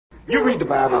You read the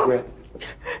Bible, Brett?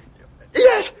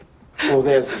 Yes. Well,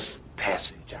 there's this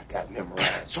passage I got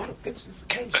memorized. Sort of fits this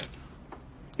occasion.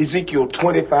 Ezekiel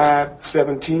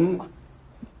 25:17.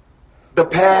 The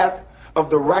path of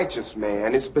the righteous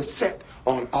man is beset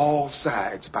on all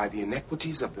sides by the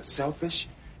iniquities of the selfish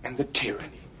and the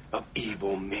tyranny of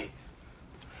evil men.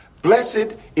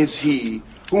 Blessed is he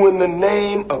who in the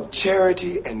name of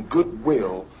charity and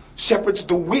goodwill shepherds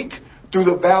the weak through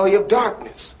the valley of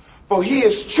darkness. For he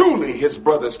is truly his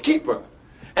brother's keeper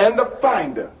and the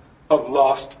finder of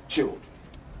lost children.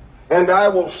 And I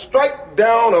will strike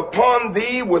down upon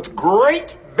thee with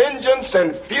great vengeance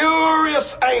and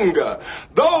furious anger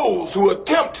those who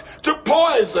attempt to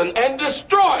poison and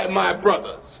destroy my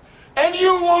brothers. And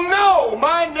you will know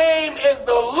my name is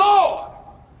the Lord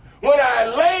when I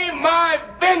lay my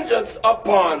vengeance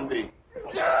upon thee.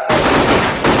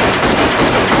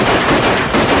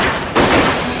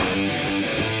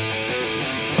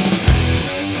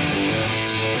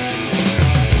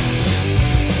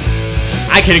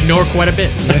 I can ignore quite a bit.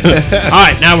 All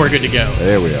right, now we're good to go.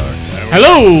 There we are.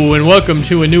 Hello, and welcome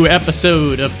to a new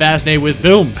episode of Fascinated with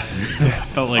Films.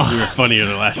 Felt like we were funnier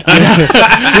the last time.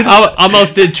 I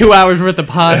almost did 2 hours worth of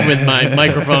pod with my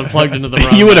microphone plugged into the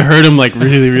wrong. You would have heard him like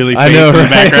really faint in the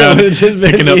background,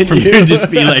 picking up from you and just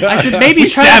be like, I said maybe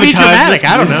he's trying to be dramatic.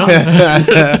 I don't know.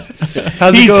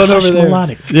 How's it going over there?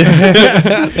 melodic.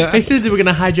 They said they were going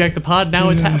to hijack the pod. Now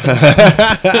it's happening.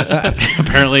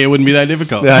 Apparently, it wouldn't be that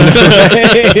difficult.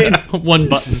 One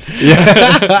button.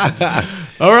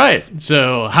 All right.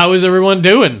 So, how is everyone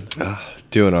doing?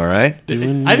 Doing all right.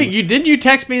 I think you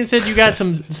text me and said you got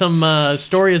some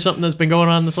story of something that's been going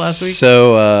on this last week.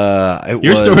 So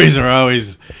Your stories are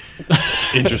always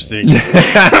interesting.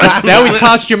 They always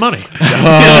cost you money.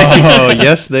 Oh,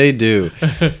 yes, they do.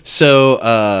 So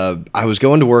I was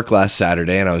going to work last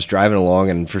Saturday, and I was driving along,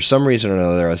 and for some reason or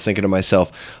another, I was thinking to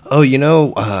myself, oh,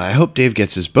 I hope Dave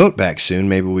gets his boat back soon.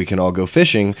 Maybe we can all go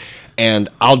fishing, and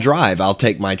I'll drive. I'll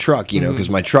take my truck, because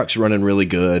my truck's running really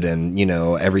good, and,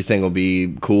 everything will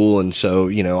be cool, and so,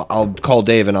 I'll call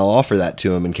Dave, and I'll offer that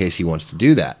to him in case he wants to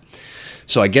do that.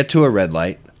 So I get to a red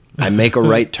light. I make a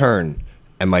right turn.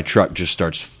 And my truck just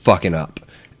starts fucking up.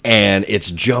 And it's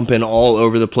jumping all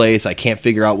over the place. I can't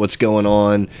figure out what's going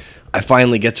on. I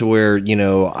finally get to where,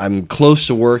 I'm close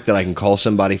to work that I can call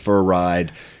somebody for a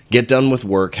ride, get done with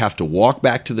work, have to walk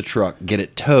back to the truck, get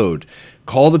it towed.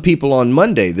 Call the people on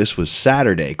Monday. This was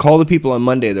Saturday. Call the people on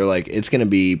Monday. They're like, it's going to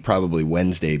be probably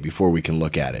Wednesday before we can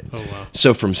look at it. Oh, wow.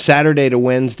 So from Saturday to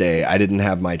Wednesday, I didn't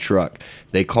have my truck.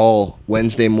 They call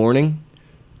Wednesday morning.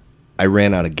 I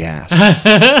ran out of gas.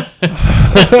 Why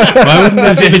wouldn't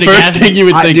that be the first thing you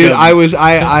would think dude, of?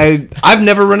 I've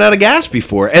never run out of gas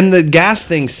before. And the gas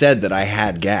thing said that I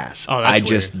had gas. Oh, that's I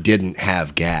just didn't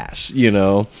have gas,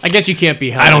 I guess you can't be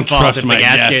held I don't fault trust if the my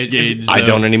gas gauge. gauge. I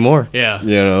don't anymore. Yeah.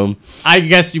 I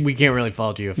guess we can't really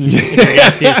fault you if your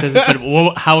gas gauge says it,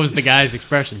 but how was the guy's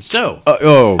expression? So,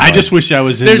 I just wish I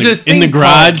was in the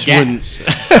garage when.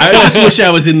 I just wish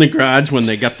I was in the garage when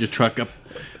they got your truck up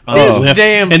on the lift,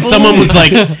 and someone was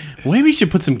like, maybe we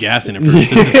should put some gas in it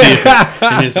first just to see if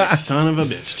and it's like, son of a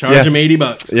bitch, charge him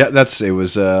 $80. Yeah, it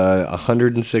was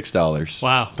 $106.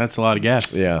 wow. That's a lot of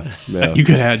gas. Yeah. You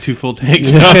could have had 2 full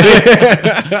tanks.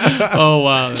 Oh,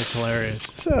 wow. That's hilarious.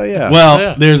 So, yeah.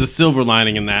 Well, there's a silver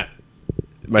lining in that.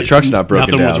 My truck's not broken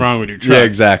Nothing down. was wrong with your truck. Yeah,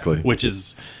 exactly. Which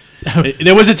is...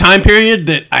 There was a time period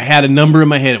that I had a number in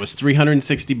my head. It was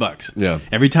 $360. Yeah.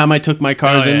 Every time I took my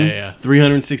cars in, yeah.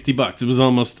 $360. It was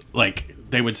almost like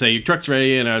they would say your truck's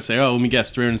ready, and I would say, "Oh, let me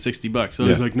guess, $360." So I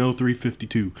was like, "No,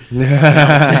 $352."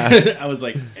 I was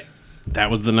like,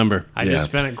 that was the number. I just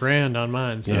spent $1,000 on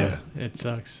mine, so it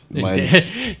sucks.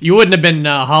 Mine's- You wouldn't have been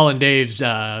hauling Dave's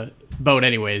boat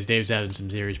anyways. Dave's having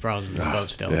some serious problems with the boat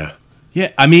still. Yeah.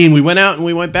 Yeah, I mean, we went out and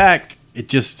we went back. It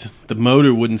just, the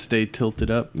motor wouldn't stay tilted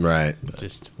up. Right.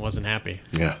 Just wasn't happy.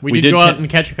 Yeah. We did go out and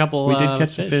catch a couple. We did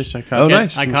catch some fish. I caught Oh,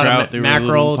 nice. I some caught trout. a They were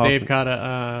mackerel. little Dave caught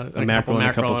a mackerel and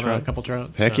a couple and trout. a couple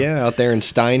trout. Heck yeah, out there in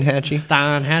Steinhatchee.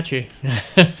 Steinhatchee.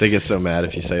 They get so mad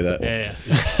if you say that. Yeah.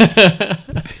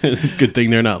 It's a good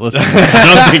thing they're not listening.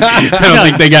 I don't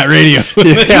think they got radio.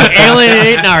 You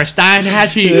alienating our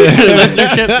Steinhatchee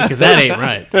listenership because that ain't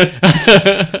right.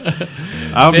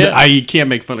 I can't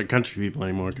make fun of country people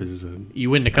anymore because You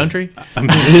win the country? I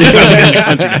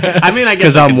mean, I guess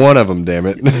Because I'm one of them, damn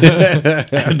it.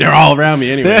 they're all around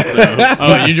me anyway. So.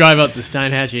 Oh, you drive up to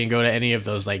Steinhatchee and go to any of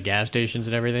those like gas stations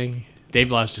and everything?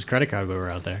 Dave lost his credit card when we were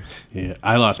out there. Yeah,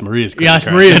 I lost Maria's credit You lost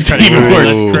card. Maria's That's even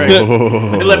credit worse. card. Correct.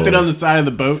 I left it on the side of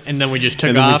the boat, And then we just took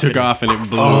and then off. we took off, and it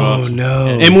blew off. Oh,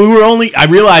 no. And we were only, I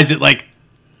realized it like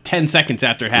 10 seconds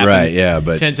after it happened. Right, yeah,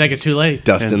 but 10 seconds too late.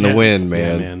 dust in the wind,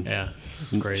 man. Yeah.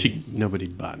 Great. Nobody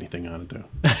bought anything on it though.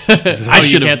 I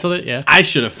should have canceled it. Yeah, I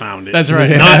should have found it. That's right.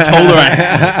 Not told her I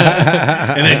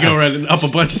had it. And then go running up a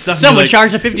bunch of stuff. Someone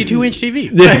charged a 52-inch TV.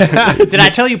 Did I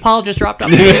tell you Paul just dropped off?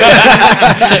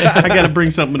 I got to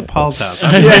bring something to Paul's house.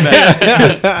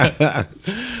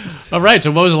 All right.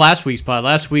 So what was last week's pod?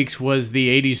 Last week's was the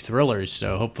 80s thrillers.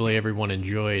 So hopefully everyone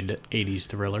enjoyed 80s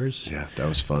thrillers. Yeah, that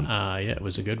was fun. Yeah, it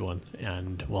was a good one,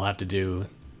 and we'll have to do.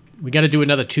 We got to do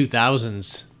another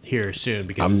 2000s here soon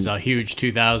because there's a huge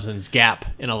 2000s gap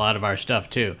in a lot of our stuff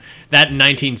too. That and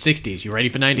 1960s. You ready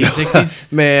for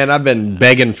 1960s? Man, I've been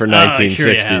begging for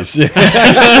 1960s. Sure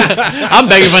I'm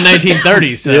begging for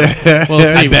 1930s. So we'll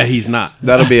see. I bet he's not.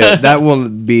 That will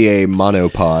be a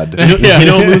monopod. You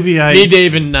know what movie me,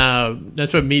 Dave, and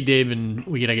that's what me, Dave, and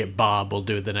we gotta get Bob. We'll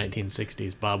do the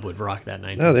 1960s. Bob would rock that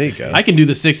 1960s. Oh, there you go. I can do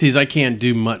the 60s. I can't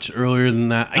do much earlier than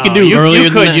that. I can do you earlier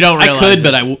could, than that. you don't realize I could, it.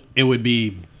 but it would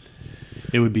be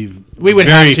we would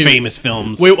very have to, famous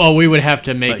films. We would have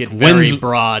to make Like, it very when's-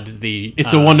 broad.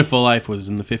 It's a Wonderful Life was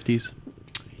in the 50s.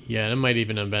 Yeah, it might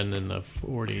even have been in the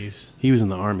 40s. He was in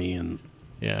the army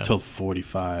Yeah, until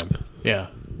 45. yeah,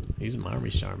 he's an army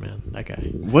star, man. That guy,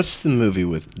 What's the movie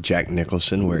with Jack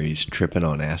Nicholson where he's tripping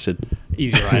on acid?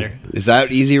 Easy Rider. Is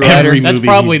that Easy Rider? Every That's movie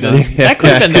probably he's done. that could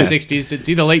have been the 60s. It's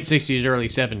either late 60s or early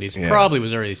 70s. Yeah. Probably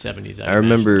was early 70s. I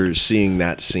remember seeing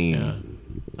that scene.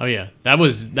 Oh yeah,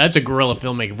 that's a guerrilla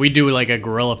filmmaking. If we do like a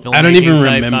guerilla filmmaking, I don't even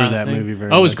type, remember that thing. movie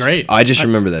very Oh, it was much. great. I just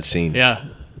remember that scene. Yeah,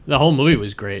 the whole movie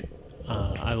was great.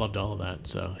 I loved all of that.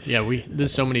 So yeah,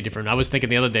 there's so many different. I was thinking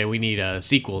the other day we need a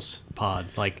sequels pod,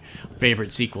 like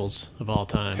favorite sequels of all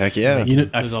time. Heck yeah. You know,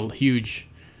 There's a huge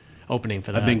opening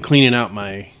for that. I've been cleaning out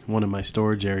one of my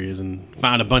storage areas and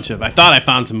found a bunch of. I thought I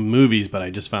found some movies, but I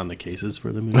just found the cases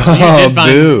for the movies.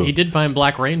 Boo. He did find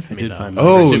Black Rain for me. did Though. find I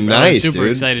was Black Rain. Oh, I was nice, super dude.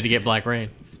 excited to get Black Rain.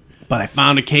 But I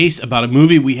found a case about a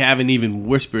movie we haven't even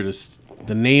whispered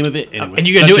the name of it, and it was and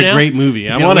you gonna such do it a now? great movie.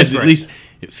 He's I gonna wanted whisper at it. least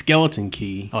Skeleton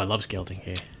Key. Oh, I love Skeleton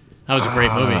Key. That was a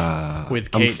great movie with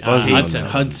I'm Kate fuzzy on Hudson. that.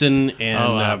 Hudson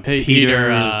and Peter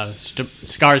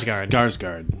Skarsgård.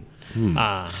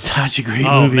 Skarsgård. Such a great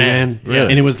Oh, movie, man. man. Really?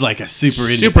 And it was like a super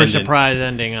Super independent. surprise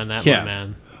ending on that Yeah. one,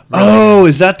 man. Oh,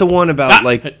 is that the one about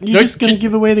like? You just gonna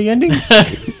give away the ending?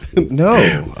 No,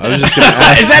 I was just gonna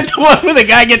ask. Is that the one where the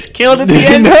guy gets killed at the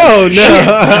end? No.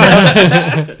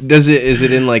 Is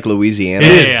it in like Louisiana?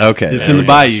 It is. Yeah. Okay. It's in the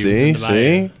bayou. See, The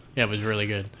bayou. see. Yeah, it was really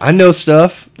good. I know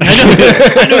stuff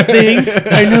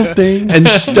I know things. and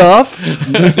stuff.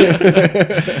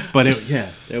 But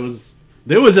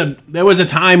there was a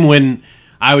time when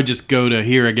I would just go to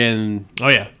Here Again Oh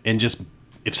yeah, and just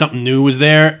if something new was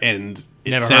there and it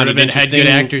Never heard sounded of it, had good interesting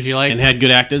actors you like? and had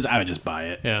good actors, I would just buy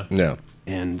it. yeah. No.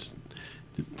 And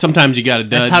sometimes you got to.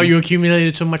 That's how you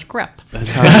accumulated so much crap.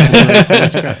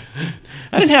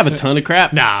 I didn't have a ton of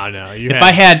crap. No. If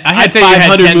I had I'd say you had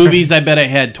 500 10 movies, I bet I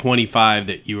had 25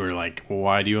 that you were like, well,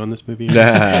 why do you own this movie?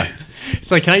 Nah.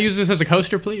 It's like, can I use this as a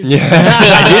coaster, please? I did.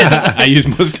 I used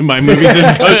most of my movies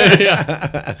as coasters. Yeah.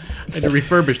 I had to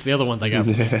refurbish the other ones I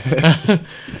got.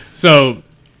 So,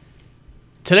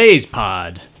 today's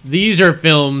pod. These are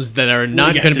films that are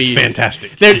not Yes, going to be it's used.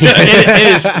 fantastic. It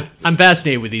is. I'm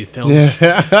fascinated with these films.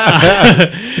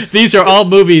 These are all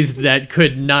movies that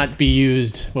could not be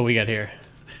used. What we got here?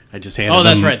 I just handed. Oh,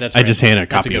 that's them- right. That's I right. just handed a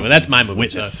That's copy good of one. That's my movie.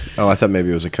 Witness. Oh, I thought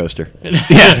maybe it was a coaster. Yeah,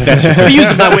 that's We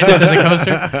use my Witness as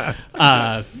a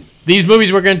coaster. These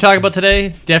movies we're going to talk about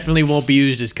today definitely won't be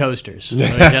used as coasters.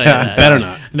 Let me tell you that. better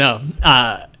not. No.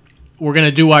 We're going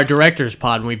to do our director's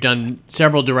pod. And we've done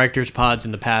several director's pods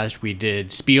in the past. We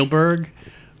did Spielberg,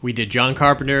 we did John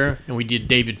Carpenter, and we did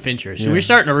David Fincher. So we're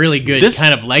starting a really good This-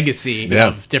 kind of legacy Yeah.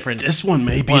 of different... This one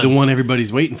may be the Ones. one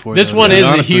everybody's waiting for. This though, one to be is a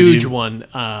honest with huge you. one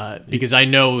because I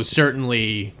know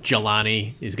certainly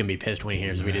Jelani is going to be pissed when he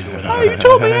hears we did it with us. You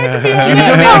told me I could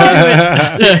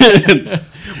be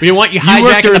We didn't want you work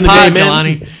hijacking during the the pod, day,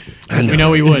 man. Jelani. We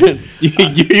know he would.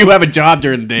 you have a job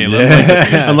during the day,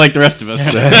 unlike the rest of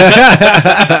us.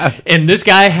 And this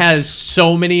guy has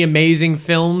so many amazing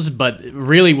films, but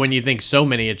really, when you think so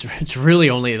many, it's really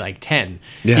only like 10.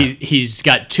 Yeah. He's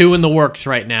got 2 in the works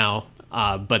right now,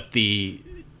 and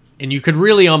you could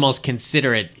really almost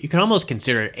consider it. You could almost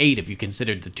consider it 8 if you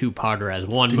considered the 2-parter as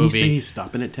one Didn't movie. he say he's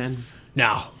stopping at 10?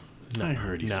 No. I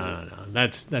heard he said. No.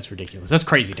 That's ridiculous. That's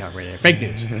crazy talk right there. Fake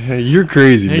news. You're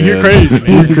crazy, man. You're crazy,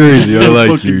 man. You're crazy. I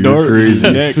like you. You're crazy.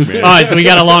 All right, so we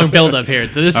got a long build up here.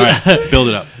 So this, All right, build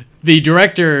it up. the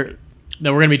director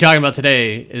that we're going to be talking about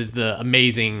today is the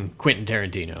amazing Quentin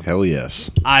Tarantino. Hell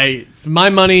yes. For my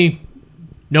money,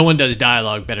 no one does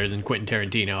dialogue better than Quentin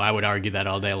Tarantino. I would argue that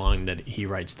all day long, that he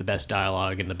writes the best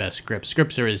dialogue and the best scripts.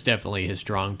 Scripts is definitely his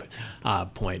strong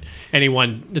point.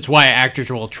 That's why actors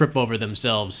will trip over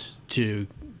themselves to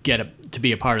to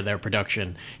be a part of their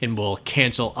production, and will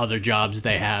cancel other jobs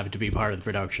they have to be part of the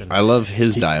production. I love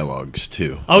his dialogues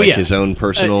too. Oh, like his own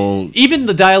personal. Even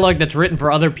the dialogue that's written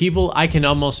for other people, I can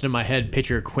almost in my head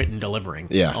picture Quentin delivering.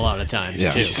 Yeah. A lot of times. Yeah.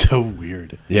 Too. He's so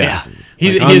weird. Yeah.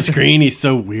 He's on screen. He's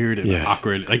so weird and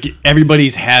awkward. Like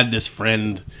everybody's had this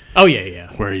friend. Oh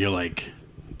yeah. Where you're like,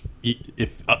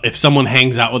 if someone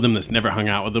hangs out with him that's never hung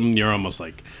out with him, you're almost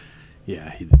like,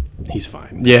 yeah, he's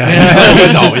fine. Yeah,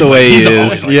 that's just the way he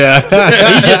is. Yeah,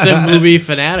 he's just a movie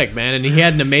fanatic, man, and he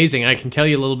had an amazing. I can tell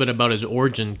you a little bit about his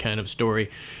origin kind of story,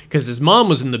 because his mom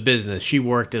was in the business. She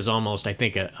worked as almost, I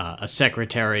think, a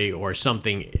secretary or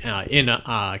something in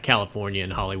California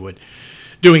in Hollywood,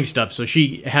 doing stuff. So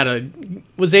she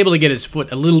was able to get his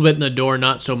foot a little bit in the door,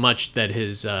 not so much that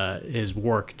his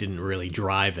work didn't really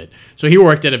drive it. So he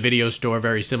worked at a video store,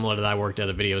 very similar to that. I worked at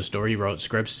a video store. He wrote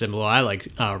scripts similar.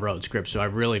 I wrote scripts, so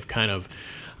I've really kind of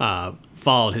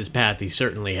followed his path. He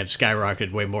certainly have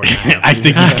skyrocketed way more than I have. I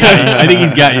think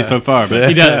he's got you so far, but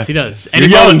he does. You're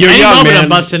young, man. I'm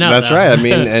busting out. That's right. I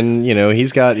mean, and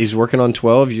he's working on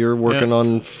 12. You're working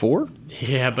on 4.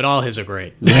 Yeah, but all his are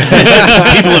great. People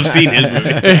have seen his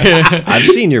movie. I've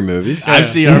seen your movies. I've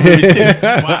seen our movies too.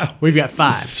 Wow. We've got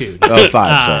 5 too. Oh,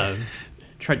 5. Sorry.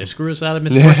 Tried to screw us out of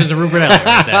misfortunes of Rupert Elliott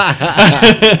right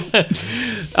there.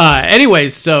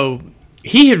 Anyways, so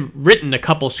he had written a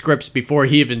couple scripts before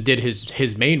he even did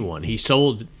his main one. He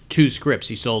sold 2 scripts.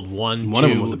 He sold one of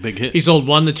them was a big hit. He sold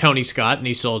one to Tony Scott, and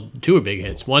he sold 2 big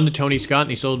hits. One to Tony Scott, and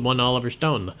he sold one to Oliver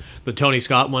Stone. The Tony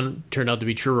Scott one turned out to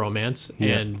be True Romance,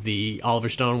 and the Oliver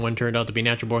Stone one turned out to be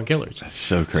Natural Born Killers. That's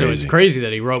so crazy. So it's crazy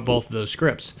that he wrote both of those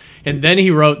scripts. And then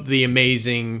he wrote the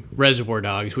amazing Reservoir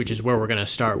Dogs, which is where we're going to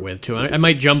start with, too. I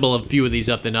might jumble a few of these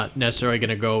up. They're not necessarily going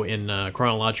to go in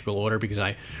chronological order, because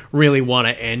I really want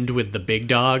to end with The Big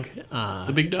Dog.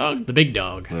 The Big Dog? The Big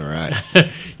Dog. All right.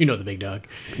 You know The Big Dog.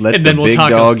 Let the big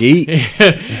dog eat.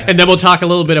 And then we'll talk a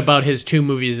little bit about his 2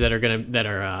 movies that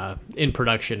are in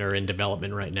production or in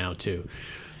development right now too.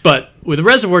 But with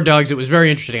Reservoir Dogs, it was very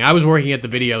interesting. I was working at the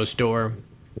video store,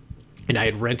 and I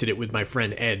had rented it with my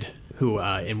friend Ed, who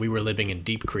and we were living in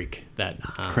Deep Creek.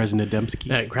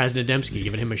 Krasnodemsky,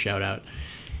 giving him a shout out.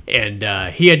 And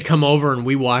he had come over, and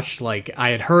we watched. I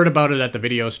had heard about it at the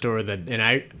video store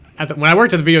when I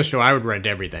worked at the video store, I would rent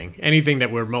anything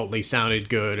that remotely sounded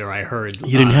good, or I heard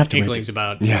you didn't have to inklings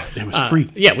about. Yeah, it was free.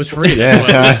 Yeah, it was free. That's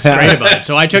what was great about it.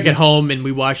 So I took it home, and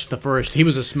we watched the first. He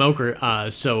was a smoker,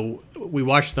 so we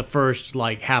watched the first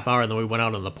half hour, and then we went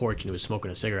out on the porch, and he was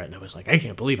smoking a cigarette, and I was like, I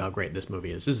can't believe how great this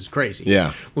movie is. This is crazy.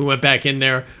 Yeah. We went back in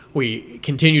there. We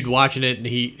continued watching it, and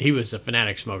he was a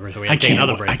fanatic smoker, so we had to take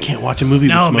another break. I can't watch a movie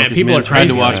with smokers. Man, people are tried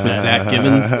crazy. to watch with Zach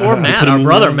Gibbons or Matt, our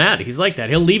brother Matt. He's like that.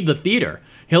 He'll leave the theater.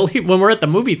 When we're at the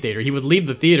movie theater, he would leave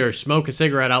the theater, smoke a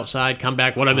cigarette outside, come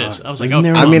back. What I miss? I was like,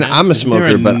 I'm a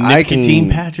smoker, but I can nicotine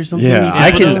patch or something. Yeah,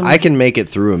 I can make it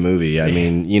through a movie. I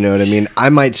mean, you know what I mean. I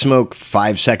might smoke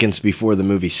 5 seconds before the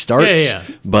movie starts. Yeah.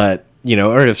 But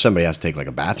or if somebody has to take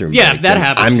a bathroom break, that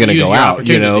happens. I'm gonna go out.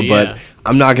 But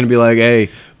I'm not gonna be like,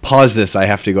 hey, pause this. I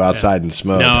have to go outside and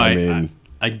smoke. No, I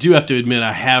I do have to admit,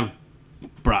 I have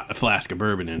brought a flask of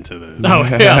bourbon into the theater on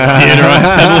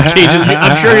several occasions.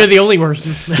 I'm sure you're the only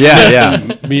person. Yeah.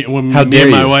 When How me dare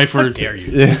and my you? wife were, dare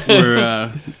you?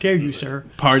 Dare you, sir?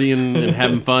 Partying and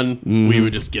having fun. We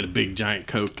would just get a big giant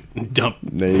Coke and dump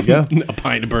There you go. a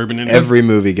pint of bourbon in it. Every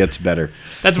movie gets better.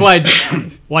 That's why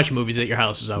watch movies at your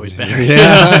house is always better.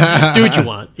 Do what you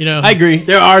want. I agree.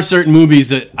 There are certain movies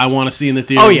that I want to see in the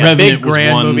theater. Oh yeah, Revenant big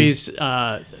grand was one. movies.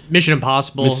 Mission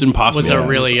Impossible. Was a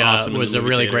really awesome was a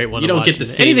really great one. You to don't watch. get the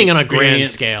same anything on a grand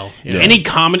experience. scale. Any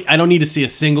comedy. I don't need to see a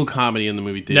single comedy in the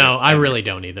movie theater. No, I really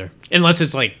don't either. Unless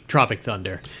it's like Tropic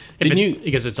Thunder.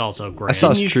 Because it's also great. I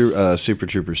saw Super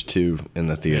Troopers 2 in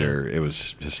the theater. It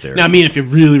was hysterical. Now, I mean, if you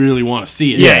really, really want to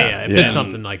see it. If it's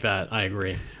something like that, I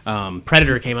agree.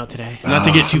 Predator came out today. Not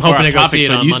to get too hoping far to off go topic, see it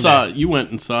but on Monday. you went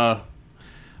and saw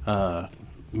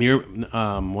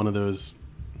one of those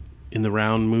in the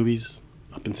round movies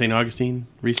up in St. Augustine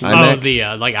recently. IMAX? Oh, the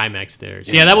like IMAX theaters.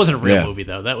 Yeah, that wasn't a real movie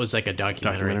though. That was like a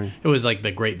documentary. Documentary. It was like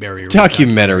the Great Barrier Reef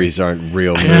Documentaries aren't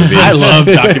real movies. I love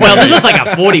documentaries. Well, this was like a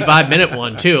 45-minute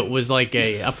one too. It was like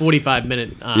a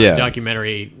 45-minute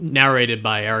documentary narrated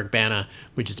by Eric Bana,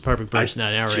 which is the perfect person to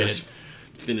narrate it.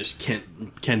 Finished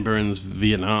Ken Burns'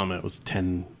 Vietnam. It was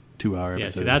 10 2-hour Yeah,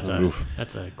 episodes. see,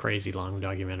 that's a crazy long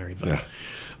documentary.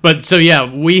 But so yeah,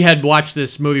 we had watched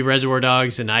this movie Reservoir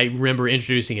Dogs, and I remember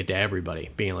introducing it to everybody,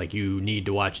 being like, "You need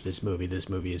to watch this movie. This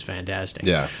movie is fantastic."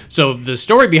 Yeah. So the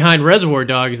story behind Reservoir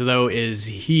Dogs, though, is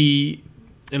he,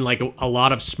 and like a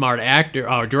lot of smart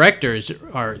directors,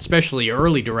 or especially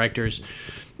early directors,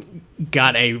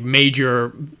 got a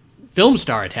major film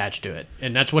star attached to it,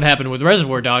 and that's what happened with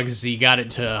Reservoir Dogs. Is he got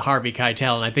it to Harvey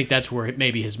Keitel, and I think that's where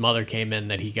maybe his mother came in,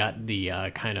 that he got the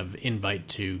kind of invite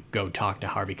to go talk to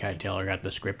Harvey Keitel, or got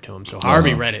the script to him. So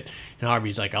Harvey read it, and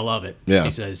Harvey's like, "I love it." Yeah.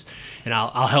 He says, "And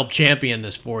I'll help champion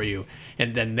this for you."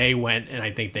 And then they went, and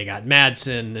I think they got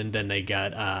Madsen, and then they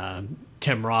got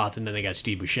Tim Roth, and then they got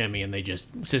Steve Buscemi, and they just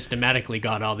systematically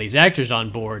got all these actors on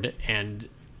board, and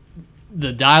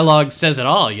the dialogue says it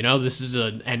all. This is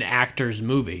an actor's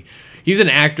movie. He's an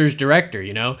actor's director.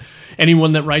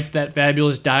 Anyone that writes that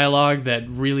fabulous dialogue that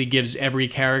really gives every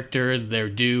character their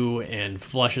due and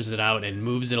flushes it out and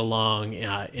moves it along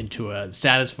into a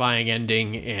satisfying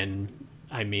ending. And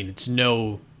I mean, it's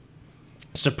no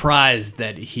surprise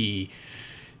that he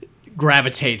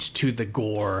gravitates to the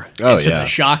gore and to the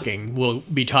shocking. We'll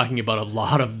be talking about a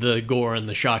lot of the gore and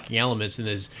the shocking elements, and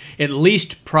is at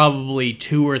least probably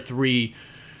 2 or 3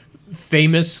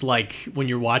 famous, like when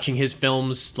you're watching his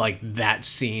films, like that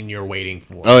scene you're waiting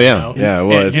for. Oh yeah, yeah.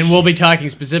 Well, and we'll be talking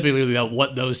specifically about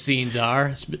what those scenes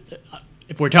are.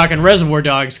 If we're talking Reservoir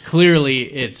Dogs, clearly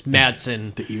it's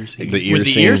Madsen. The ear scene. The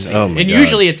ear scene. Oh my and God.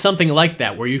 usually it's something like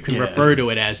that where you can refer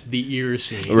to it as the ear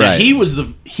scene. Right. Yeah,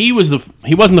 he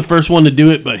wasn't the first one to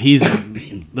do it, but he's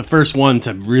the first one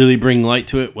to really bring light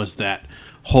to it. Was that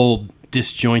whole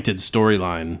disjointed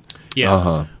storyline?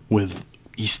 Yeah. With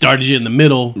he started you in the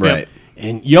middle, right?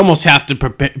 And you almost have to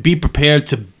be prepared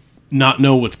to not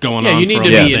know what's going on. Yeah, you need to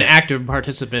be an active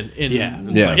participant in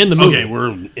the movie. Okay, we're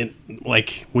in,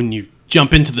 like when you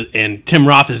jump into and Tim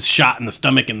Roth is shot in the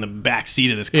stomach in the back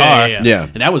seat of this car. Yeah.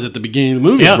 And that was at the beginning of the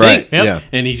movie. Yeah, right. Yep. Yeah.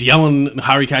 And he's yelling,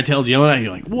 Harvey Keitel's yelling at you,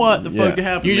 like, what the fuck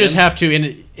happened? You just have to,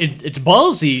 and it's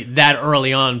ballsy that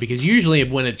early on, because usually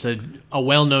when it's a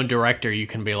well-known director, you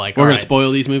can be like, we're going to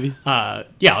spoil these movies?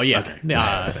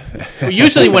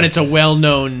 Usually when it's a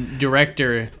well-known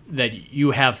director that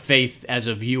you have faith as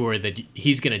a viewer that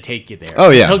he's going to take you there. Oh,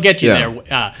 yeah. He'll get you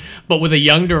there. But with a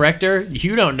young director,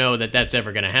 you don't know that that's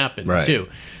ever going to happen, too.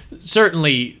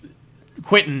 Certainly,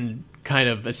 Quentin kind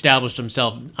of established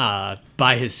himself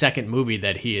by his second movie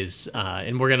that he is,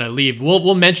 and we're going to leave.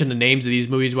 We'll mention the names of these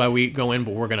movies while we go in,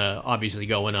 but we're going to obviously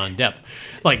go in on depth.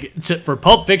 Like, for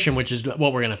Pulp Fiction, which is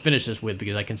what we're going to finish this with,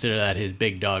 because I consider that his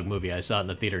big dog movie. I saw it in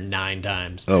the theater 9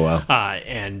 times. Oh,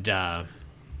 wow.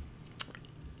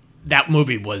 That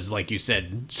movie was, like you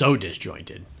said, so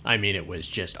disjointed. I mean, it was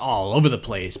just all over the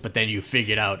place, but then you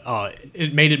figured out,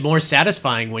 it made it more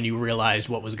satisfying when you realized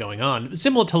what was going on.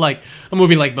 Similar to, like, a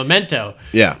movie like Memento.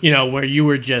 Yeah. Where you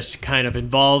were just kind of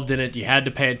involved in it. You had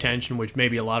to pay attention, which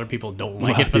maybe a lot of people don't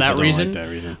like it for that reason.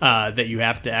 That you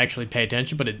have to actually pay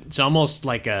attention, but it's almost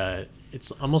like a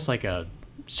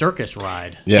circus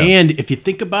ride. Yeah. And if you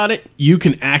think about it, you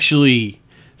can actually,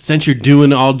 since you're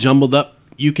doing all jumbled up,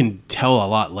 you can tell a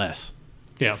lot less.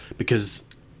 Yeah. Because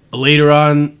later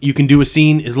on, you can do a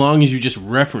scene as long as you just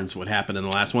reference what happened in the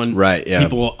last one. Right, yeah.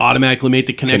 People will automatically make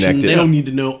the connection. Connect it. They don't need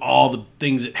to know all the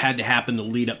things that had to happen to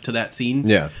lead up to that scene.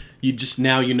 Yeah. You just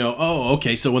oh,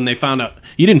 okay, so when they found out,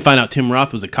 you didn't find out Tim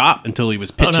Roth was a cop until he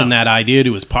was pitching that idea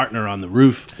to his partner on the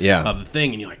roof of the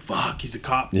thing, and you're like, fuck, he's a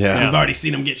cop. Yeah. We've already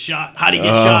seen him get shot. How'd he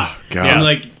get shot? God. And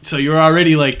like, so you're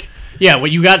already like... Yeah,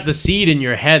 well, you got the seed in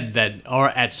your head that, or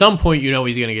at some point, he's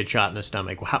going to get shot in the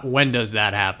stomach. When does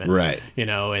that happen? Right.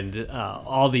 And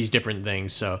all these different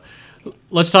things. So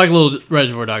let's talk a little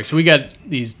Reservoir Dogs. So we got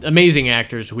these amazing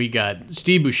actors. We got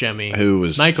Steve Buscemi, who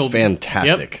was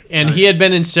fantastic. Yep, and he had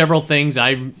been in several things.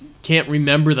 I can't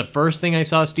remember the first thing I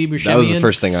saw Steve Buscemi in. That was the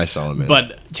first thing I saw him in.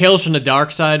 But Tales from the Dark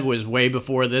Side was way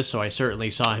before this, so I certainly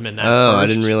saw him in that first. I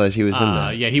didn't realize he was in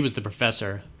that. Yeah, he was the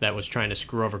professor that was trying to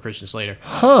screw over Christian Slater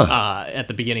at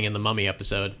the beginning of the Mummy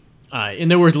episode. And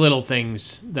there were little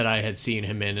things that I had seen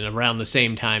him in, and around the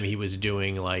same time he was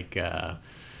doing, like,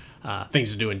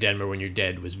 Things to Do in Denver When You're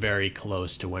Dead was very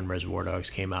close to when Reservoir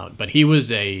Dogs came out. But he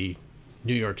was a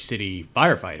New York City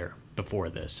firefighter before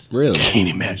this. Really? Can't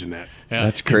imagine that. Yeah.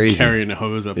 That's crazy. Carrying a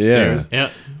hose upstairs. Yeah.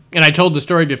 And I told the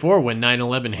story before when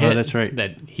 9/11 hit. Oh, that's right.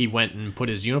 That he went and put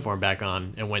his uniform back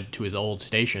on and went to his old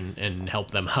station and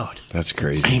helped them out. That's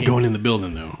crazy. I ain't going in the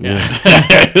building, though.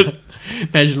 Yeah.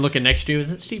 Imagine looking next to you.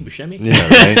 Is it Steve Buscemi?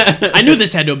 Yeah, right? I knew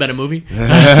this had to have been a movie.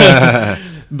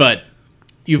 But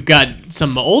you've got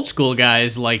some old school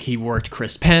guys like he worked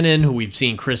Chris Penn in, who we've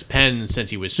seen Chris Penn since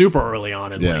he was super early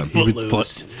on in like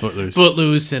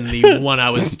Footloose, and the one I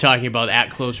was talking about, At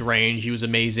Close Range, he was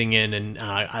amazing in, and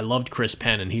I loved Chris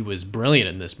Penn, and he was brilliant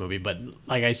in this movie. But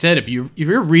like I said, if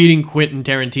you're reading Quentin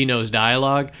Tarantino's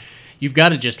dialogue, you've got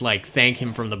to just like thank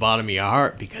him from the bottom of your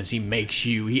heart, because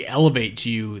he elevates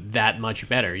you that much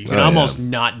better. You can almost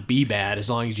not be bad as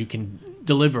long as you can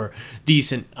deliver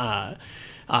decent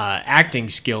acting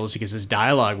skills, because his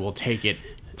dialogue will take it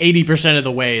 80% of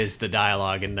the way is the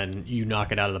dialogue, and then you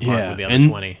knock it out of the park with the other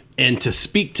 20. And to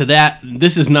speak to that,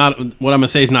 this is not what I'm going to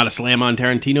say is not a slam on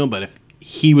Tarantino, but if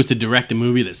he was to direct a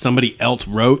movie that somebody else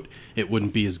wrote, it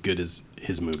wouldn't be as good as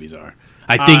his movies are.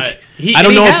 I think I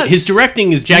don't know if his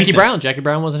directing is Jackie decent. Brown. Jackie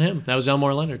Brown wasn't him. That was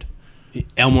Elmore Leonard.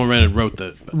 Elmore Leonard wrote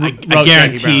the. I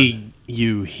guarantee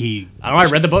you, I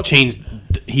read the book.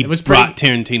 Brought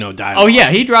Tarantino dialogue. Oh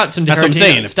yeah, he dropped some. That's what I'm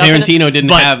saying. If Tarantino didn't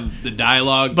have the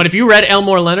dialogue, but if you read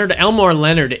Elmore Leonard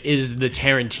is the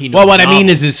Tarantino. Well, what I mean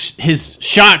is his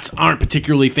shots aren't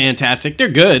particularly fantastic. They're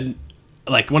good.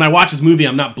 Like when I watch this movie,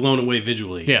 I'm not blown away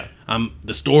visually. Yeah.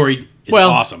 The story is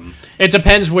awesome. It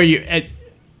depends where you.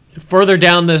 Further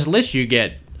down this list, you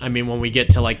get. I mean, when we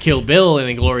get to like Kill Bill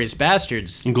and Inglourious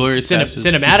Bastards,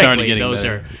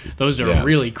 cinematically, those are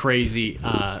really crazy.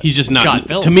 He's just not. Shot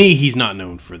films. To me, he's not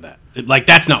known for that. Like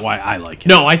that's not why I like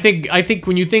him. No, I think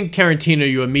when you think Tarantino,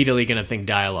 you're immediately going to think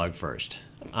dialogue first.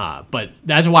 But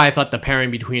that's why I thought the pairing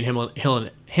between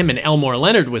him and Elmore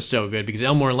Leonard was so good, because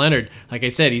Elmore Leonard, like I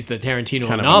said, he's the Tarantino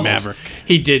kind of a novels. Maverick.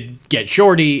 He did Get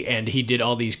Shorty, and he did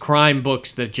all these crime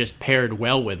books that just paired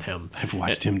well with him. I've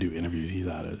watched him do interviews. He's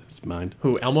out of his mind.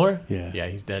 Who, Elmore? Yeah. Yeah,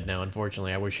 he's dead now,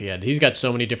 unfortunately. I wish he had. He's got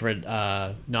so many different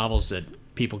novels that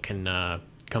people can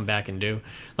come back and do.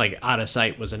 Like Out of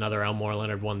Sight was another Elmore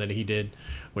Leonard one that he did,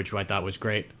 which I thought was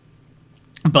great.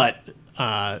 But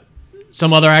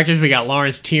some other actors, we got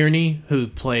Lawrence Tierney, who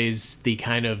plays the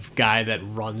kind of guy that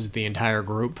runs the entire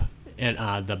group,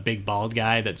 and the big bald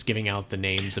guy that's giving out the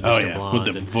names of Mr. Blonde.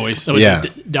 With the voice. With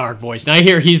the dark voice. And I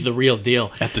hear he's the real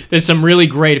deal. There's some really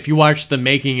great, if you watch the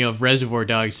making of Reservoir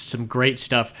Dogs, some great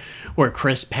stuff where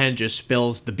Chris Penn just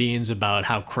spills the beans about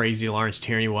how crazy Lawrence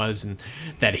Tierney was, and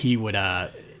that he would,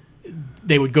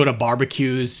 they would go to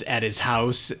barbecues at his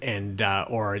house and,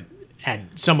 or at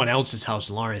someone else's house.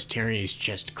 Lawrence Tierney's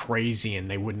just crazy, and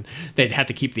they'd have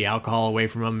to keep the alcohol away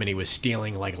from him, and he was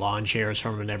stealing like lawn chairs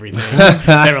from him and everything.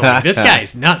 They were like, this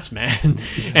guy's nuts, man.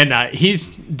 And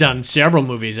he's done several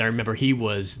movies. I remember he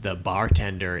was the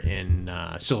bartender in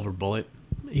Silver Bullet.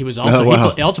 He was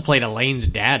also he also played Elaine's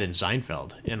dad in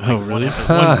Seinfeld in one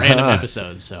random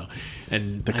episode. So,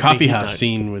 and the coffee house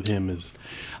scene with him is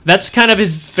that's kind of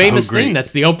his famous thing.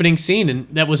 That's the opening scene, and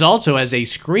that was also, as a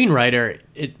screenwriter,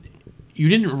 you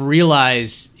didn't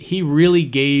realize he really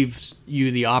gave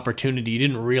you the opportunity. You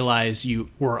didn't realize you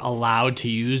were allowed to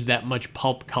use that much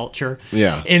pulp culture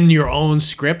in your own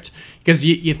script, because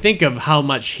you think of how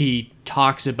much he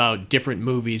talks about different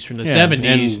movies from the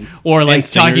 70s, or like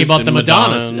talking about the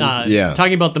Madonna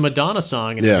talking about the Madonna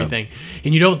song and everything,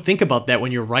 and you don't think about that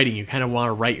when you're writing. You kind of want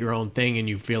to write your own thing, and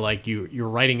you feel like you're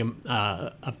writing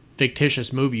a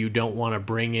fictitious movie. You don't want to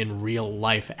bring in real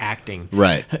life acting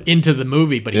into the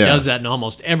movie, but he does that in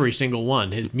almost every single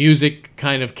one. His music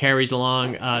kind of carries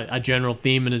along a general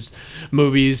theme in his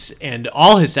movies, and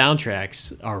all his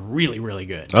soundtracks are really, really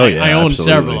good. I own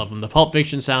several of them. The Pulp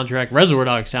Fiction soundtrack, Reservoir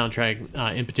Dogs soundtrack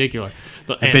in particular.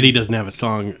 I bet he doesn't have a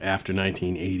song after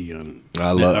 1980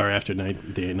 or after the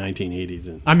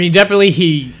 1980s. I mean, definitely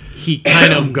he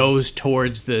kind of goes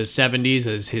towards the 70s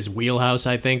as his wheelhouse,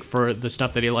 I think, for the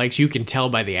stuff that he likes. You can tell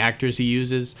by the actors he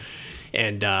uses.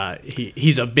 And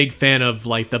he's a big fan of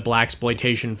like the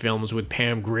blaxploitation films with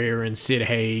Pam Grier and Sid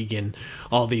Haig and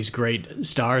all these great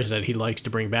stars that he likes to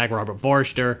bring back, Robert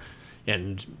Forster.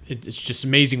 And it's just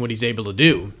amazing what he's able to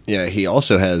do. Yeah, he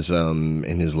also has,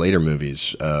 in his later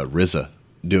movies, RZA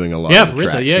doing a lot of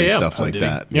tracks and stuff like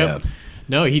that. Yep.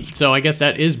 No, so I guess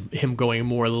that is him going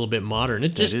more a little bit modern.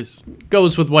 It just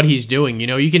goes with what he's doing. You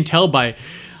know, you can tell by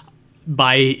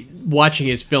watching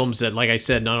his films that, like I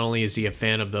said, not only is he a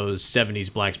fan of those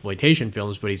 70s blaxploitation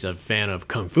films, but he's a fan of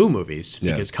kung fu movies,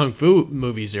 because kung fu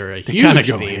movies are a huge kind of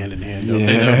go theme. hand in hand.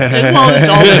 Well, it's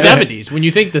all the 70s. When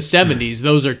you think the 70s,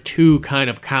 those are two kind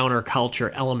of counterculture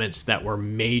elements that were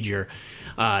major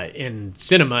in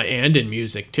cinema and in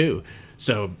music too.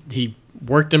 So he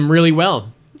worked them really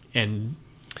well. And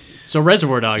so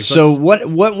Reservoir Dogs. So what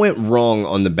went wrong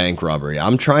on the bank robbery?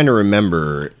 I'm trying to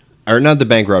remember. Or not the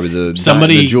bank robbery, the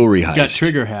jewelry heist. Got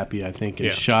trigger happy, I think,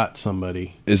 and shot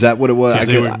somebody. Is that what it was?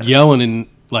 They were yelling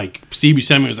like Steve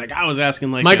Buscemi was like, I was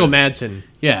asking like Michael Madsen.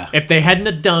 Yeah. If they hadn't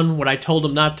have done what I told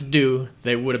them not to do,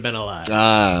 they would have been alive.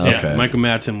 Okay. Michael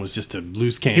Madsen was just a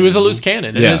loose cannon. He was a loose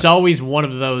cannon. And it's always one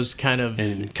of those kind of...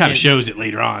 And kind of shows it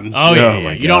later on. Oh,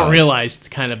 yeah. You don't realize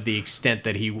kind of the extent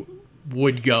that he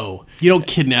would go. You don't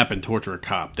kidnap and torture a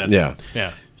cop. Yeah.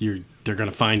 They're going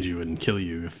to find you and kill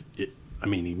you.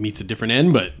 He meets a different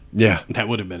end, but that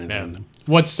would have been his end.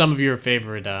 What's some of your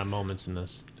favorite moments in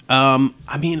this?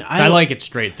 I like it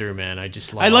straight through, man. I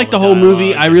just love. I like the whole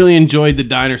movie. I really enjoyed the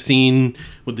diner scene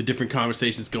with the different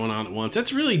conversations going on at once.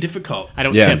 That's really difficult. I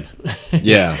don't tip.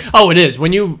 Yeah. Oh, it is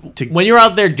when you're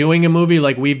out there doing a movie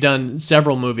like we've done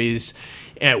several movies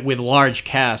with large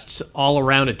casts all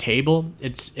around a table.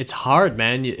 It's hard,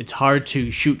 man. It's hard to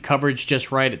shoot coverage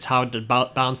just right. It's hard to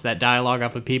bounce that dialogue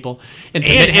off of people and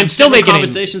still make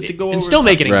conversations to go over and still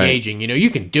make it engaging. You know,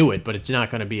 you can do it, but it's not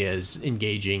going to be as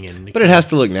engaging. But it has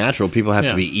to look natural. People have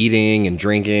to be eating and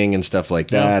drinking and stuff like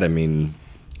that. I mean,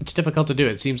 it's difficult to do.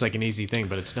 It seems like an easy thing,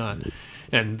 but it's not.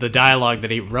 And the dialogue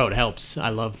that he wrote helps. I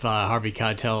love Harvey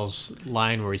Keitel's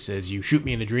line where he says, "You shoot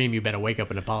me in a dream, you better wake up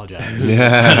and apologize."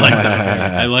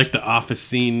 I like the office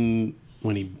scene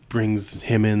when he brings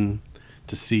him in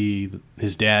to see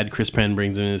his dad. Chris Penn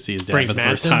brings him in to see his dad for the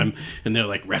first time, and they're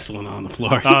like wrestling on the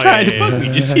floor. Trying to fuck me.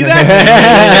 Did you see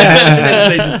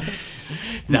that?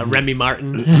 That Remy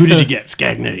Martin. Who did you get?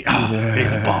 Scagnetti. Oh,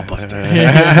 he's a ball buster.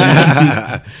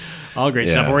 All great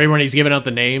stuff. Or when he's giving out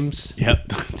the names.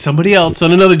 Yep. Somebody else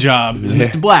on another job is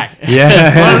Mr. Black.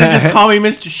 Yeah. Why don't you just call me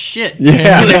Mr. Shit?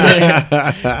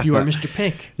 Yeah. You are Mr.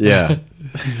 Pink. Yeah.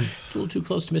 It's a little too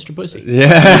close to Mr. Pussy.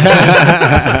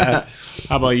 Yeah.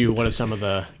 How about you? What are some of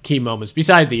the key moments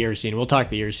besides the ear scene? We'll talk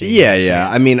the ear scene. Yeah.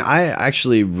 I mean, I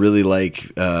actually really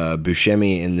like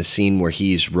Buscemi in the scene where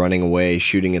he's running away,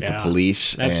 shooting at the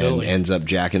police, and ends up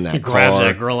jacking that car. Grabs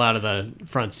that girl out of the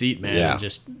front seat, man. Yeah. And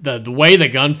just the way the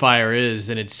gunfire is,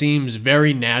 and it seems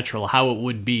very natural how it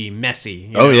would be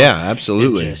messy. Yeah,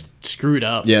 absolutely. And just screwed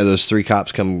up. Yeah, those three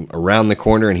cops come around the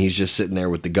corner, and he's just sitting there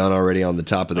with the gun already on the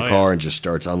top of the car and just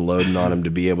starts unloading on him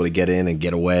to be able to get in and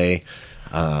get away.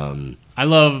 I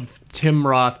love Tim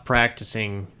Roth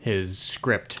practicing his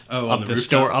script of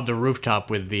the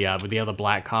rooftop with the other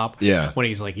black cop. Yeah, when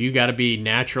he's like, "You got to be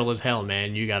natural as hell,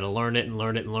 man. You got to learn it and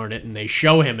learn it and learn it." And they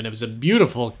show him, and it was a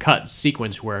beautiful cut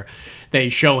sequence where they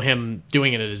show him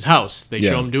doing it at his house. They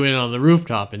show him doing it on the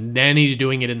rooftop, and then he's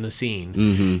doing it in the scene.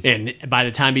 Mm-hmm. And by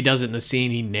the time he does it in the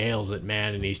scene, he nails it,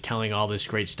 man. And he's telling all this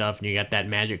great stuff, and you got that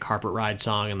Magic Carpet Ride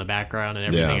song in the background and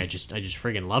everything. Yeah. I just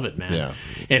friggin' love it, man. Yeah.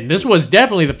 And this was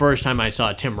definitely the first time I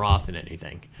saw Tim Roth in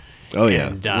anything. Oh yeah.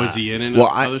 And, was he in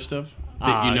other stuff? He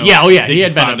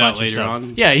had been in a bunch of stuff.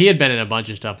 Yeah, he had been in a bunch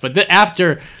of stuff. But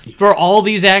for all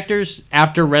these actors,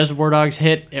 after Reservoir Dogs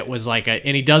hit, it was like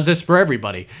and he does this for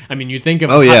everybody. I mean, you think of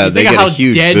how dead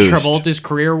boost. Travolta's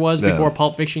career was before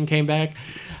Pulp Fiction came back.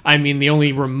 I mean, the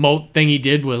only remote thing he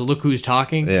did was Look Who's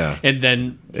Talking. Yeah. And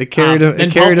then it carried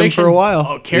him for a while.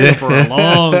 Oh, it carried him for a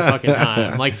long fucking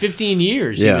time. Like 15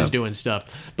 years he was doing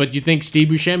stuff. But you think Steve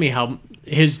Buscemi, how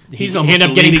he's ended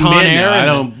up getting Con Air.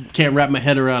 I can't wrap my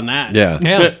head around that.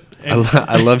 Yeah.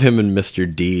 I love him in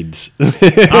Mr. Deeds.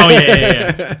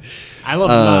 Yeah. I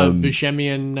love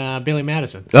Buscemi and Billy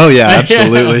Madison. Oh, yeah,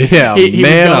 absolutely. Yeah,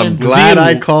 man, I'm glad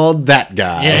I called that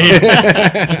guy.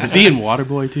 Yeah. Is he in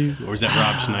Waterboy, too? Or is that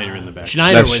Rob Schneider in the back?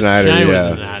 Schneider was in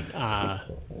that.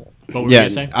 What were you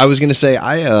saying? I was going to say,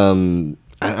 I'm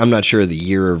not sure of the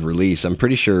year of release. I'm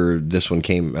pretty sure this one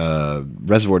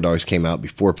Reservoir Dogs came out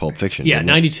before Pulp Fiction. Yeah,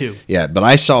 92. Yeah, but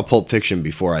I saw Pulp Fiction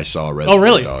before I saw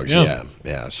Reservoir Dogs. Yeah.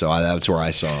 Yeah. So that's where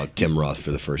I saw Tim Roth for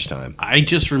the first time. I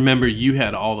just remember you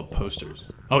had all the posters.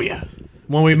 Oh yeah.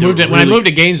 When I moved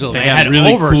to Gainesville, they had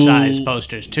really oversized cool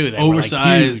posters too. They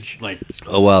oversized, were like huge.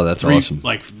 Oh wow, that's awesome.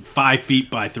 Like 5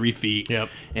 feet by 3 feet. Yep.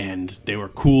 And they were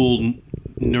cool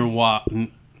noir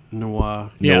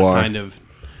kind of.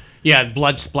 Yeah,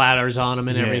 blood splatters on them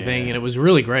and everything, and it was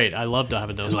really great. I loved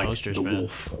having those posters, the man.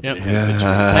 Wolf. Yep.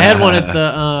 I had one at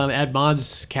the at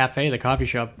Mod's Cafe, the coffee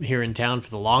shop here in town,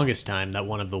 for the longest time. That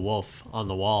one of the wolf on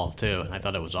the wall too, and I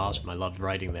thought it was awesome. I loved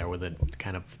writing there with it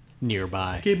kind of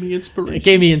nearby. It gave me inspiration.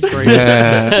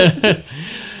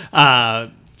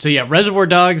 So yeah, Reservoir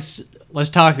Dogs. Let's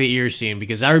talk the ear scene,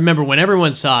 because I remember when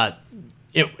everyone saw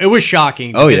it, it was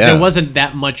shocking. Because there wasn't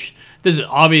that much. This is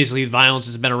obviously, violence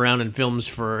has been around in films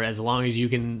for as long as you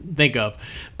can think of,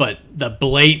 but the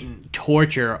blatant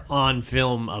torture on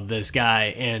film of this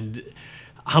guy and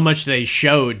how much they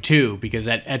showed too, because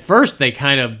at first they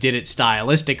kind of did it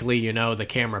stylistically, the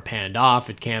camera panned off,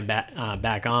 it came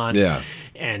back on,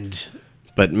 and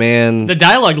But man, the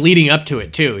dialogue leading up to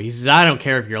it too. He says, "I don't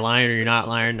care if you're lying or you're not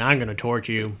lying. I'm going to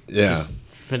torture you." Yeah. Just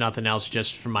for nothing else,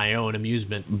 just for my own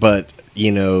amusement. But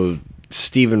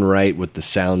Stephen Wright with the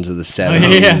sounds of the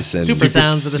 70s. And super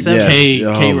sounds of the 70s.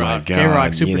 Yes. K-Rock.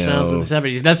 K-Rock, super sounds of the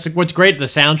 70s. That's what's great. The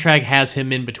soundtrack has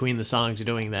him in between the songs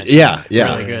doing that. Yeah.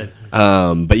 Really good.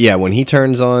 But yeah, when he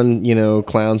turns on,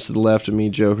 clowns to the left of me,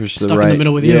 jokers to the right. Stuck in the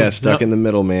middle with you. Yeah, stuck in the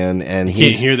middle, man. And You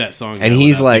can't hear that song. And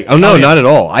he's like, not at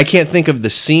all. I can't think of the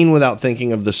scene without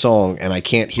thinking of the song, and I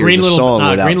can't hear the song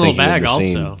without Green Little thinking Bag of the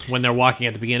scene. also, when they're walking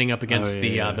at the beginning up against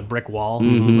the brick wall,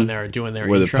 when they're doing their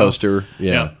Where intro. the poster,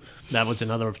 yeah. That was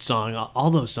another song.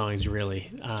 All those songs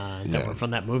really that were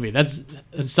from that movie. That's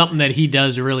something that he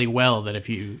does really well. That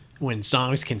when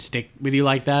songs can stick with you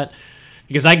like that,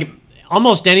 because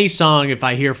almost any song, if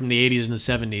I hear from the 80s and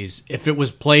the 70s, if it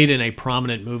was played in a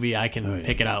prominent movie, I can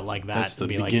pick it out like that and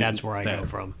be like, that's where I go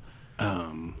from.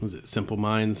 Was it Simple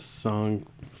Minds song?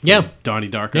 Donnie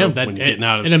Darko. When you're getting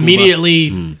out of the school immediately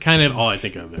bus. kind That's of all I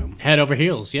think of him. Head over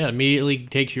heels. Yeah, immediately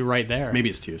takes you right there. Maybe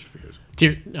it's Tears for Fears.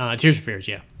 Tears for Fears.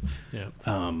 Yeah.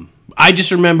 I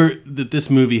just remember that this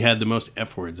movie had the most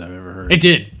F words I've ever heard. It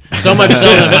did. So much so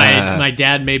that my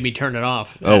dad made me turn it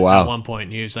off at one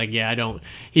point. He was like, "Yeah, I don't."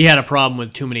 He had a problem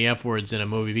with too many F words in a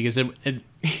movie because and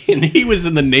he was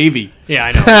in the Navy. Yeah,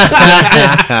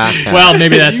 I know. Well,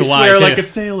 maybe that's you why. Swear too. like a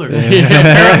sailor.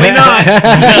 Apparently not.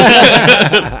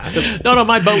 No,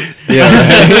 my boat.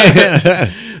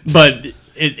 Yeah. But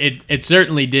it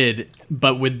certainly did.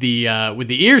 But with the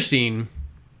ear scene,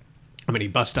 I mean, he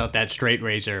bust out that straight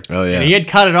razor. Oh, yeah. And he had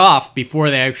cut it off before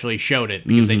they actually showed it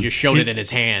because they just showed it in his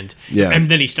hand. Yeah. And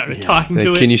then he started talking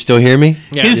to it. Can you still hear me?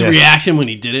 Yeah. His reaction when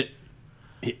he did it,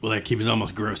 he was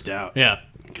almost grossed out. Yeah.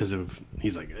 Because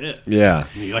he's like, eh. Yeah.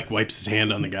 And he wipes his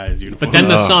hand on the guy's uniform. But then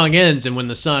the song ends, and when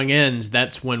the song ends,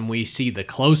 that's when we see the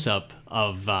close up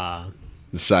of the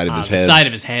side of his the head. side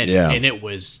of his head. Yeah. And it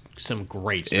was some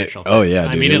great special Oh effects. yeah,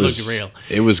 I dude, mean, it looked real.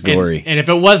 It was gory. And if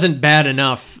it wasn't bad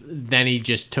enough, then he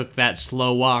just took that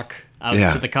slow walk out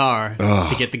to the car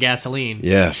to get the gasoline.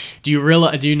 Yes. Do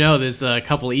you know there's a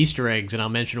couple Easter eggs, and I'll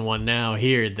mention one now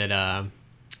here that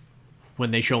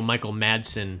when they show Michael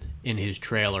Madsen in his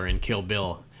trailer in Kill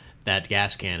Bill, that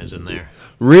gas can is in there.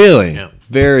 Really? Yeah.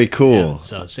 Very cool. Yeah,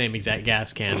 so same exact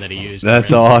gas can that he used.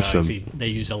 That's awesome. They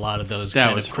used a lot of those That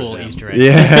kind was of cool for them. Easter eggs.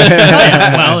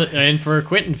 Yeah. Well, and for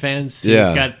Quentin fans, Yeah.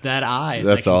 you've got that eye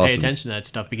That's that can pay awesome. attention to that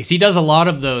stuff because he does a lot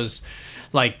of those,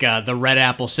 like the Red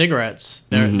Apple cigarettes.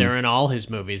 They're in all his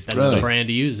movies. That's Really? the brand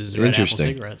he uses. Red Apple Interesting.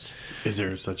 cigarettes. Is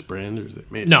there such brand, or is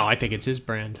it made? No, I think it's his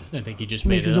brand. I think he just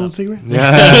made his it own up. cigarette.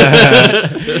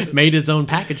 Made his own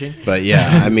packaging. But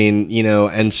yeah, I mean,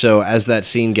 and so as that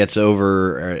scene gets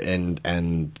over,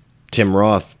 and Tim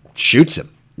Roth shoots him,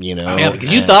 Yeah,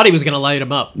 because you thought he was going to light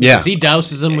him up. Yeah. Because he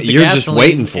douses him with the You're gasoline. just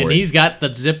waiting for and it. he's got the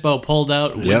Zippo pulled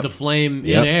out with Yep. the flame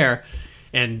Yep. in air.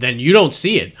 And then you don't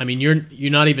see it. I mean, you're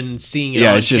not even seeing it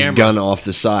on it's just camera. gun off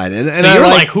the side. And So you're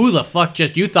like, who the fuck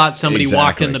you thought somebody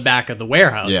walked Exactly. in the back of the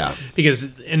warehouse. Yeah. Because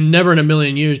never in a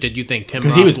million years did you think Tim Roth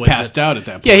Because he was passed out at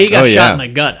that point. Yeah, he got Oh, shot yeah. in the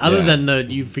gut. Other Yeah. than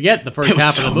you forget the first It was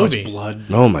half so of the movie. much blood.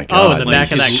 Oh my god! in the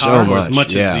back of that so car. For as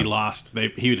much yeah. as he lost,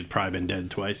 he would have probably been dead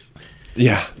twice.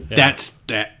 Yeah. That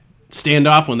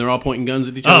standoff when they're all pointing guns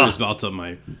at each other is also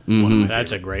one of my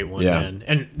That's a great one, Yeah. man.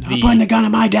 And Putting the gun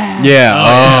on my dad. Yeah.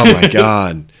 Oh my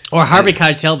god. or Harvey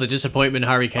Keitel, the disappointment in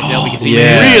Harvey Keitel because he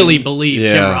yeah. really believed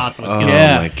Tim Yeah. Roth was Oh going to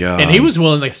Yeah. my god. and he was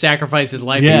willing to sacrifice his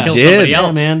life Yeah. and kill Did. somebody Yeah,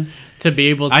 else, man. to be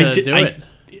able to do it.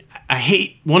 I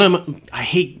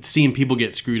hate seeing people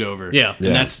get screwed over. Yeah. And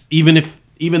Yeah. that's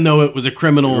even though it was a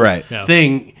criminal Right. Yeah.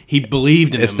 thing, he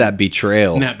believed in It's him. that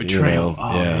betrayal. And that betrayal. you know?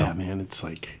 Oh yeah, man. It's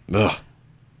like Ugh.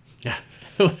 Yeah.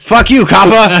 It was, Fuck you,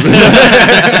 Kappa.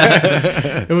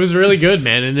 it was really good,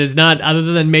 man. And there's not, other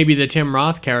than maybe the Tim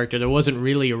Roth character, there wasn't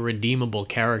really a redeemable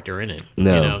character in it.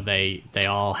 No. They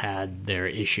all had their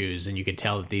issues, and you could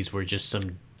tell that these were just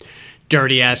some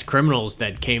dirty ass criminals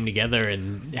that came together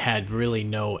and had really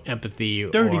no empathy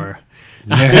Dirty. or.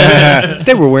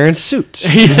 They were wearing suits.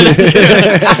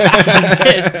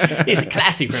 These are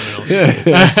classy criminals.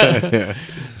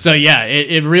 So yeah,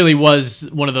 it really was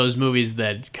one of those movies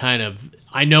that kind of,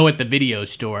 I know at the video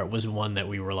store it was one that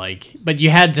we were like, but you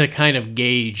had to kind of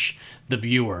gauge the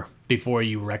viewer before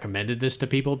you recommended this to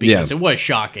people because Yeah. it was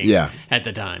shocking Yeah. at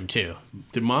the time too.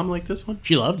 did Mom like this one?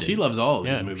 She loved it. She loves all of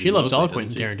these Yeah, movies. she loves mostly, all doesn't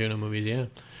Quentin she? Tarantino movies. Yeah,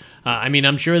 I mean,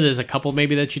 I'm sure there's a couple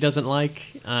maybe that she doesn't like.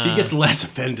 She gets less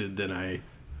offended than I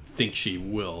think she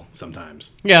will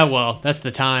sometimes. Yeah, well, that's the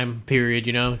time period,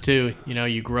 too.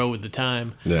 You grow with the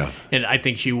time. Yeah. And I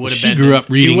think she would have She been... grew up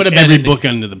reading every book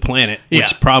under the planet,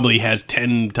 which probably has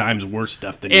 10 times worse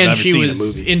stuff than you've ever seen in a movie.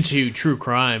 And she was into true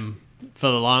crime for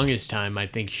the longest time. I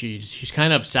think she's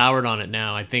kind of soured on it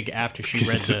now. I think after she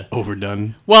read it's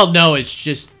overdone. Well, no, it's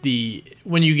just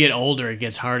when you get older, it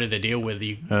gets harder to deal with.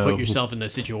 You put yourself in the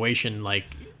situation. Like,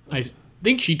 I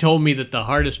think she told me that the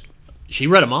hardest... She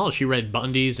read them all. She read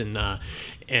Bundy's and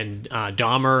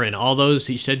Dahmer and all those.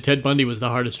 She said Ted Bundy was the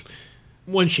hardest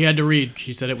one she had to read.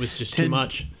 She said it was just too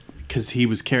much. Because he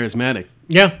was charismatic.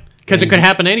 Yeah, because it could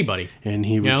happen to anybody. And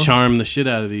he would charm the shit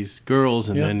out of these girls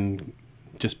and then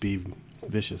just be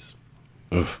vicious.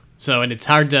 Ugh. So, and it's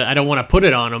hard to... I don't want to put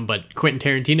it on him, but Quentin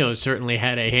Tarantino certainly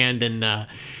had a hand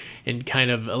in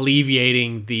kind of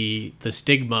alleviating the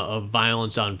stigma of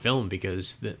violence on film,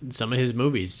 because some of his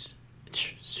movies...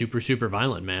 super, super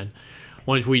violent, man.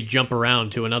 Why don't we jump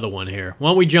around to another one here?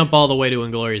 Why don't we jump all the way to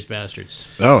Inglourious Bastards?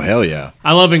 Oh, hell yeah.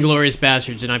 I love Inglourious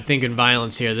Bastards, and I'm thinking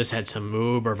violence here. This had some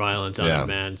uber violence on it,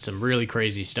 man. Some really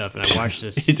crazy stuff, and I watched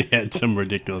this. It had some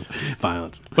ridiculous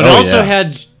violence. But it also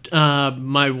had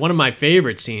one of my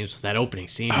favorite scenes was that opening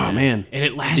scene. Oh, man. And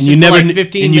it lasted for like 15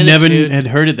 minutes, And you never had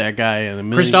heard of that guy in a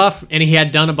million. Christoph, and he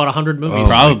had done about 100 movies. Oh,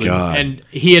 probably. My God. And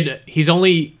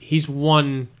he's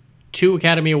won 2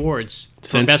 Academy Awards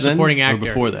for Best Supporting Actor. Or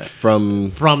before that? From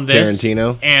this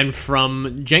Tarantino? And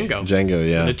from Django. Django,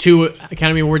 yeah. The 2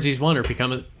 Academy Awards he's won are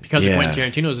because of Quentin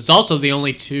Tarantino's. It's also the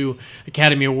only 2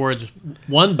 Academy Awards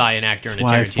won by an actor in a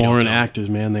Tarantino film. Foreign actors,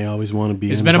 man, they always want to be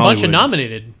There's been a bunch of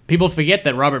nominated. People forget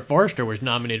that Robert Forster was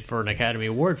nominated for an Academy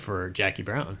Award for Jackie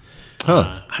Brown.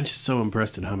 Huh. I'm just so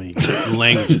impressed at how many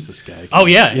languages this guy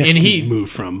and he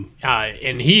moved from.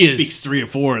 And he speaks 3 or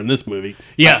 4 in this movie.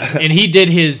 Yeah, and he did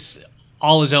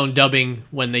all his own dubbing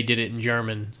when they did it in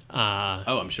German.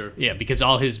 I'm sure. Yeah, because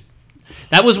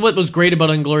that was what was great about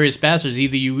Inglourious Bastards.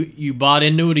 Either you bought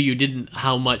into it or you didn't.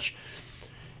 How much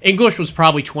English was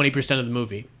probably 20% of the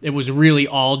movie. It was really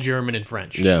all German and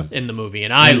French in the movie,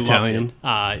 and I loved Italian.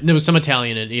 it. There was some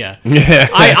Italian in it,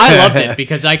 I loved it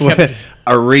because I kept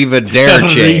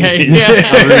Arrivederci.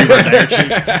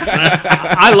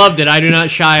 I loved it. I do not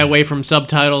shy away from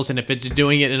subtitles, and if it's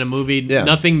doing it in a movie,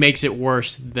 nothing makes it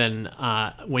worse than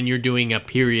when you're doing a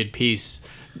period piece,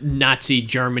 Nazi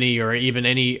Germany, or even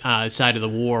any side of the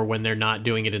war when they're not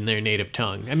doing it in their native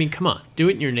tongue. I mean, come on, do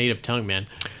it in your native tongue, man.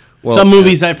 Well, some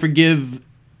movies I forgive,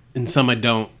 and some I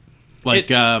don't. Like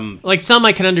some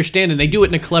I can understand, and they do it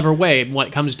in a clever way.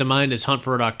 What comes to mind is Hunt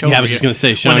for Red October. Yeah, I was just going to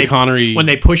say, Sean Connery. When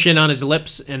they push in on his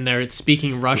lips, and they're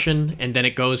speaking Russian, and then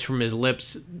it goes from his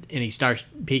lips, and he starts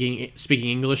speaking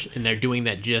English, and they're doing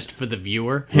that just for the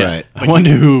viewer. Yeah. Right. I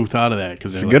wonder who thought of that.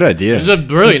 Cause it's a good idea. It was a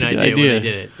brilliant idea when they did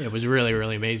it. It was really,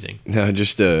 really amazing. No,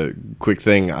 just a quick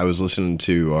thing. I was listening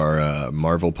to our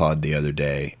Marvel pod the other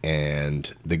day,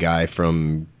 and the guy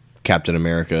from Captain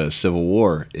America: Civil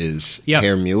War is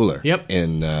Herr Mueller. Yep.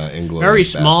 In Inglourious very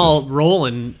small role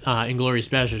in Inglourious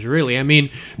Bastards. Really, I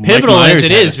mean, pivotal as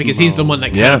it is because he's the one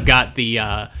that kind of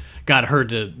got her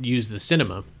to use the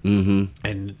cinema.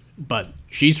 Mm-hmm. But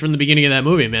she's from the beginning of that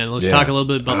movie, man. Let's talk a little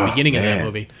bit about the beginning of that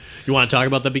movie. You want to talk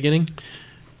about the beginning?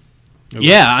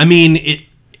 Yeah, I mean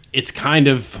it's kind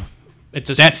of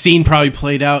that scene probably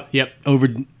played out. Over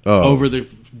the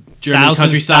German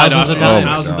countryside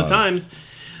thousands of times.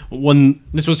 When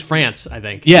this was France, I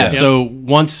think. Yeah, so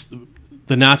once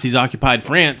the Nazis occupied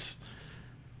France,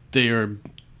 their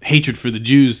hatred for the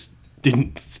Jews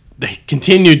they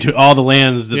continued to all the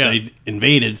lands that they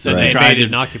invaded. So they tried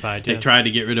and occupied. They tried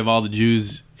to get rid of all the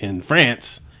Jews in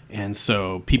France, and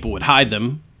so people would hide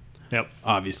them.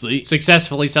 Obviously,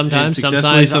 successfully sometimes,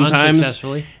 sometimes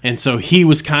unsuccessfully. And so he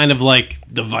was kind of like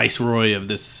the viceroy of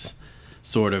this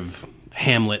sort of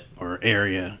hamlet or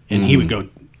area, and he would go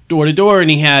door to door, and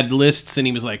he had lists, and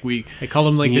he was like, they called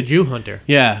him like the Jew hunter.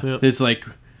 Yeah. It's like,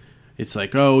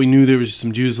 oh, we knew there was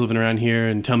some Jews living around here,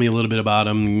 and tell me a little bit about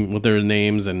them, what their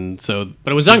names, and so.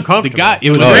 But it was uncomfortable. It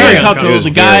was very uncomfortable.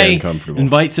 The guy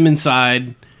invites him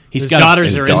inside. He's got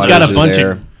a bunch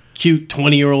of cute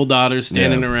 20-year-old daughters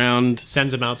standing around.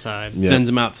 Sends him outside.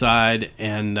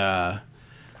 And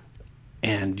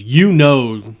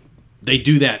they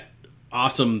do that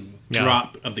awesome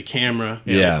drop of the camera.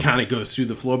 It kind of goes through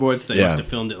the floorboards. They must have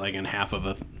filmed it like in half of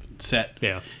a set.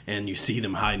 Yeah. And you see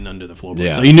them hiding under the floorboards.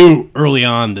 Yeah. So you knew early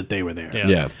on that they were there.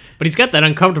 Yeah. But he's got that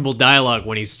uncomfortable dialogue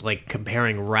when he's like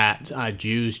comparing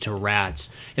Jews to rats,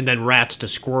 and then rats to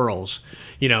squirrels.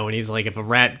 You know, and he's like, if a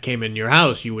rat came in your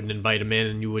house, you wouldn't invite him in,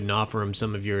 and you wouldn't offer him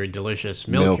some of your delicious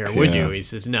milk here, would you? He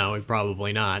says, no,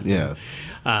 probably not. Yeah.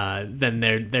 Then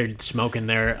they're smoking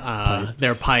their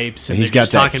pipes, and he's they're got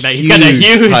just that talking about. He's got that huge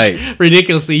huge, pipe.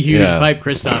 ridiculously huge Yeah. pipe.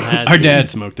 Christoph has. Our dad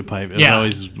smoked a pipe. It was Yeah.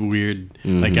 always weird.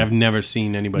 Like, I've never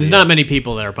seen anybody There's not else. many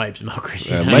people that are pipe smokers.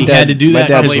 You know? my He dad had to do my that.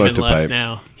 dad Probably smoked even a less pipe.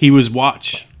 now. He was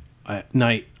watch at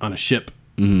night on a ship,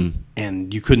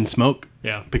 and you couldn't smoke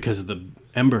because of the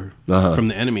ember from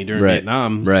the enemy during Right.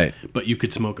 Vietnam. Right. But you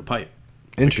could smoke a pipe.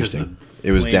 Interesting. because the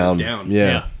It was flame down.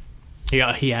 Yeah.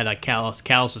 He had like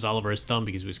calluses all over his thumb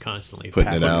because he was constantly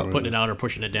Putting it out. or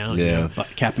pushing it down. Yeah.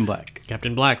 But Captain Black.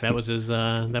 Captain Black, that was his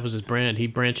brand. He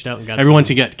branched out and got Every once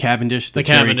you got Cavendish, the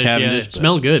cherry Cavendish. It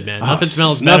smelled good, man. Nothing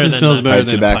smells nothing better smells than better pipe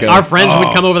than tobacco. a Our pipe. friends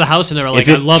would come over the house and they were like, If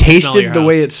 "I it love the smell of your tasted the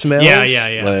way house." it smells,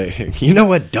 Yeah. like, you know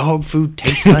what dog food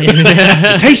tastes like?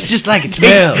 It tastes just like it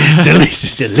smells.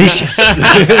 delicious. Delicious.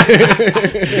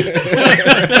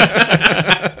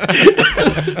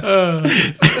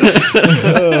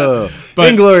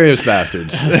 Inglorious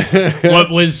Bastards. What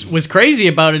was crazy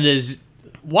about it is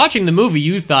watching the movie.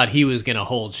 You thought he was going to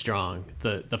hold strong.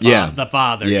 The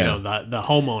father, Yeah. the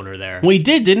homeowner there. Well, he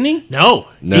did, didn't he? No,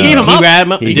 No. he gave him He up. grabbed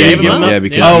him up. He He gave did him up. Yeah,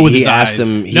 because Oh, with he his asked eyes.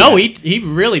 him. He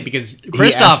really because He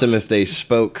Christoph asked him if they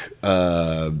spoke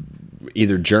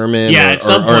either German at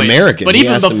some or point. American. But He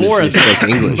even asked him if before, he spoke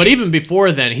English. but even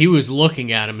before then, he was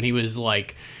looking at him and he was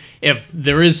like, "If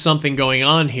there is something going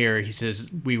on here," he says,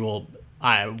 "we will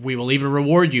even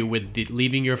reward you with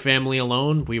leaving your family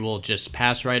alone. We will just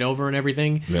pass right over and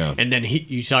everything." Yeah. And then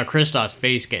you saw Christoph's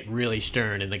face get really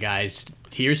stern, and the guy's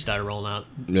tears started rolling out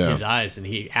his eyes, and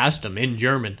he asked him in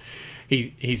German.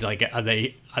 He's like, "Are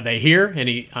they here?" And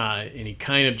he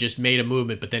kind of just made a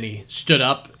movement, but then he stood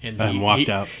up and walked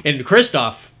out. And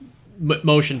Christoph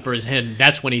motioned for his hand.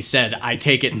 That's when he said, "I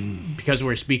take it because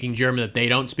we're speaking German that they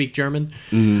don't speak German."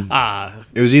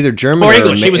 It was either German Or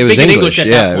English. He was speaking English at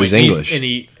that point. Yeah, it was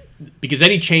English. Because then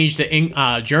he changed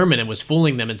to German and was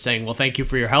fooling them and saying, "Well, thank you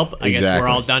for your help. I guess we're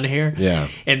all done here." Yeah.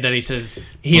 And then he says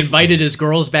he invited his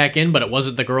girls back in, but it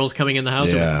wasn't the girls coming in the house;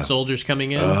 it was the soldiers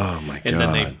coming in. Oh, my And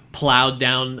then they God. plowed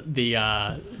down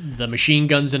the machine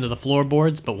guns into the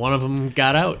floorboards, but one of them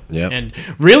got out. Yep. And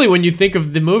really, when you think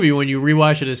of the movie, when you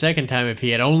rewatch it a second time, if he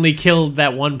had only killed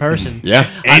that one person, Yeah.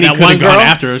 And he that could one have gone girl,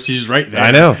 after her. She's right there. I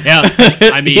know. yeah,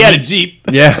 I mean, He had a Jeep.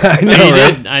 Yeah, I know. he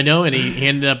right? did. I know, and he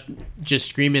ended up just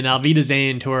screaming "Auf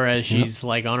Wiedersehen" to her as she's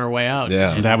like on her way out.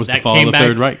 Yeah. And That was the fall came of the back-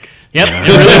 Third Reich. Yep, it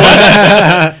really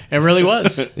was. It really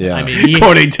was. Yeah. I mean,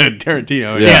 According to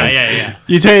Tarantino. yeah.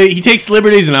 He takes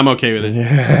liberties, and I'm okay with it.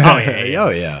 Oh yeah. Oh,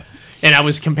 yeah. And I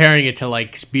was comparing it to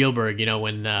like Spielberg, you know,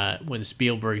 when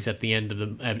Spielberg's at the end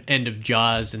of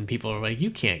Jaws, and people are like,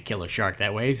 "You can't kill a shark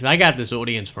that way." He says, "I got this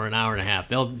audience for an hour and a half.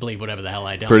 They'll believe whatever the hell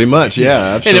I tell them." Pretty much, yeah,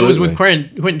 And absolutely. it was with Quentin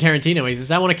Tarantino. He says,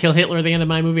 "I want to kill Hitler at the end of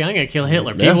my movie. I'm going to kill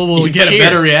Hitler." Yeah. People will You get cheer. a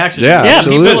better reaction. Yeah. Yeah,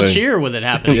 people will absolutely. cheer with it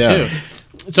happening Yeah. too.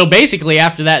 So basically,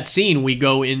 after that scene, we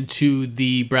go into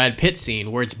the Brad Pitt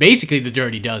scene, where it's basically the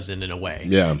Dirty Dozen in a way.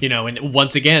 Yeah. You know, and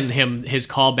once again, his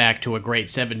callback to a great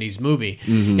 '70s movie,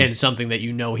 and something that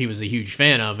you know he was a huge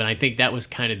fan of. And I think that was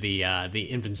kind of the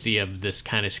infancy of this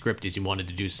kind of script, is he wanted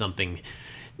to do something,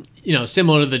 you know,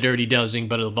 similar to the Dirty Dozen,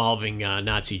 but involving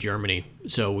Nazi Germany.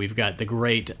 So we've got the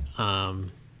great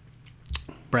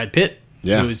Brad Pitt.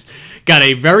 Yeah. Who's got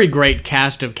a very great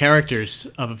cast of characters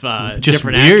of Just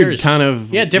different weird, actors. kind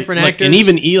of. Different like, actors. And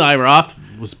even Eli Roth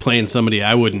was playing somebody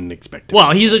I wouldn't expect to.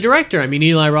 Well, he's a director. I mean,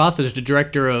 Eli Roth is the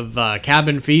director of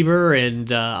Cabin Fever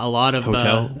and a lot of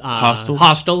Hotel? Hostel?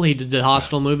 Hostel. He did the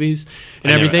Hostel movies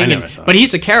and I never everything. saw But it.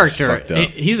 he's a character. That's fucked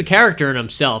up. He's a character in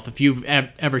himself. If you've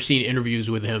ever seen interviews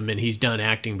with him, and he's done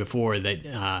acting before,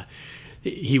 that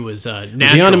he was natural.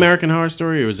 Was he on American Horror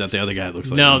Story, or was that the other guy that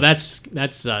looks like No, him? that's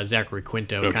Zachary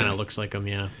Quinto. Okay. Kind of looks like him,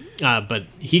 yeah. But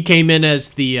he came in as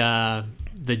the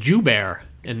Jew Bear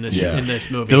in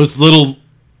this movie. Those little,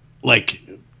 like,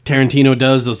 Tarantino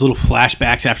does, those little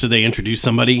flashbacks after they introduce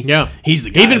somebody. Yeah, He's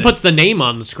the guy. He even that- puts the name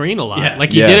on the screen a lot. Yeah.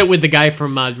 Like he Yeah. did it with the guy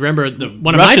from remember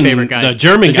one of Russian- my favorite guys, the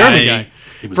German guy.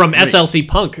 He was from great. SLC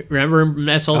Punk. Remember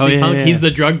SLC Oh, yeah, Punk? yeah, He's yeah. the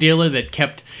drug dealer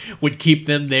that would keep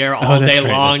them there all that's day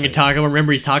right, long that's and right. talking.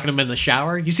 Remember, he's talking to them in the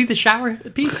shower. You see the shower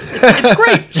piece? It's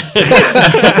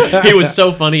great. He was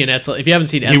so funny in SLC. If you haven't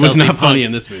seen SLC He was not Punk, funny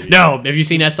in this movie. No, have you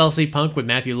seen SLC Punk with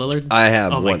Matthew Lillard? I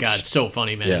have Oh my once. god, so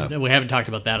funny, man. Yeah. We haven't talked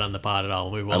about that on the pod at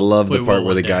all. We will. I love we the will part where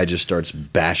one the day. guy just starts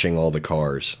bashing all the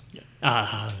cars.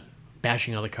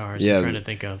 bashing all the cars. I'm trying to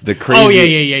think of the crazy. Oh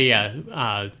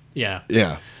yeah.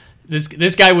 Yeah.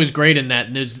 This guy was great in that,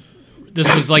 and this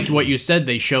was like what you said.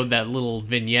 They showed that little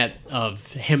vignette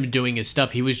of him doing his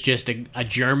stuff. He was just a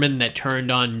German that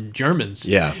turned on Germans.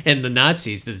 Yeah. And the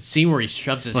Nazis. The scene where he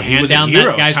shoves his he hand was a down hero,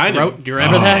 that guy's kind of. throat. Do you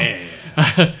remember that? Yeah.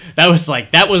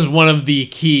 That was one of the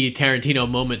key Tarantino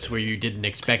moments where you didn't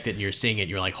expect it and you're seeing it.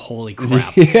 You're like, holy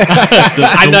crap!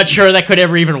 I'm not sure that could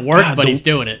ever even work, but he's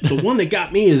doing it. The one that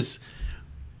got me is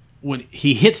when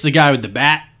he hits the guy with the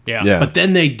bat. Yeah. But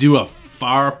then they do a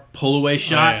far pull away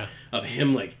shot of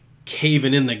him like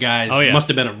caving in the guy's. Must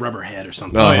have been a rubber head or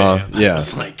something. Yeah.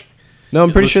 It's like, no,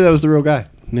 I'm pretty sure that was the real guy.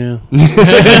 no,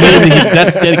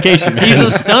 that's dedication. Man. He's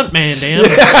a stunt man, damn.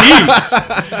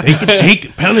 Jeez. They can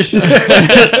take punishment.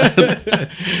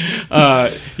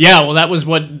 Well, that was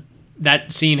what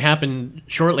that scene happened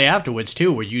shortly afterwards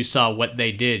too, where you saw what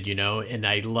they did, and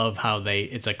I love how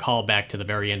it's a callback to the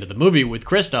very end of the movie with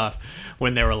Christoph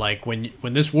when they were like, when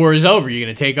this war is over, you're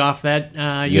going to take off that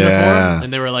uniform?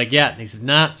 And they were like, yeah. And he says,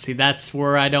 nah, see, that's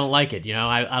where I don't like it.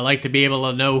 I like to be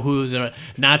able to know who's a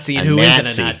Nazi and who isn't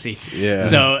a Nazi. Yeah.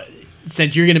 So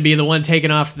since you're going to be the one taking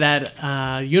off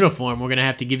that uniform, we're going to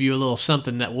have to give you a little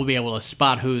something that we'll be able to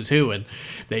spot who's who. And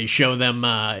they show them,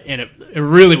 and it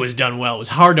really was done well. It was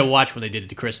hard to watch when they did it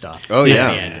to Christoph. Oh,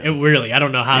 yeah. It really, I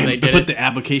don't know how they did put it. the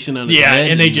application on his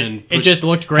head. And it just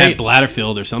looked great.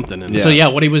 Blatterfield or something. And So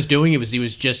what he was doing,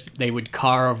 they would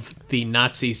carve the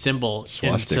Nazi symbol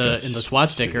in the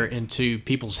SWAT sticker into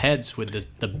people's heads with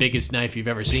the biggest knife you've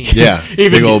ever seen. Yeah,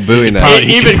 big old Bowie knife.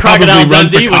 Even Crocodile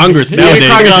Dundee for Congress would be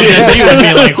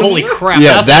like, holy crap,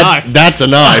 that's a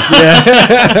knife.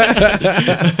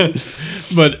 Yeah.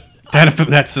 But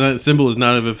that symbol is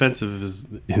not as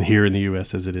offensive here in the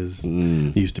U.S. as it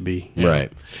used to be. Yeah. Right.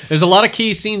 There's a lot of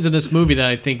key scenes in this movie that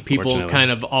I think people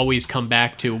kind of always come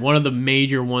back to. One of the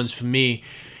major ones for me,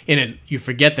 and you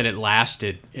forget that it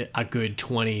lasted a good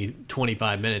 20,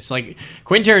 25 minutes. Like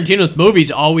Quentin Tarantino's movies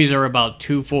always are about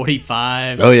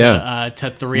 2:45 to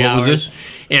 3 hours. Was this?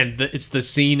 And it's the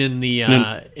scene in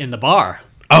the bar.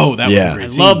 Oh, that was a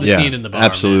great scene. I love the scene in the bar.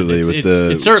 Absolutely.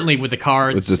 It's certainly with the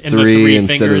cards. With the and three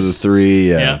instead fingers. Of the three.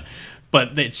 Yeah.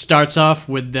 But it starts off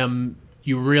with them.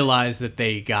 You realize that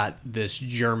they got this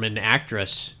German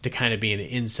actress to kind of be an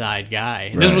inside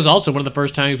guy. And This was also one of the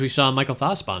first times we saw Michael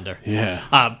Fassbender.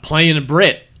 Yeah. Playing a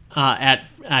Brit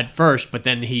at first, but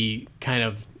then he kind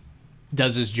of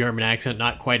does his German accent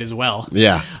not quite as well.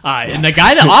 Yeah. And the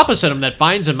guy that opposite him that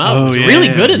finds him out was really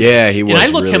good at this. Yeah, he was. And I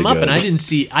looked really him up good. and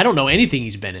I don't know anything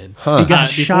he's been in. Huh. He got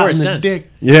shot in the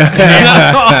dick.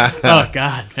 Yeah. Oh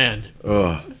God, man.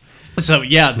 Oh. So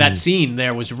that scene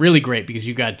there was really great because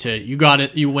you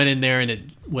went in there and it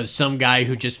was some guy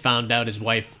who just found out his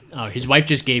wife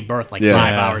just gave birth like 5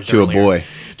 hours to earlier.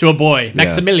 To a boy,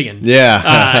 Maximilian.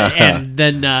 Yeah. And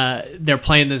then they're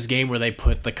playing this game where they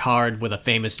put the card with a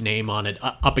famous name on it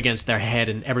up against their head,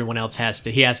 and everyone else gets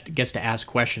to ask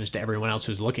questions to everyone else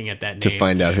who's looking at that name to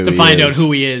find out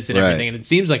who he is and everything. And it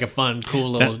seems like a fun,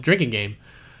 cool little drinking game.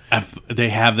 They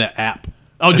have that app.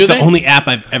 Oh, It's the only app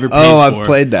I've ever played Oh, for. I've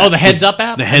played that. Oh, the Heads Up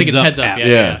app? The I think it's Heads Heads Up Up. app.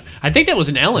 Yeah. I think that was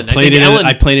an Ellen. I played it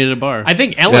at a bar. I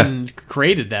think Ellen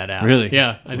created that app. Really?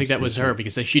 Yeah, I think that was her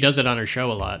because she does it on her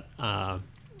show a lot.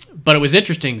 But it was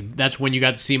interesting. That's when you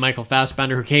got to see Michael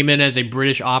Fassbender, who came in as a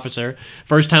British officer.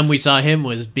 First time we saw him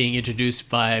was being introduced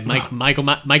by Mike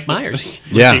Myers.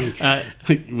 Yeah.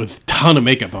 With a ton of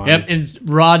makeup on. Yep, and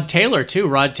Rod Taylor too.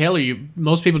 Rod Taylor,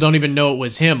 most people don't even know it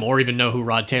was him, or even know who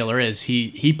Rod Taylor is.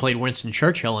 He played Winston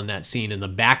Churchill in that scene in the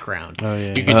background. Oh yeah,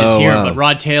 you could just hear him. But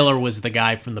Rod Taylor was the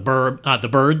guy from the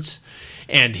Birds,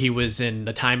 and he was in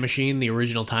the Time Machine, the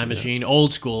original Time Machine,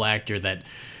 old school actor that.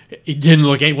 He didn't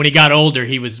look when he got older.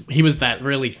 He was that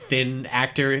really thin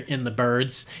actor in The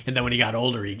Birds, and then when he got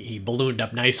older, he ballooned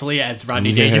up nicely, as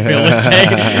Rodney Dangerfield would say.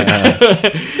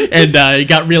 And he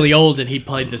got really old, and he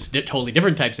played this totally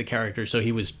different types of characters. So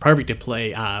he was perfect to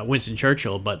play Winston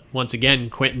Churchill. But once again,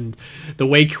 the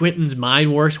way Quentin's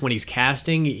mind works when he's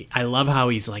casting, I love how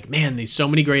he's like, man, there's so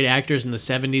many great actors in the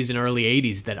 '70s and early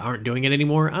 '80s that aren't doing it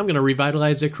anymore. I'm going to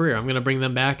revitalize their career. I'm going to bring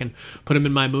them back and put them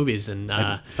in my movies. And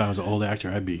if I was an old actor,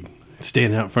 I'd be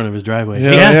standing out in front of his driveway.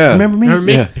 Yeah. Remember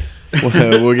me? Yeah. We'll get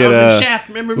I was in Shaft.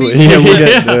 Remember me?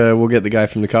 Yeah, we'll get the guy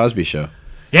from the Cosby Show.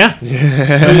 Yeah,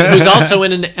 who's also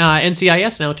in an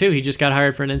NCIS now too. He just got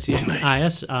hired for an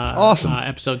NCIS awesome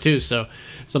episode too. So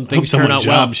some things turn out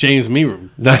job well. shames me. Yeah,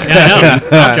 no,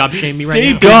 job shame me right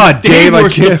now. God, Dave, I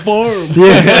works in the can't. forum.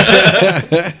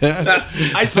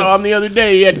 I saw him the other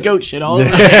day. He had goat shit all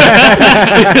over.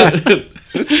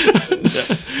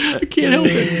 I can't help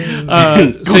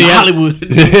it. So Hollywood.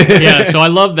 Yeah, so I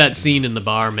love that scene in the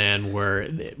bar, man, where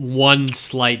one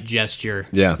slight gesture.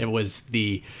 Yeah. It was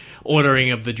the ordering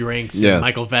of the drinks. Yeah. And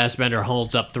Michael Fassbender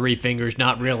holds up 3 fingers,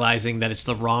 not realizing that it's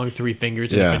the wrong 3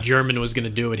 fingers. And Yeah. if a German was going to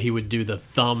do it, he would do the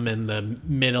thumb and the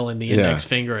middle and the index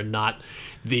finger, and not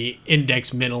the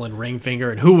index, middle, and ring finger.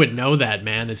 And who would know that,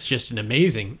 man? It's just an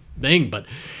amazing thing. But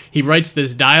he writes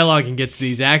this dialogue and gets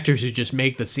these actors who just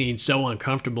make the scene so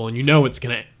uncomfortable, and you know it's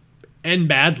going to end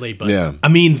badly. But Yeah. I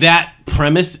mean, that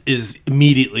premise is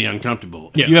immediately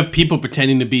uncomfortable. If Yeah. you have people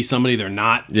pretending to be somebody they're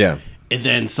not, Yeah. and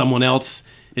then someone else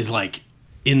is like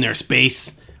in their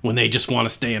space when they just want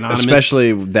to stay anonymous.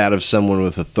 Especially that of someone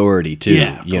with authority too.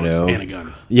 yeah, of you course, know. and a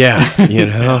gun. Yeah, you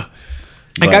know.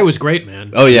 that guy was great,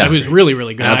 man. Oh, yeah. He was really,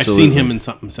 really good. Absolutely. I've seen him in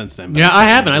something since then. but Yeah, I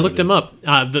haven't. I don't know looked him what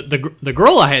up. The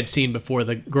girl I had seen before,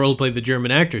 the girl who played the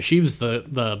German actor, she was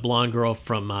the blonde girl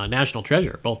from National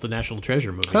Treasure, both the National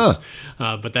Treasure movies.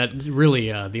 Huh. But that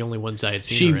really the only ones I had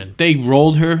seen her in. They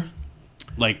rolled her,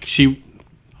 like she.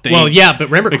 They, Well, yeah, but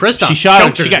remember, Christoph She shot.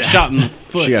 choked her She to got death. shot in the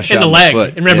foot. She got shot in the in leg.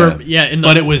 foot. And remember, yeah,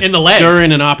 but it was in the leg.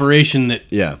 during an operation that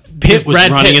Yeah. Pitt was Brad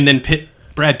running, Pitt. and then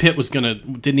Brad Pitt was gonna.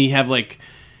 Didn't he have like?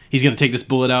 He's gonna take this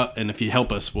bullet out, and if you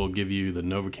help us, we'll give you the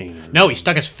Novocaine. No, he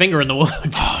stuck his finger in the wound.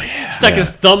 Oh yeah. Stuck his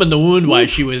thumb in the wound while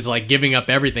she was like giving up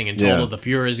everything, and told Yeah. her the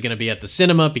Fuhrer is going to be at the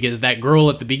cinema because that girl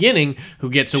at the beginning who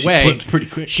gets away, flipped pretty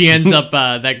quick. She ends up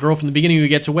that girl from the beginning who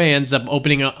gets away ends up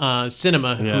opening a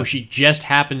cinema. Yeah. Who she just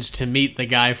happens to meet the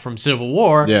guy from Civil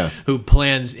War. Yeah. Who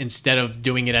plans, instead of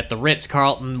doing it at the Ritz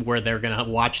Carlton where they're going to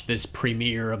watch this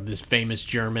premiere of this famous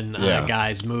German Yeah.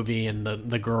 guy's movie and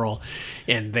the girl,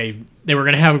 and they were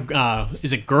going to have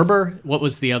is it Gerber? What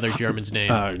was the other German's name?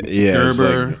 Yeah, it's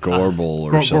Gerber. like Gorbel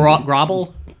or something.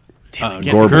 Grobel?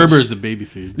 Gorbels. Gerber's a baby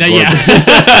food. No, yeah.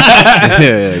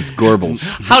 Yeah, it's Gorbels.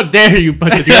 How dare you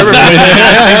put the Gerber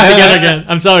things together again?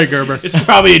 I'm sorry, Gerber. It's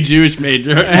probably a Jewish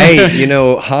major. Hey, you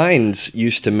know, Heinz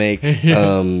used to make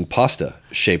pasta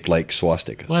shaped like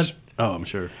swastikas. What? Oh, I'm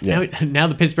sure. Yeah. Now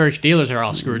the Pittsburgh Steelers are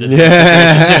all screwed in.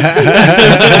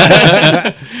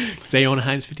 They own a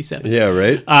Heinz 57. Yeah,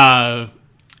 right?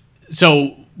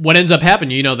 So what ends up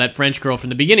happening, you know, that French girl from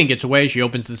the beginning gets away. She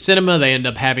opens the cinema. They end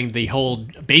up having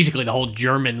basically the whole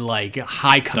German, like,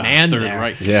 high command Third there.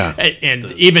 Reich. Yeah.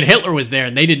 And even Hitler was there,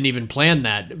 and they didn't even plan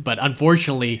that. But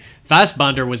unfortunately,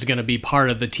 Fassbender was going to be part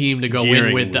of the team to go in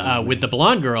Goering with was his with the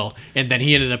blonde girl, and then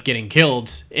he ended up getting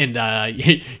killed. And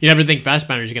you never think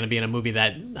Fassbender is going to be in a movie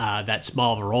that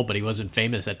small of a role, but he wasn't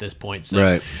famous at this point. So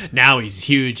Right. now he's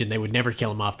huge, and they would never kill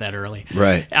him off that early.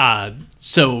 Right.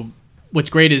 So what's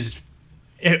great is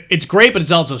it's great, but it's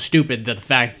also stupid that the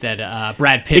fact that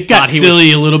Brad Pitt It got thought he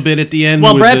silly a little bit at the end.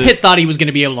 Well, with Brad the- Pitt thought he was going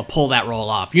to be able to pull that role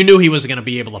off. You knew he was going to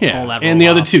be able to pull that role off. and the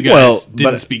other two guys Well,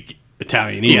 didn't but- speak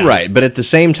Italian either. Right, but at the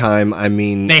same time, I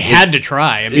mean... They had to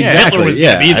try. I mean, Exactly, Hitler was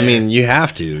yeah. going to be there. I mean, you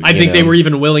have to. I you think they know? were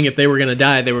even willing, if they were going to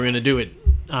die, they were going to do it.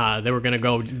 They were going to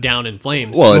go down in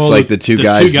flames. Well, it's like the two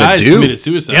guys that do. committed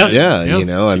suicide. Yeah. Yeah, Yeah. you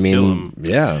know, I kill mean, him.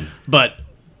 yeah. But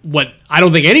what I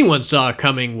don't think anyone saw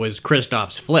coming was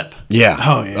Christoph's flip. Yeah.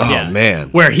 Oh, yeah. Yeah. Man.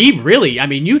 Where he really, I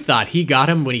mean, you thought he got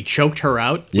him when he choked her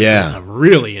out. Which Yeah. was a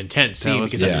really intense scene was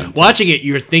because yeah. watching it,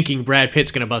 you're thinking Brad Pitt's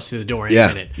going to bust through the door any Yeah.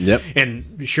 minute. Yep.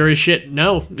 And sure as shit,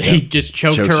 no. He just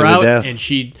choked Chokes her her to out, death. and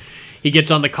he gets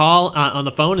on the call on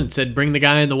the phone and said, "Bring the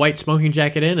guy in the white smoking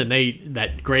jacket in." And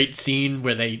that great scene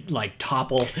where they like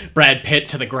topple Brad Pitt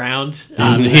to the ground. He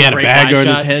had a great bag wide on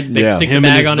his shot. head. They Yeah. stick Him the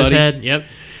and bag his on his buddy. head. Yep.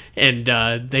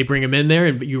 And they bring him in there,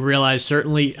 and you realize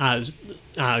certainly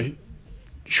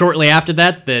shortly after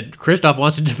that Christoph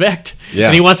wants to defect. Yeah.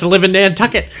 And he wants to live in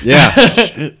Nantucket. Yeah. That's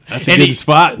a And good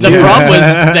spot. The too. problem was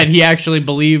that he actually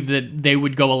believed that they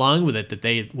would go along with it, that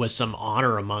they was some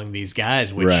honor among these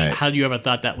guys. Which Right. how do you ever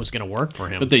thought that was going to work for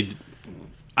him? But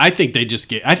I think they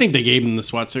gave him the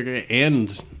SWAT circuit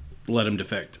and let him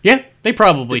defect yeah, they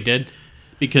probably did.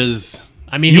 because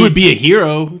I mean, you he- would be a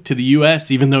hero to the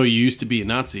U.S. even though you used to be a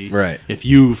Nazi. Right. If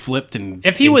you flipped and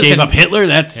If he and was gave in- up Hitler,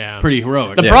 that's Yeah. pretty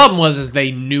heroic. The Yeah. problem was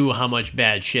they knew how much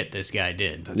bad shit this guy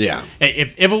did. Yeah.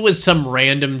 If it was some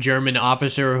random German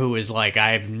officer who was like,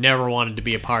 I've never wanted to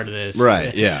be a part of this.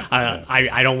 Right, yeah.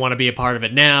 I don't want to be a part of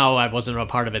it now. I wasn't a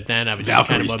part of it then. I was just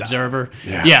kind Valkyrie of style. observer.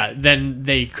 Yeah. Yeah, then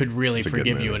they could really a good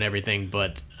forgive you movie. and everything.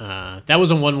 But that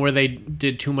wasn't one where they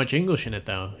did too much English in it,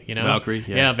 though. You know, Valkyrie,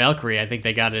 yeah. Yeah, Valkyrie. I think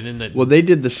they got it in the. Well, they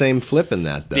did the same flip in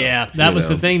that, though. yeah, that you was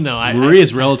know? the thing, though.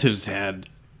 Maria's relatives had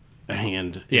a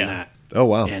hand Yeah. in that. Oh,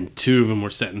 wow. And two of them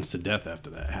were sentenced to death after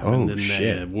that happened. Oh, and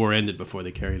shit. the war ended before they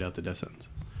carried out the death sentence.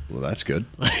 Well, that's good.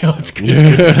 It's good.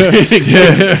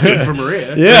 Good for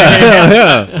Maria.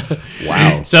 Yeah.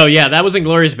 Wow. So yeah, that was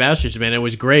Inglourious Basterds, man. It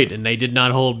was great, and they did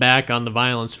not hold back on the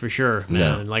violence for sure.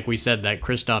 No. And like we said, that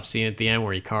Christoph scene at the end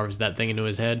where he carves that thing into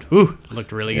his head, whew,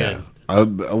 looked really good.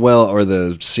 Well, or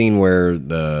the scene where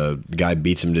the guy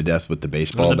beats him to death with the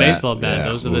baseball bat. Baseball bat. Yeah.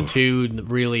 Those are the two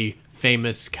really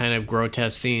famous kind of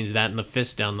grotesque scenes. That and the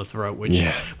fist down the throat,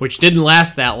 which didn't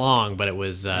last that long, but it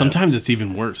was. Sometimes it's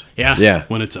even worse. Yeah.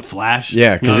 When it's a flash.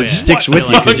 Yeah, because Oh, it yeah. sticks with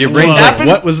you because your brain's like,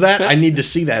 what was that? I need to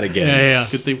see that again. Yeah.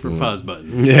 Good thing for pause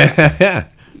buttons. Yeah.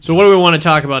 So what do we want to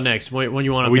talk about next? When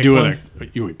you want to? Are we pick doing one?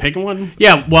 you picking one?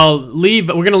 Yeah. Well, we're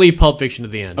gonna leave Pulp Fiction to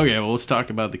the end. Okay, well let's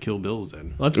talk about the Kill Bills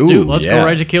then. Let's Ooh, go yeah.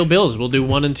 right to Kill Bills. We'll do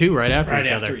 1 and 2 right after Right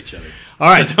each after other. each other. All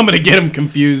right. I'm gonna get them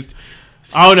confused.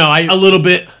 Oh no, A little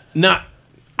bit.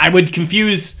 I would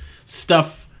confuse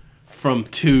stuff from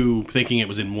 2 thinking it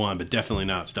was in 1, but definitely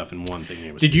not stuff in 1 thinking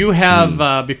it was. Did you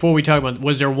have before we talk about?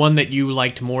 Was there one that you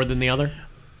liked more than the other,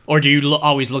 or do you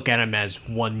always look at them as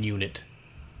one unit?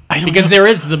 Because there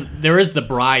is the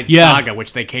Bride saga,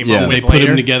 which they came up with They later, put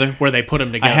them together. where they put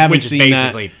them together, I haven't which is seen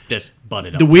basically just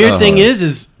butted up. The weird thing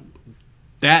is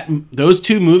that those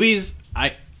 2 movies,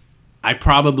 I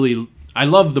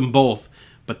love them both,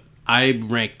 but I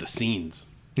rank the scenes.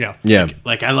 Yeah. Yeah.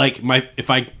 Like I like if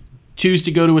I choose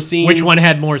to go to a scene, Which one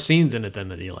had more scenes in it than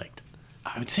that you liked?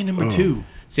 I would say number 2.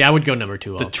 See, I would go number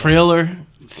 2. The trailer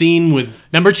scene with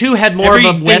Number 2 had more of a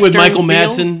everything Western with Michael feel.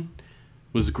 Madsen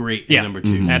was great. In Yeah, number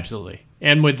 2, absolutely,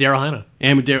 and with Daryl Hannah.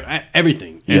 and with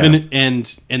everything, Yeah. even and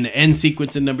the end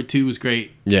sequence in number 2 was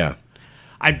great. Yeah.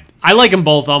 I like them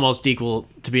both almost equal,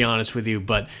 to be honest with you.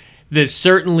 But there's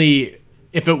certainly,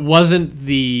 if it wasn't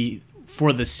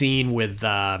for the scene with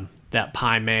that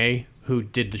Pai Mei who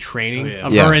did the training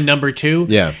of Yeah. her in number 2,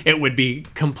 Yeah. it would be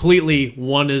completely.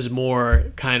 One is more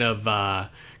kind of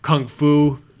kung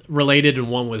fu related, and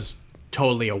one was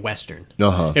totally a Western.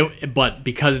 Uh-huh. But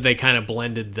because they kind of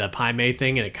blended the Pai Mei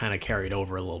thing, and it kind of carried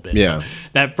over a little bit. Yeah.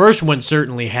 That first one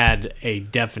certainly had a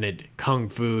definite kung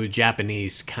fu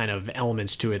Japanese kind of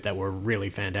elements to it that were really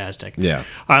fantastic. Yeah.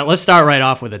 All right, let's start right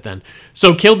off with it then.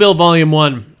 So Kill Bill Volume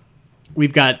 1,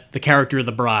 we've got the character of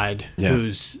the Bride,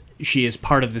 she is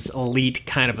part of this elite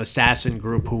kind of assassin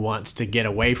group who wants to get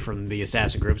away from the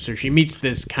assassin group. So she meets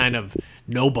this kind of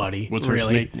nobody. What's her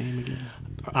really. snake name again?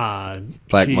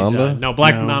 Black Mamba? No,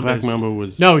 Black No, Mamba. Black Mamba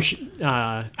was. No,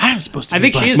 I'm supposed to. I be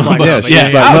think Black she is Mamba. Black Mamba. Yeah,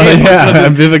 she's Black okay.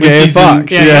 Mamba. Yeah, Vivica A.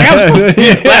 Fox. Yeah, Yeah. like, I'm supposed to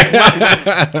be Black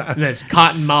Mamba. And there's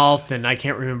Cottonmouth, and I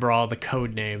can't remember all the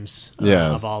code names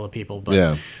of all the people. But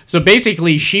Yeah. So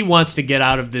basically, she wants to get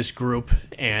out of this group,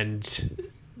 and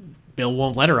Bill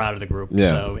won't let her out of the group. Yeah.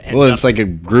 So Well, it's like a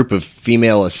group of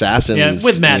female assassins. yeah,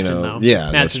 with Madsen you know. though. Yeah,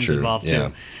 that's Madsen's true. involved yeah.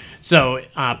 too. So,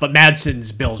 but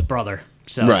Madsen's Bill's brother.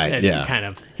 So Right, it yeah. kind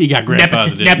of He got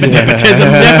grandfathered in. nepotism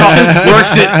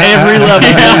Works at every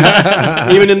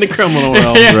level, even in the criminal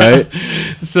realm. Right?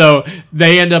 So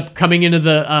they end up coming into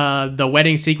the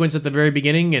wedding sequence at the very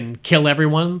beginning and kill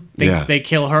everyone. They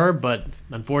kill her, but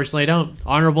unfortunately don't.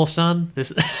 Honorable son.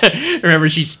 Remember,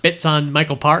 she spits on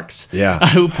Michael Parks,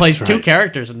 who plays 2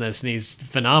 characters in this, and he's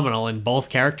phenomenal in both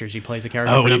characters. He plays a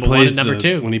character for number 1 and number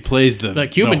 2. When he plays the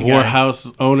Cuban the guy.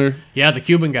 whorehouse owner. Yeah, the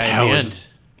Cuban guy That at the was- end.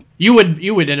 You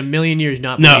would in a million years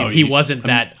not No, believe he wasn't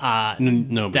that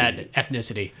nobody. that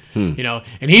ethnicity, you know.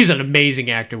 And he's an amazing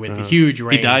actor with a huge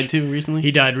range. He died too recently. He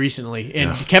died recently,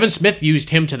 and Kevin Smith used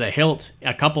him to the hilt in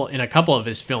a couple of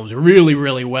his films, really,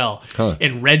 really well.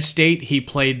 In Red State, he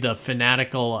played the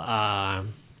fanatical. I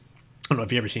don't know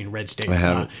if you ever seen Red State. I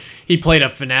haven't. He played a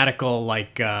fanatical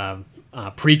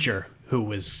preacher who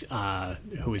was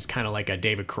kind of like a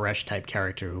David Koresh type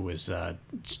character who was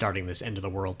starting this end of the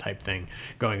world type thing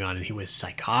going on, and he was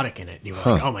psychotic in it. And you were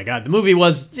like, oh my god, the movie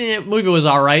was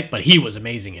all right, but he was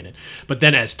amazing in it. But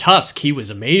then as Tusk, he was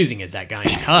amazing as that guy in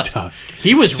Tusk.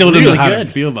 He was Still really don't know how good.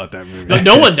 to feel about that movie. But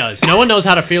no one does. No one knows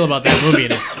how to feel about that movie,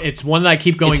 and it's one that I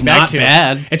keep going It's back not to.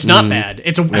 bad. It's not bad.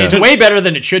 It's way better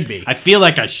than it should be. I feel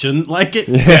like I shouldn't like it.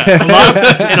 Yeah,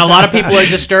 a lot of people are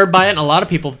disturbed by it, and a lot of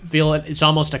people feel it's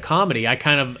almost a comedy. I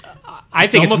think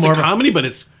it's almost more a comedy, but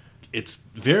it's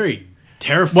very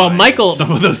terrifying. Well,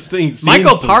 some of those things. Michael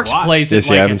scenes to Parks watch. plays it Yes,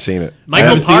 like I haven't seen it.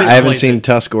 Michael Parks I haven't plays seen it.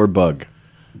 Tusk or Bug.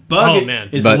 Bug Oh, man.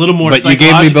 is But, a little more. but you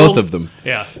gave me both psychological. of them.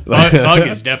 Yeah, Bug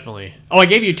is definitely. Oh, I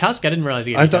gave you Tusk. I didn't realize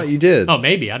you. Gave I me thought Tusk. you did. Oh,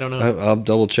 maybe I don't know I'll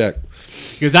double check.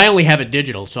 because I only have it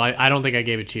digital, so I don't think I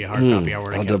gave it to you hard copy.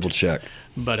 I'll double check.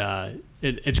 But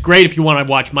it's great if you want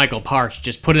to watch Michael Parks.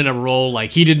 Just put in a role like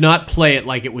he did not play it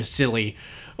like it was silly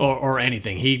or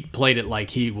anything. He played it like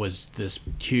he was this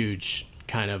huge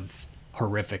kind of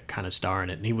horrific kind of star in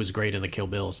it, and he was great in the Kill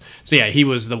Bills. So yeah, he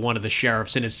was one of the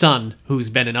sheriffs, and his son, who's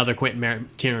been in other Quentin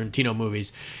Tarantino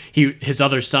movies, his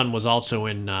other son was also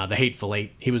in The Hateful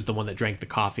Eight. He was the one that drank the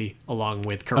coffee along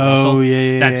with Kurt Russell. Oh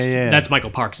yeah. That's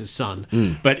Michael Parks'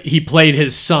 son. But he played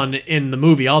his son in the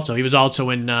movie also. He was also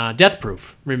in Death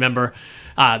Proof. Remember?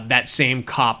 That same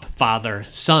cop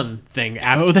father-son thing.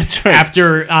 That's right.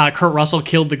 After Kurt Russell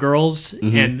killed the girls,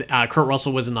 and Kurt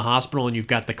Russell was in the hospital, and you've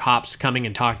got the cops coming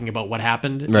and talking about what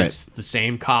happened. Right. It's the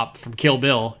same cop from Kill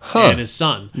Bill and his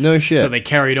son. No shit. So they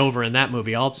carried over in that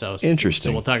movie also.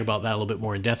 Interesting. So we'll talk about that a little bit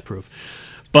more in Death Proof.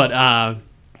 But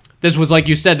this was, like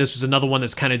you said, this was another one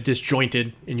that's kind of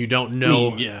disjointed, and you don't know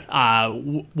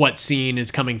what scene is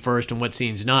coming first and what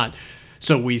scene's not.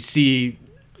 So we see...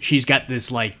 She's got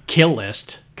this like kill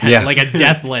list, kind of like a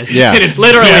death list, and it's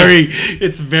literally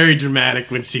it's very dramatic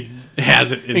when she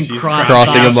has it and she's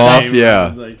crossing them off.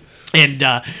 And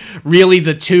really,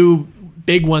 the two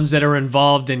big ones that are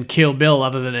involved in Kill Bill,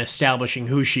 other than establishing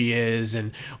who she is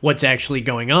and what's actually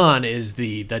going on, is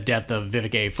the death of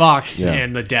Vivica A. Fox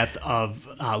and the death of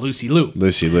Lucy Liu.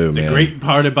 Lucy Liu, man. The great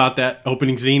part about that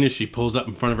opening scene is she pulls up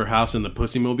in front of her house in the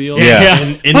Pussymobile. Yeah.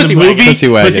 In the movie, Pussy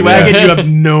wagon, you have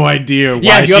no idea why you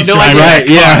have she's no driving.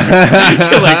 idea. Right,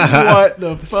 You're like, what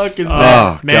the fuck is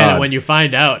that? Man, God. when you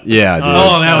find out. Yeah, dude.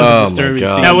 Oh, that was a disturbing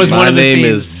scene. That was My one of the name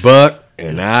scenes. is Buck,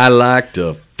 and I like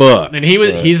to fuck. And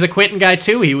he's a Quentin guy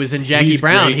too. He was in Jackie He's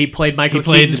Brown. great. He played Michael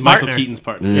Michael partner. Keaton's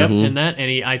partner. Yep, in that,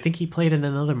 and I think he played in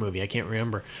another movie. I can't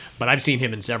remember, but I've seen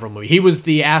him in several movies. He was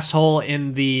the asshole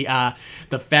in the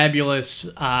fabulous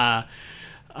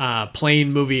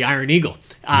plane movie Iron Eagle.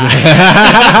 He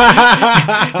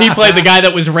played the guy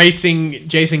that was racing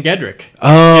Jason Gedrick.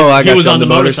 Oh, I got He was you on the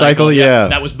motorcycle. Yeah,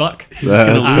 That was Buck. He was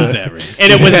going to lose that race.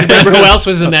 And it was, remember who else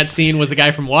was in that scene was the guy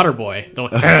from Waterboy. The,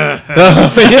 the guy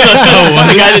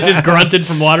that just grunted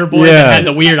from Waterboy that had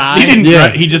the weird eye. He didn't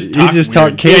grunt, he just talked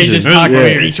talked Cajun. Yeah, he just talked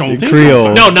weird.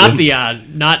 Creole. No, not the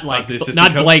not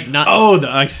Blake, not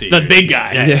I see. the big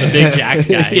guy. The big jacked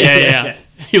guy. Yeah.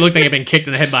 He looked like he'd been kicked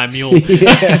in the head by a mule. Did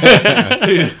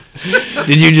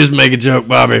you just make a joke,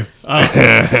 Bobby?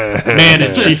 Man,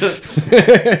 and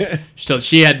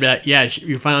she had,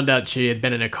 you found out she had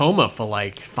been in a coma for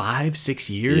like 5-6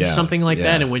 years, something like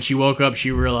that. And when she woke up,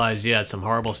 she realized, some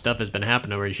horrible stuff has been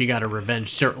happening to her. And she got her revenge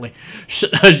shortly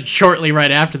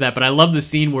right after that. But I love the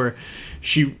scene where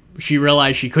she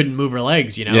realized she couldn't move her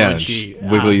legs, and she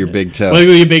wiggle your big toe.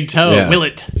 Wiggle your big toe. Will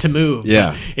it to move.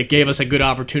 Yeah. It gave us a good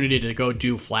opportunity to go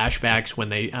do flashbacks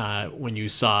when you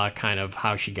saw kind of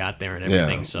how she got there and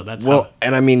everything. Yeah. So that's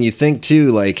and I mean, you think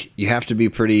too, like you have to be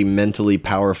pretty mentally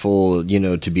powerful,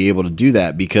 to be able to do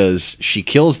that, because she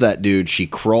kills that dude. She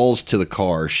crawls to the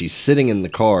car. She's sitting in the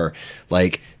car.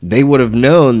 Like they would have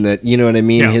known that, you know what I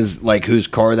mean? His like whose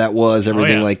car that was,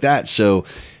 everything like that. So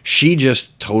she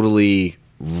just totally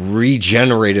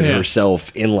regenerated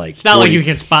herself in like it's not 40, like you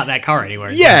can spot that car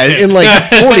anywhere. In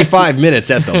like 45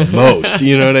 minutes at the most,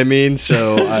 you know what I mean?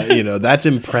 So that's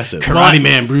impressive. Karate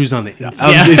Man bruise on the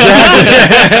inside.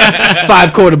 Exactly.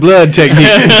 5 quart of blood technique.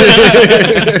 He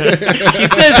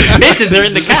says bitches are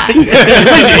in the car.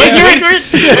 Was your ignorant?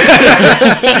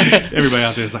 Everybody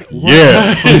out there is like, what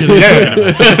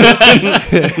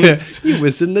He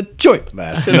was in the joint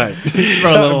last night. Throw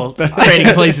a little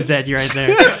Trading Places at you right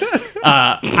there.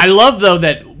 I love, though,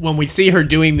 that when we see her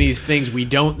doing these things, we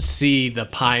don't see the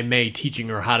Pai Mei teaching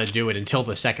her how to do it until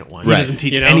the second one. He doesn't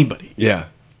teach anybody. Yeah.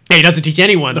 He doesn't teach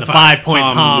anyone the 5-point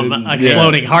palm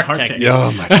exploding heart technique.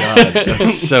 Oh, my God.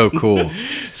 That's so cool.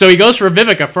 So he goes for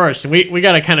Vivica first. And we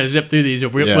got to kind of zip through these.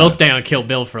 We'll stay on Kill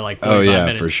Bill for like 45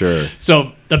 minutes. For sure.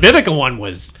 So the Vivica one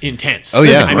was intense. Oh,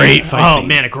 yeah. Great fight scene. Oh,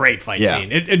 man, a great fight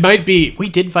scene. It might be... We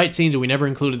did fight scenes, and we never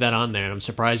included that on there. And I'm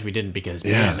surprised we didn't because,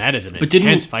 man, that is an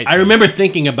intense fight scene. I remember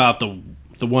thinking about the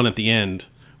one at the end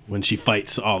when she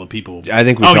fights all the people. I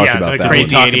think we talked about that.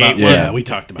 Crazy one. 88 we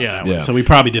talked about that one. So we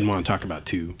probably didn't want to talk about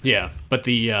 2. Yeah, but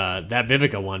the that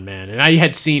Vivica one, man. And I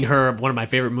had seen her, one of my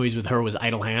favorite movies with her was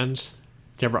Idle Hands.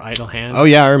 Did you ever Idle Hands? Oh,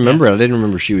 yeah, I remember it. I didn't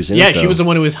remember she was in it, Yeah, she was the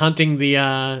one who was hunting the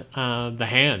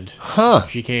hand. Huh.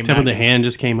 She came Except back. when the hand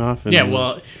just came off and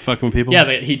was fucking with people?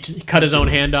 Yeah, he cut his own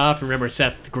hand off. Remember,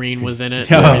 Seth Green was in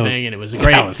it and everything, and it was a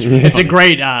great... It's a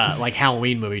great, like,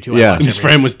 Halloween movie, too. Yeah. His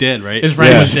friend was dead, right? His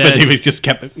friend was dead. But he just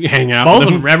kept hanging out Both with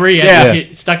of him. them, remember?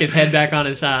 He stuck his head back on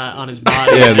his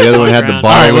body. Yeah, the other one had the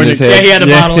bottle in his head. Yeah, he had the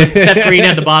bottle. Seth Green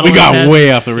had the bottle We in his got head.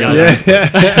 way off the rails.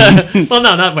 Well,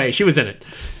 no, not way. She was in it.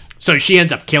 So she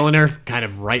ends up killing her, kind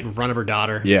of right in front of her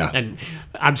daughter. Yeah. And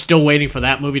I'm still waiting for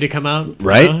that movie to come out.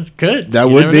 Right? Good. That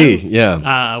You would never be, know.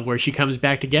 yeah. Where she comes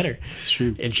back to get her. It's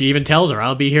true. And she even tells her,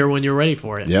 I'll be here when you're ready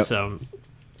for it. Yep. So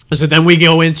So then we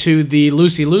go into the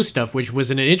Lucy Liu stuff, which was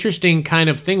an interesting kind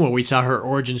of thing where we saw her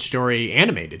origin story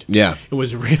animated. Yeah. It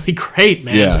was really great,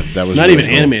 man. Yeah, that was not really even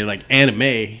cool. animated, like anime.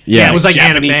 Yeah, it was like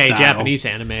Japanese anime, style. Japanese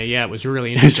anime. Yeah, it was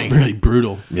really It's interesting. really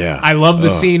brutal. Yeah. I love the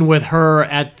scene with her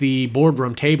at the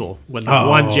boardroom table when the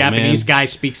one Japanese man. guy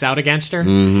speaks out against her,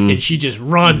 and she just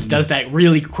runs, does that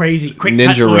really crazy quick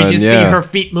cut Ninja where you run, just yeah. see her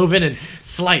feet moving and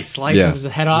slices his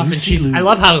head off. Lucy And Liu. I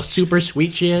love how super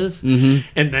sweet she is, and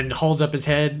then holds up his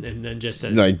head and then just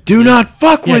says, Like, do not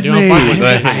fuck Yeah, with do not me. fuck with me.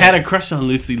 Like, I had a crush on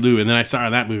Lucy Liu, and then I saw her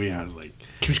in that movie, and I was like,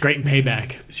 she was great in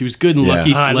Payback. she was good in Yeah.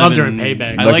 Lucky I Slevin. loved her in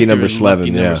Payback. I Lucky liked her Number in Slevin,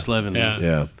 Lucky yeah. Number Slevin. Yeah.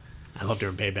 yeah. I loved her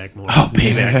in Payback more. Oh,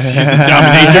 Payback. She's the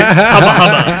dominatrix. Hubba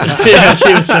hubba. Yeah,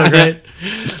 she was so great.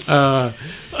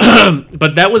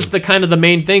 But that was the kind of the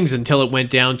main things until it went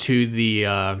down to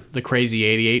the crazy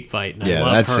 '88 fight. And Yeah, I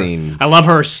love that her. scene. I love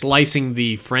her slicing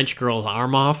the French girl's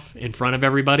arm off in front of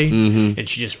everybody, and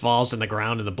she just falls in the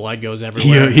ground and the blood goes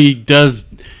everywhere. He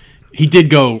did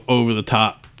go over the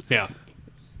top. Yeah.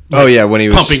 Oh yeah, when he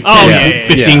was Pumping Oh, yeah.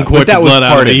 15 But quarts that of was blood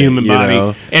out part of the of it, human you body.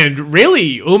 know? And really,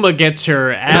 Uma gets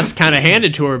her ass kind of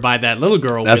handed to her by that little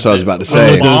girl. That's with what I was the- about to with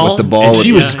say. the ball. With the ball. And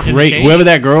she with was the- great. change. Whoever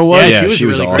that girl was, Yeah, she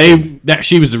was really awesome. great.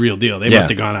 she was the real deal. They Yeah. must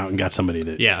have gone out and got somebody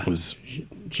that Yeah. was.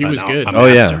 She was good. Oh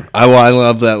yeah, master. I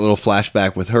love that little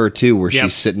flashback with her too, where Yep.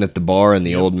 she's sitting at the bar and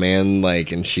the old man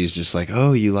and she's just like,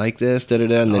 "Oh, you like this?" Da da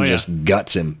da, and then Oh, yeah. just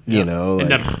guts him. You know, And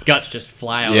like, the guts just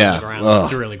fly out Yeah. on the ground. Ugh.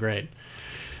 It's really great.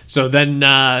 So then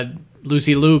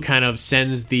Lucy Liu kind of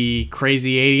sends the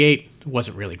crazy '88. It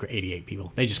wasn't really 88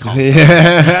 people. They just called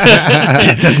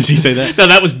it. Doesn't she say that? No,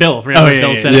 that was Bill. Oh, yeah, Bill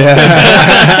yeah, said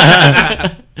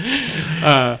yeah.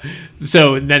 it.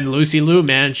 So then Lucy Liu,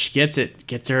 man, she gets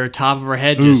her top of her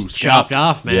head just Ooh, chopped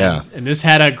off, man. Yeah. And this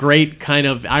had a great kind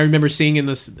of. I remember seeing in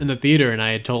the theater, and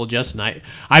I had told Justin,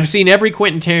 I've seen every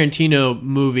Quentin Tarantino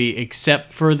movie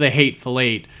except for The Hateful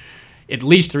Eight at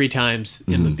least 3 times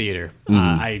in the theater.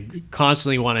 I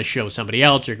constantly want to show somebody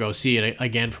else or go see it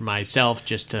again for myself,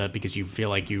 just because you feel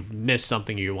like you've missed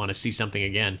something, you want to see something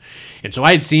again. And so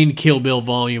I had seen Kill Bill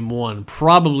Volume 1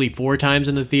 probably 4 times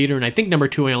in the theater, and I think number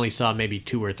 2 I only saw maybe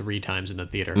 2 or 3 times in the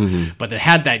theater. But it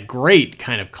had that great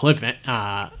kind of cliff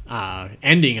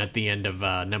ending at the end of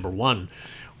number 1,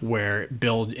 where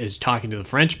Bill is talking to the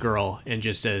French girl and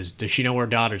just says, "Does she know her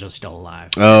daughters are still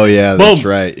alive?" Oh yeah, that's Boom.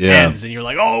 right. Yeah, Ends, and you're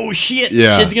like, "Oh shit,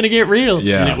 Yeah. shit's gonna get real."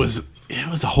 yeah. And it was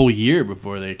a whole year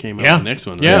before they came out Yeah, with the next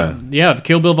one. Right? yeah.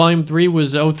 Kill Bill Volume 3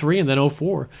 was 03 and then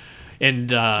 04. And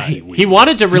hate he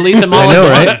wanted to release them all I know,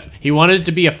 as one. right? He wanted it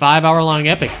to be a 5-hour-long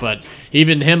epic, but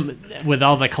even him, with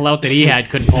all the clout that he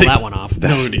had, couldn't pull that one off.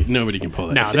 Nobody can pull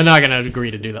that. No, they're not going to agree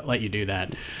to do that. Let you do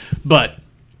that. But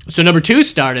so number 2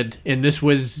 started, and this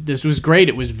was great.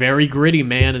 It was very gritty,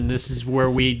 man, and this is where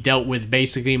we dealt with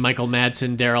basically Michael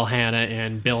Madsen, Daryl Hannah,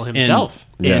 and Bill himself.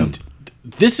 And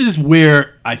this is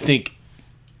where I think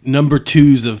number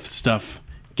 2s of stuff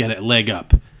get a leg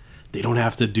up. They don't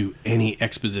have to do any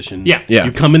exposition. Yeah. Yeah.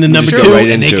 You come into number Just 2 go right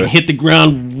and they into can it. hit the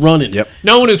ground running. Yep.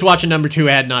 No one who's watching number 2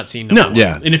 had not seen number No. 1.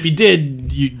 Yeah. And if you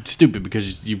did, you stupid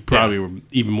because you probably were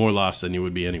even more lost than you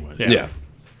would be anyway. Yeah.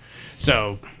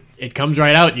 So it comes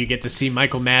right out. You get to see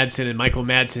Michael Madsen, and Michael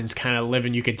Madsen's kind of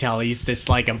living. You can tell he's just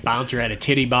like a bouncer at a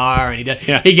titty bar, and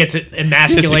he gets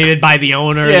emasculated by the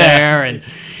owner there, and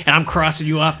I'm crossing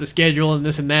you off the schedule and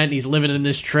this and that. And he's living in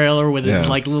this trailer with his Yeah.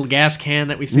 like little gas can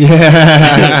that we see.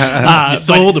 You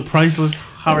sold a priceless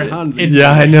Howard Hansen.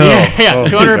 Yeah, I know. Yeah, Oh, my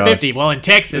 $250. Well, in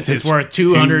Texas, it's worth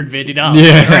 $250.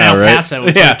 Yeah, or in El right. Paso,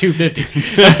 it's Yeah. worth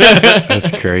 $250.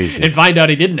 That's crazy. And find out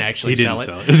he didn't actually He sell didn't it.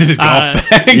 sell it. It was in his golf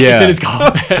bag. Yeah. It's in his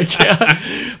golf bag. Yeah.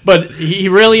 But he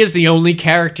really is the only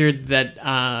character that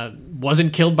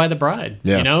wasn't killed by the bride.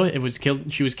 Yeah. You know, it was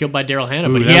killed. She was killed by Daryl Hannah.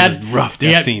 Ooh, but he that was had a rough he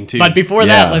death had- scene, too. But before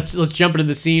Yeah. that, let's jump into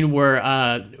the scene where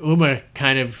Uma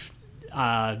kind of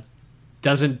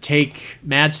doesn't take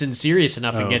Madsen serious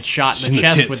enough and gets shot in the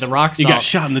chest tits. with the rock He salt. got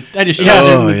shot in the. I just Yeah. shot him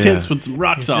Oh, in the yeah. tits with some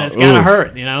rock So salt. it's gotta Oof.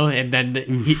 hurt, you know. And then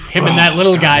him and that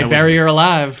little God, guy that bury her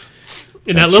alive.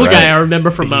 And that That's little guy right. I remember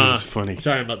from. He was funny.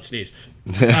 Sorry, I'm about to sneeze.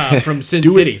 From Sin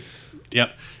Do it. City.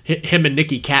 Yep. Him and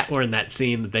Nicky Cat were in that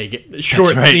scene that they get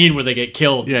short right. scene where they get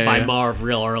killed Yeah, by yeah. Marv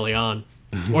real early on,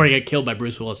 or he get killed by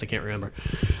Bruce Willis. I can't remember.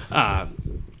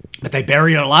 But they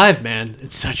bury her alive, man.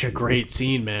 It's such a great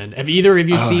scene, man. Have either of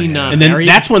you seen? yeah. And then Buried?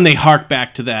 that's when they hark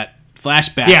back to that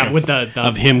flashback. Yeah, of, with the-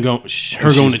 of him going, her she's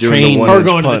going to doing the train, one- her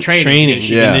going to the punch. training.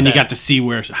 Yeah. and then you got to see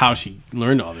how she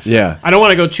learned all this. Yeah. I don't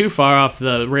want to go too far off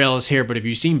the rails here, but have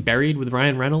you seen Buried with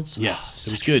Ryan Reynolds? Yes,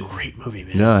 it was Such good. a great movie,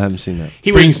 man. No, I haven't seen that.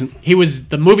 He was.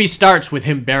 The movie starts with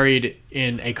him buried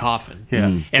in a coffin. Yeah,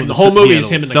 and With the whole movie he had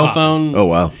is a him in the cell coffin. phone. Oh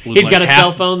wow. with He's like got a half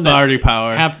cell phone that battery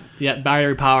power.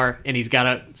 battery power, and he's got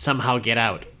to somehow get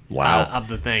out. Wow. Of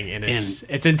the thing, and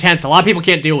it's intense. A lot of people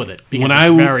can't deal with it because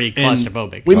it's very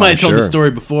claustrophobic. We might have told the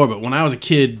story before, but when I was a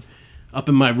kid, up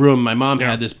in my room, my mom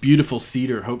had this beautiful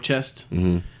cedar hope chest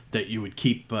that you would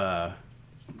keep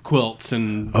quilts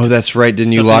and. Oh, that's right.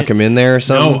 Didn't you lock him in there or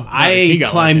something? No, I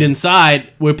climbed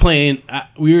inside. We were playing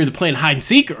either playing hide and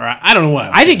seek or I don't know what.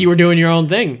 I think you were doing your own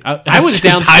thing. I was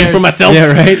downstairs hiding for myself.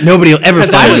 Yeah, right. Nobody will ever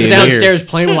find me. I was downstairs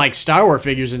playing with like Star Wars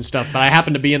figures and stuff, but I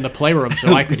happened to be in the playroom,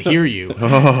 so I could hear you.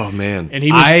 Oh man! And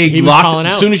he was calling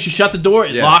out. As soon as you shut the door,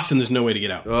 it locks and there's no way to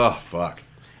get out. Oh fuck!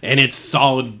 And it's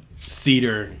solid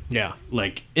cedar. Yeah,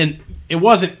 and it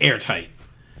wasn't airtight.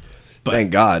 But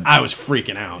thank God. I was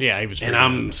freaking out. Yeah, he was freaking and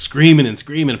I'm screaming and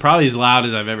screaming, probably as loud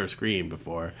as I've ever screamed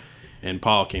before. And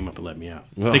Paul came up and let me out.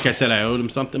 I think I said I owed him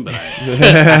something, but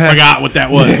I forgot what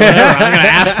that was. Whatever, I'm going to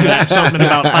ask you that something in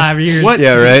about 5 years. What?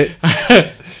 Yeah, right.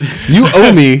 You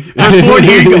owe me. Firstborn,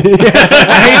 here you go.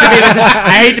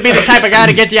 I hate to be the type of guy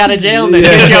to get you out of jail and then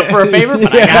get you up for a favor,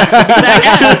 but I got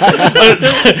to be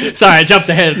that guy. Sorry, I jumped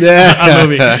ahead. A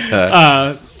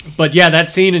movie. But yeah, that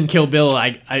scene in Kill Bill,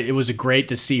 it was great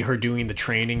to see her doing the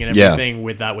training and everything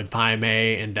with Pai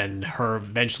Mei, and then her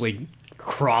eventually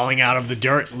crawling out of the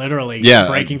dirt, literally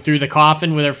breaking through the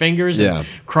coffin with her fingers and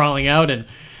crawling out. And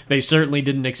they certainly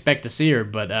didn't expect to see her,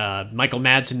 but Michael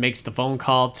Madsen makes the phone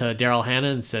call to Daryl Hannah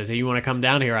and says, "Hey, you want to come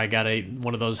down here? I got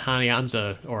one of those Hattori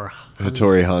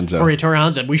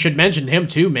Hanzo. We should mention him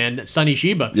too, man. Sonny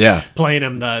Shiba, playing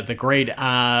him, the great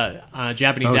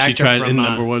Japanese actor. In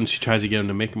number one, she tries to get him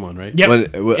to make him one, right?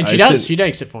 Yep, and she does. She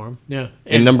makes it for him. Yeah.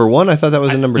 In number one, I thought that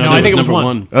was in number two. No, I think it was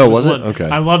one. Oh, was it? Okay.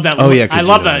 I love that. Oh yeah, I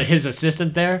love that his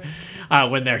assistant there.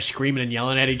 When they're screaming and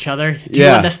yelling at each other. Do you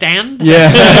understand?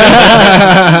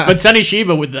 Yeah. But Sonny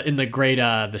Shiba in the great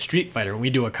the Street Fighter. When we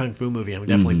do a kung fu movie, I'm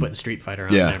definitely putting Street Fighter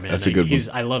on there, man. That's a good one.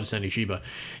 I love Sonny Shiba.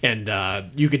 And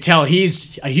you could tell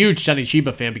he's a huge Sonny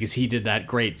Shiba fan because he did that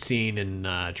great scene in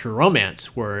True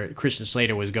Romance where Christian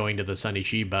Slater was going to the Sonny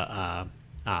Shiba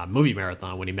movie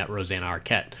marathon when he met Rosanna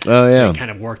Arquette. Oh, yeah. So he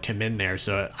kind of worked him in there.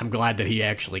 So I'm glad that he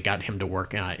actually got him to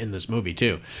work in this movie,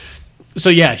 too. So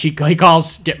yeah,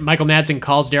 Michael Madsen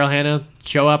calls Daryl Hannah,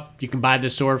 show up, you can buy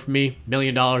this sword from me, $1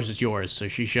 million is yours. So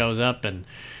she shows up and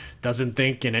doesn't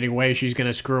think in any way she's going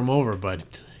to screw him over,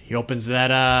 but he opens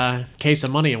that case of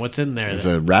money and what's in there? It's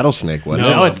a rattlesnake, wasn't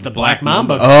it? No, it's the Black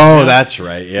Mamba. Oh, that's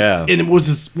right, yeah. And it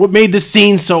was what made this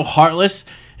scene so heartless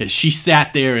is she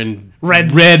sat there and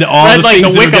read all the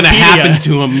things that were going to happen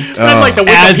to him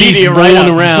as he's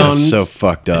rolling around. That's so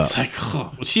fucked up. It's like,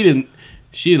 she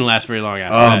didn't last very long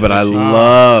after that. But I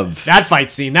love that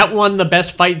fight scene. That won the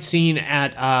best fight scene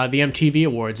at the MTV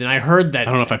Awards, and I heard that.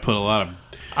 I don't know if I put a lot of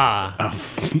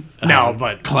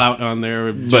but clout on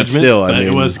there, but still, I mean,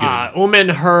 it was good. Uma and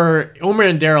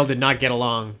Daryl did not get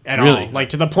along at all. Like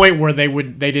to the point where they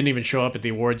didn't even show up at the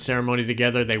awards ceremony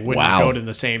together. They wouldn't go to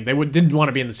the same. Didn't want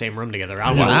to be in the same room together.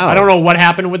 I don't know what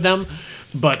happened with them.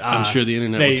 But I'm sure the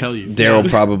internet will tell you. Daryl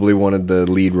probably wanted the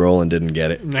lead role and didn't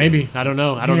get it. Maybe. I don't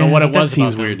know. I don't know what it was. That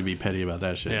seems weird to be petty about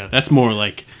that shit. Yeah. That's more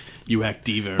like you act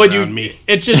diva around me.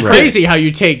 It's just crazy how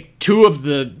you take two of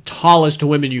the tallest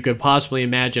women you could possibly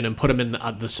imagine and put them in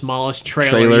the smallest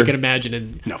trailer you can imagine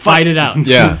and fight it out.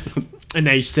 Yeah. And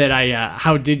they said,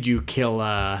 how did you kill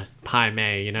Pai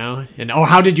Mei, you know? And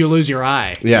how did you lose your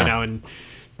eye? Yeah. You know, and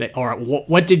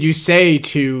what did you say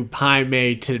to Pai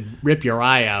Mei to rip your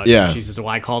eye out? Yeah. And she says, well,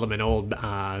 I called him an old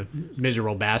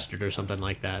miserable bastard or something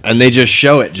like that. And they just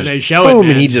show it. Boom,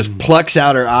 and he just plucks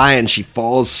out her eye and she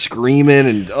falls screaming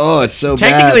and it's so bad.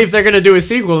 Technically, if they're going to do a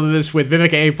sequel to this with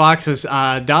Vivica A. Fox's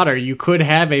daughter, you could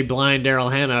have a blind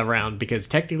Daryl Hannah around because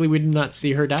technically we did not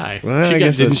see her die. Well,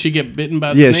 didn't she get bitten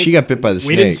by the snake? Yeah, she got bit by the snake.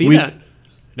 We didn't see that.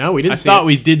 No, we didn't see it. I thought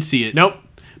we did see it. Nope.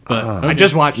 But I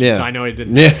just watched it, so I know it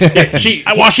didn't.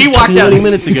 I watched it walked 20 out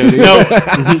minutes ago. Dude.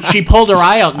 No, she pulled her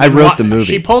eye out. I wrote the movie.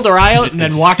 She pulled her eye out and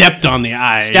then stepped on the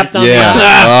eye. Stepped on the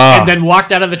eye. And then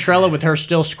walked out of the trailer with her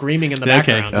still screaming in the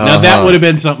background. Now that would have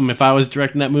been something if I was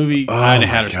directing that movie. I'd have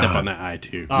had her step on that eye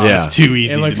too. It's too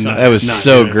easy. That was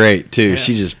so great too.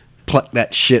 She just plucked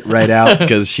that shit right out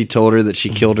because she told her that she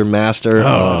killed her master.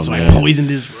 So I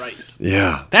poisoned his rice.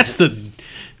 Yeah, that's the.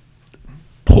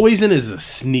 Poison is a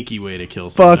sneaky way to kill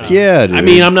somebody. Fuck yeah, dude. I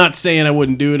mean, I'm not saying I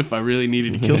wouldn't do it if I really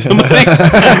needed to kill somebody.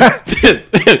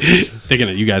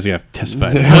 You guys have to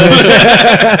testify.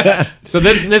 So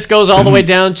this goes all the way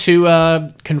down to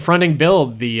confronting Bill,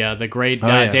 the great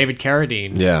David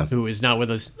Carradine, who is not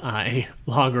with us any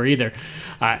longer either.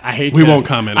 I hate. We won't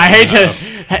comment. I hate to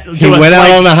He went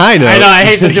out on a high note. I know. I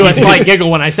hate to do a slight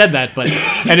giggle when I said that, but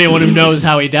anyone who knows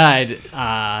how he died,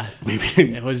 Maybe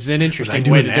it was an interesting was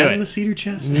I way to do it. In the cedar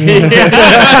chest.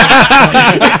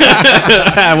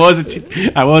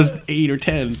 I was 8 or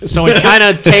 10. So it kind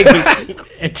of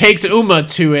takes Uma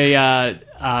to a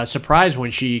surprise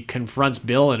when she confronts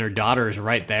Bill and her daughter is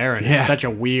right there, and it's such a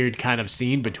weird kind of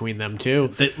scene between them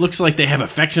too. It looks like they have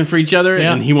affection for each other,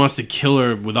 and he wants to kill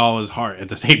her with all his heart at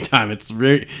the same time.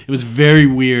 It was very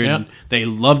weird. Yep. They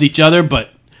loved each other,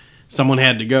 but someone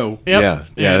had to go. Yep.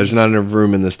 Yeah. There's not enough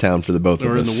room in this town for the both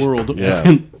of Or in us. the world.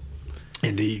 Yeah.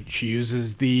 And she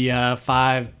uses the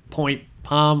 5-point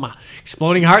palm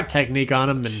exploding heart technique on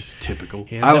him, and Typical.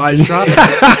 he ends up just dropping.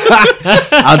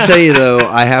 I'll tell you though,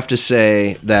 I have to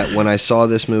say that when I saw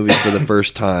this movie for the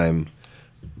first time,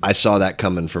 I saw that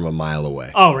coming from a mile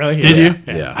away. Oh, really? Did you?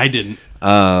 Yeah. I didn't.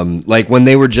 Like when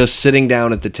they were just sitting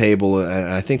down at the table, and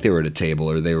I think they were at a table,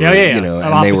 or they were, you know,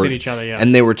 and they were each other,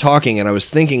 and they were talking, and I was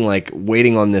thinking like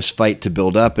waiting on this fight to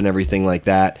build up and everything like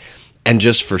that, and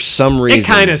just for some reason, It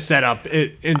kind of set up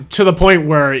to the point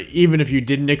where even if you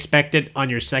didn't expect it on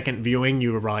your second viewing,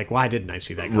 you were like, "Why didn't I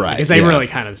see that?" right? Because they really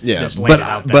kind of just laid it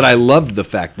out there. But I loved the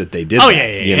fact that they did. Oh, that, yeah,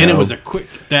 yeah, you And know? it was a quick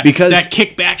that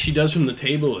kickback she does from the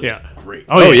table is great.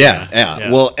 Oh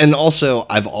yeah. Well, and also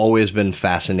I've always been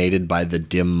fascinated by the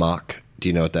dim mak. Do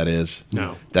you know what that is?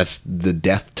 No. That's the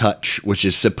death touch, which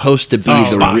is supposed to be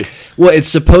Spock. it's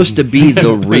supposed to be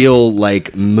the real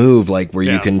like move, like where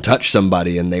you can touch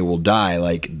somebody and they will die.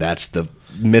 Like that's the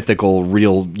mythical,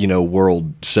 real,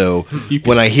 world. So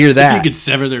when I hear that, if you could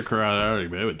sever their carotid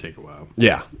artery, it would take a while.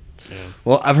 Yeah.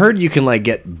 Well, I've heard you can like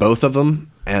get both of them,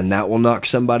 and that will knock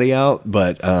somebody out.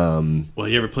 But well,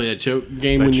 you ever play that choke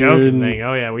game? The when choking you're thing.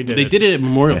 Oh yeah, we did. They did it at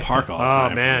Memorial Park all the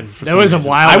time. Oh man, for there was a reason.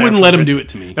 while. I wouldn't let them do it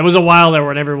to me. There was a while there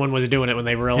when everyone was doing it when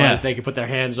they realized they could put their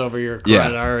hands over your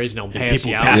carotid arteries and they'll pass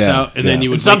People you pass out. out, and then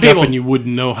you would some wake people up and you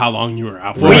wouldn't know how long you were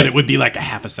out for. And it would be like a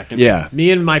half a second. Yeah.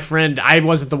 Me and my friend, I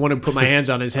wasn't the one who put my hands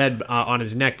on his head, on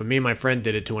his neck, but me and my friend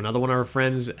did it to another one of our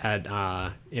friends at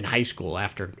in high school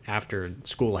after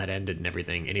school had ended and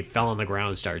everything, and he fell on the ground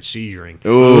and started seizuring.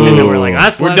 Ooh. And then we're like,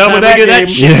 we're done with that game.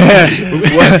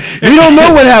 We don't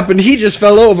know what happened. He just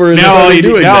fell over. And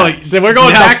So we're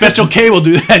going back. Special K will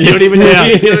do that. You don't even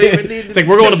need. You don't even need. It's like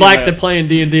we're going to black to playing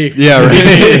D&D. Yeah,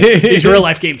 right. These real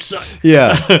life games suck.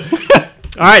 Yeah.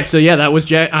 All right, so yeah, that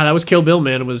was Kill Bill,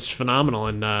 man. It was phenomenal,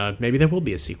 and maybe there will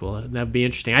be a sequel. That'd be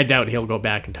interesting. I doubt he'll go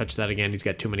back and touch that again. He's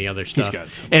got too many other stuff. He's got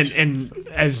so and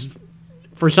as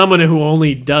for someone who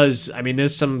only does, I mean,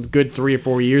 there's some good 3 or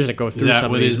 4 years that go through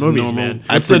some of these movies, man.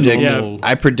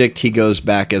 I predict he goes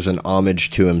back as an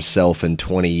homage to himself in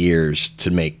 20 years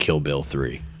to make Kill Bill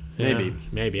 3.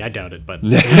 Maybe. I doubt it, but...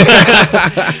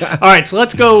 All right, so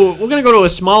let's go. We're going to go to a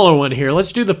smaller one here.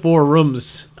 Let's do the 4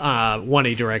 Rooms one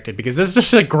he directed, because this is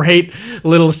just a great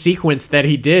little sequence that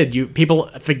he did. People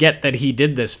forget that he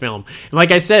did this film. And like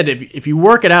I said, if you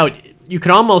work it out, you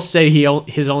could almost say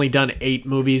he's only done 8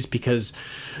 movies, because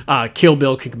Kill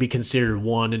Bill could be considered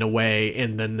one in a way,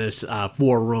 and then this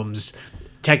 4 Rooms...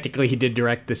 Technically, he did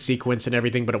direct the sequence and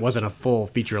everything, but it wasn't a full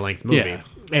feature-length movie. Yeah.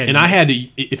 And I had to...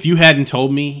 If you hadn't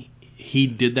told me he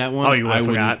did that one, you would have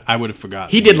forgot. I would have forgotten.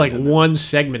 He did like one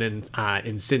segment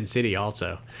in Sin City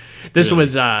also. This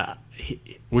was...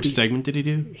 Which segment did he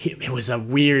do? It was a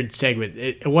weird segment.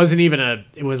 It wasn't even a...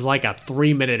 It was like a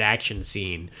 3-minute action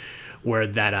scene where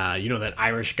that that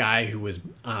Irish guy who was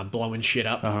blowing shit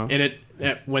up in it,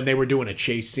 when they were doing a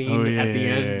chase scene at the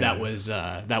end, that was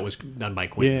done by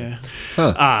Quentin.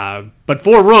 But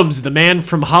 4 Rooms, The Man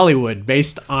from Hollywood,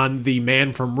 based on The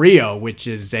Man from Rio, which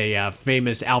is a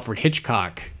famous Alfred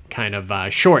Hitchcock kind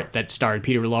of short that starred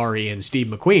Peter Lorre and Steve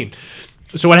McQueen.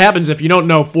 So what happens if you don't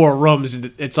know 4 Rooms?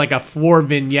 It's like a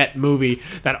 4-vignette movie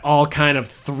that all kind of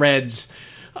threads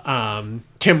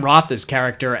Tim Roth's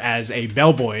character as a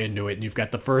bellboy into it, and you've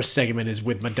got the first segment is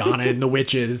with Madonna and the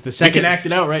Witches. The second, we can act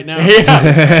it out right now. Yeah,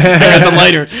 I got the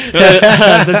lighter.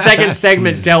 The second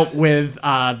segment dealt with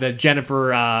the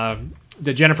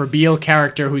Jennifer Biel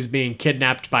character who's being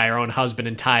kidnapped by her own husband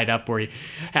and tied up, where he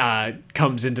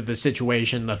comes into the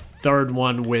situation. The third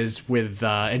one was with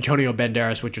Antonio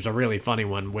Banderas, which was a really funny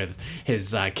one, with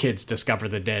his kids discover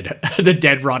the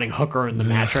dead rotting hooker in the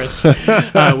mattress,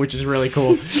 which is really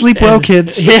cool. Sleep well,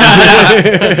 kids.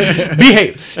 Yeah.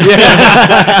 Behave.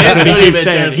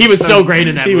 He was so great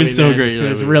in that movie. He was so man. great. It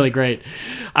was really great.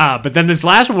 But then this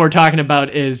last one we're talking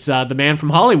about is The Man from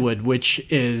Hollywood, which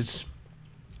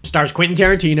stars Quentin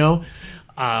Tarantino,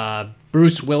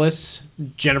 Bruce Willis,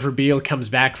 Jennifer Beal comes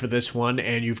back for this one,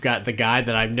 and you've got the guy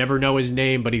that I never know his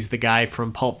name, but he's the guy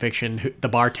from Pulp Fiction. The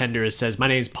bartender says, "My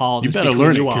name's Paul." You better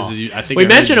learn it because I think we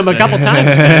mentioned him a couple times.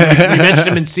 We mentioned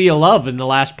him in Sea of Love in the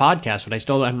last podcast, but I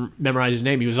still haven't memorized his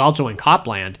name. He was also in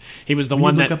Copland. He was the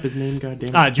one that look up his name.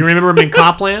 Goddamn. Do you remember him in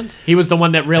Copland? He was the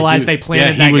one that realized they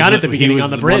planted that gun at the beginning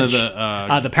on the bridge. One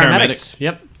of the paramedics.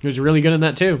 Yep, he was really good in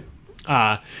that too.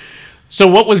 So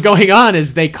what was going on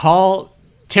is they call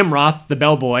Tim Roth, the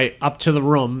bellboy, up to the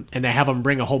room, and they have him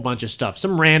bring a whole bunch of stuff.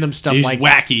 Some random stuff. He's like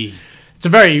wacky. It's a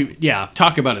very,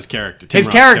 Talk about his character. His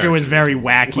character was very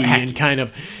wacky and kind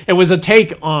of... It was a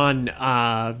take on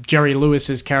Jerry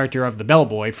Lewis's character of the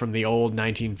bellboy from the old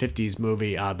 1950s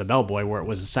movie, The Bellboy, where it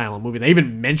was a silent movie. They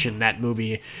even mentioned that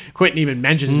movie. Quentin even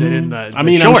mentions it in the I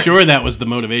mean, short. I'm sure that was the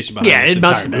motivation behind this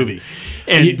entire movie.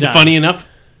 And, funny enough,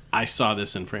 I saw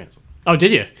this in France. Oh,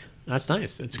 did you? That's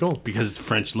nice. It's cool. Because the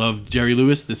French love Jerry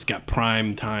Lewis, this got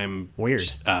prime time weird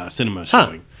cinema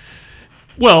showing.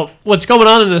 Well, what's going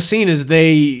on in the scene is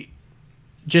they,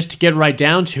 just to get right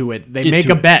down to it, they make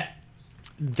a bet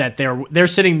that they're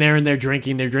sitting there and they're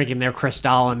drinking their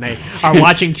Cristal, and they are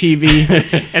watching TV,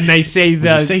 and they say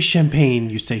when you say champagne,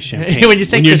 you say champagne. when you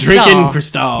say when you're drinking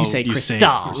Cristal, you say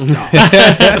Cristal.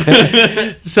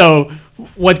 So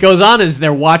what goes on is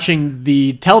they're watching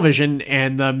the television,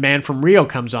 and the Man from Rio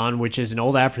comes on, which is an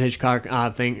old Alfred Hitchcock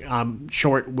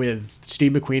short with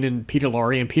Steve McQueen and Peter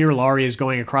Lorre. And Peter Lorre is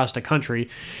going across the country,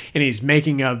 and he's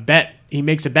making a bet. He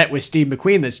makes a bet with Steve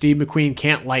McQueen that Steve McQueen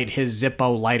can't light his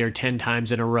Zippo lighter 10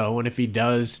 times in a row, and if he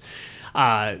does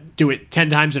do it 10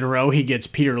 times in a row, he gets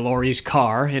Peter Lorre's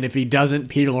car, and if he doesn't,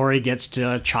 Peter Lorre gets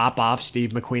to chop off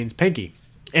Steve McQueen's pinky.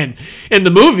 And in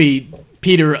the movie,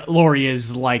 Peter Lorre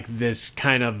is like this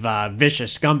kind of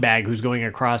vicious scumbag who's going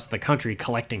across the country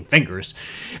collecting fingers.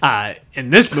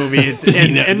 In this movie,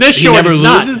 in this short, it's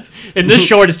not. In this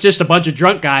short, it's just a bunch of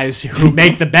drunk guys who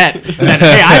make the bet that,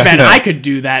 hey, I bet I could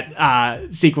do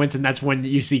that sequence, and that's when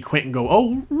you see Quentin go,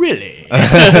 "Oh, really?"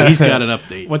 He's got an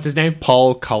update. What's his name?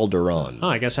 Paul Calderon. Oh,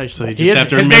 I guess I should. So you just have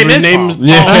to remember his names.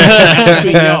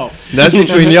 That's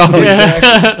between y'all.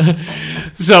 Exactly.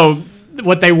 So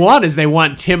what they want is they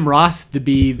want Tim Roth to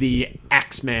be the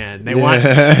Axeman. They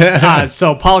want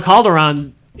so Paul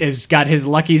Calderon is got his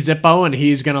lucky Zippo, and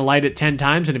he's going to light it 10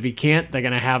 times, and if he can't, they're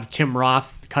going to have Tim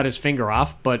Roth cut his finger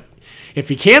off. But if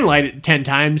he can light it 10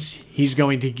 times, he's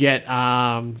going to get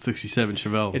 67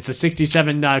 Chevelle. It's a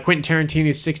 67 Quentin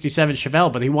Tarantino's 67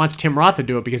 Chevelle, but he wants Tim Roth to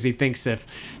do it because he thinks if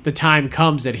the time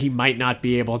comes that he might not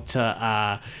be able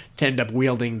to end up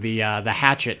wielding the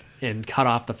hatchet and cut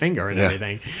off the finger and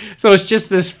everything. So it's just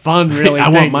this fun, really. I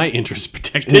want my interests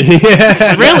protected.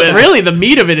 really, the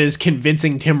meat of it is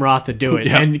convincing Tim Roth to do it.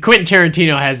 Yeah. And Quentin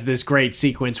Tarantino has this great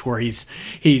sequence where he's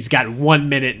got 1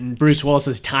 minute, and Bruce Willis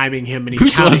is timing him, and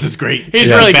Bruce Willis is great. He's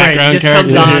really great. He just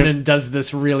comes on and does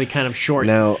this really kind of short.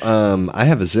 Now, I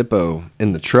have a Zippo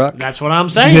in the truck. That's what I'm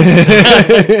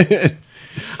saying.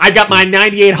 I got my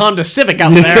 98 Honda Civic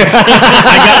out there.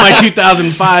 I got my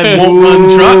 2005 won't run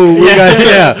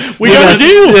truck. We got a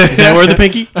deal. Is that worth the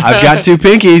pinky? I've got 2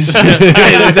 pinkies. Is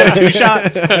that 2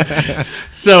 shots?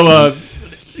 So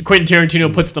Quentin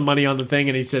Tarantino puts the money on the thing,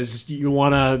 and he says, "You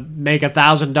want to make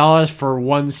 $1,000 for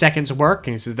 1 second's work?"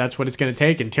 And he says, "That's what it's going to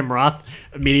take." And Tim Roth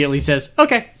immediately says,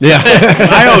 "Okay." Yeah.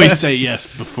 I always say yes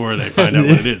before they find out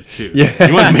what it is, too. Yeah.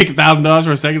 You want to make $1,000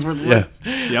 for a second's worth of work?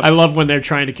 Yeah. Yep. I love when they're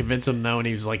trying to convince him, though, and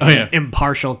he's like,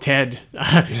 impartial Ted,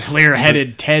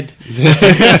 clear-headed Ted.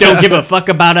 Don't give a fuck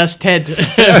about us, Ted.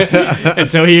 And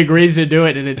so he agrees to do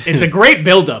it, and it's a great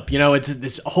build-up. You know, it's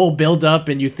this whole build-up,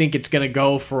 and you think it's going to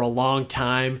go for a long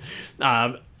time.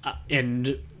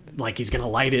 And like he's gonna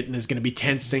light it and is gonna be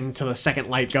tensing till the second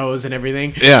light goes and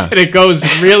everything. Yeah. And it goes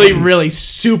really, really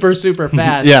super, super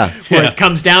fast. Where it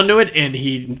comes down to it, and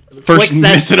he flicks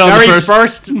that very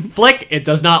first flick. It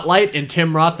does not light, and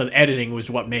Tim Roth, the editing was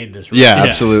what made this. Really. Yeah,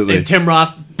 absolutely. And Tim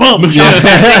Roth, boom, chops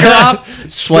that finger off,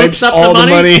 swipes up all the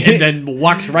money, and then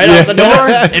walks right out the door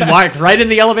and walks right in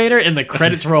the elevator, and the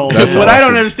credits roll. That's what I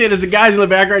don't understand is the guys in the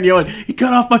background yelling, "He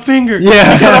cut off my finger." Yeah.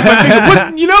 He cut off my finger.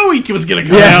 What? You know he was gonna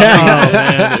cut out. Oh,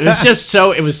 man.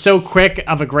 It was so quick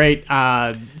of a great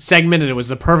segment, and it was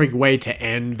the perfect way to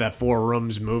end the Four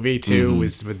Rooms movie too.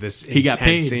 Was with this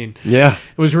intense scene. Yeah,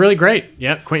 it was really great.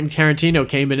 Yep, Quentin Tarantino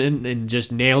came in and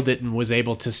just nailed it, and was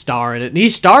able to star in it. And he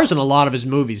stars in a lot of his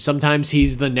movies. Sometimes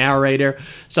he's the narrator.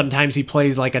 Sometimes he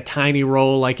plays like a tiny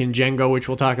role, like in Django, which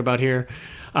we'll talk about here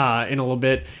in a little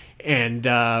bit. And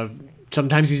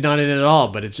sometimes he's not in it at all.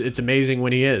 But it's amazing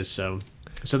when he is.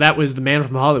 So that was The Man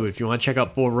from Hollywood. If you want to check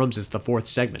out Four Rooms, it's the 4th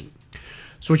segment.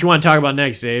 So what you want to talk about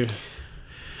next, Dave?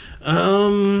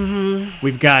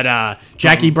 We've got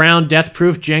Jackie Brown, Death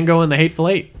Proof, Django, and The Hateful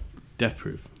Eight. Death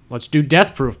Proof. Let's do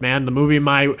Death Proof, man. The movie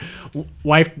my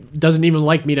wife doesn't even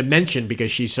like me to mention because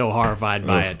she's so horrified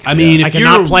by it. I mean, I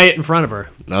cannot play it in front of her.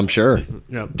 I'm sure.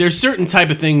 Yep. There's certain type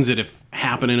of things that if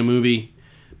happen in a movie,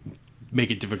 make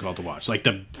it difficult to watch, like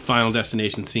the Final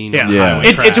Destination scene. Yeah.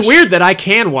 It's weird that I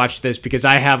can watch this because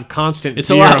I have constant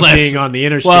fear of being on the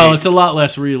interstate. Well, it's a lot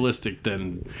less realistic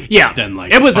than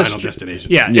like it was Final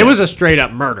Destination. It was a straight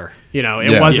up murder. You know,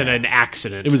 it wasn't an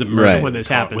accident. It was a murder when this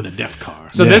happened with a death car.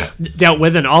 So this dealt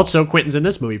with, and also Quentin's in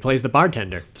this movie plays the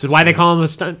bartender. This is why they call him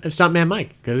Stuntman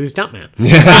Mike, because he's Stuntman.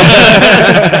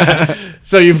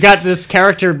 So you've got this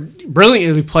character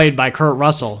brilliantly played by Kurt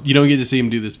Russell. You don't get to see him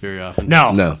do this very often.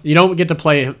 No. You don't get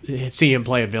to see him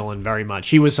play a villain very much.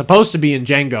 He was supposed to be in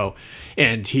Django,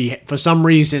 and he, for some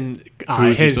reason, who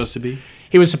was he supposed to be?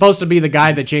 He was supposed to be the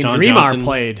guy that James Remar Johnson?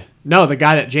 played. No, the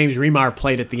guy that James Remar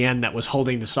played at the end that was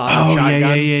holding the shotgun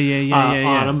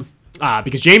on him.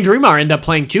 Because James Remar ended up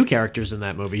playing two characters in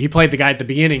that movie. He played the guy at the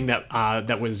beginning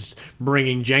that was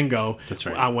bringing Django. That's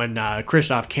right. When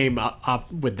Christoph came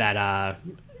up with that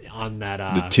on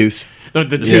that the tooth. The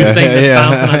tooth thing that's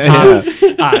bouncing on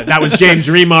top. That was James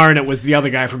Remar, and it was the other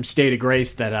guy from State of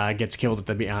Grace that gets killed at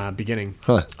the beginning.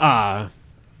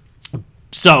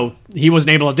 So he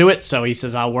wasn't able to do it, so he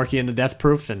says, I'll work you into Death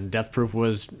Proof, and Death Proof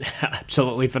was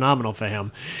absolutely phenomenal for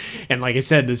him. And like I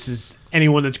said, this is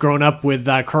anyone that's grown up with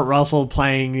Kurt Russell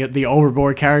playing the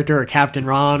Overboard character, or Captain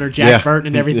Ron, or Jack Burton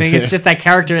and everything. It's just that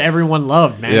character everyone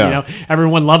loved, man. You know,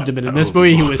 everyone loved him, and in this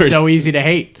movie, he was so easy to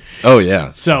hate. Oh,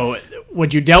 yeah. So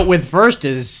what you dealt with first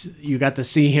is you got to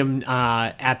see him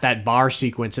at that bar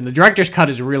sequence, and the director's cut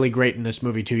is really great in this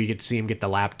movie too. You get to see him get the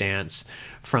lap dance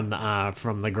from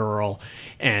the girl,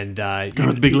 and Girl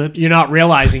with the big lips. You're not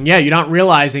realizing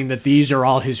that these are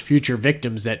all his future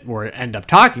victims that we're end up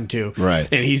talking to. Right.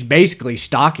 And he's basically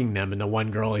stalking them. And the one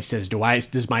girl, he says,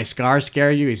 "Does my scar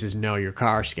scare you?" He says, "No, your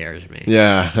car scares me."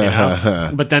 Yeah. You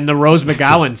know? But then the Rose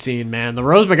McGowan scene, man. The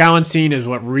Rose McGowan scene is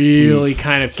what really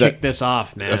kind of kicked this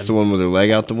off, man. That's the one with her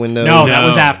leg out the window? No, that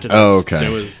was after this. Oh,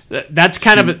 okay. That's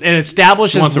kind of it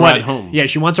establishes she wants a ride home. Yeah,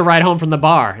 she wants a ride home from the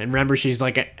bar, and remember, she's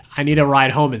like, "I need a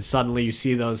ride home," and suddenly you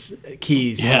see those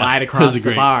keys slide across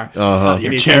the bar. Uh-huh.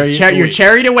 Your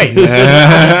chariot awaits.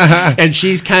 And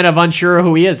she's kind of unsure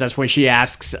who he is. That's when she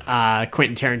asks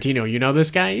Quentin Tarantino, "You know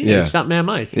this guy?" "Yeah, Stuntman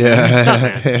Mike." Yeah.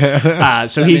 Stuntman.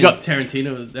 So he goes.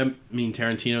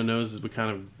 Tarantino knows what kind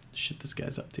of shit this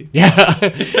guy's up to. Yeah.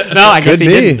 No, I guess he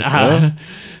didn't.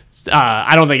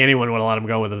 I don't think anyone would let him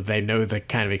go with him if they know the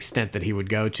kind of extent that he would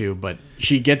go to. But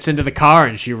she gets into the car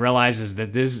and she realizes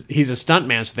that he's a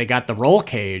stuntman, so they got the roll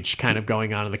cage kind of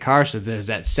going on in the car, so there's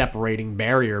that separating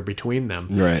barrier between them.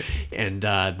 Right. And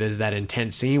there's that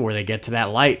intense scene where they get to that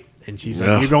light. And she's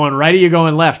like, "You're going right or you're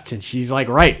going left?" And she's like,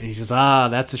 "Right." And he says,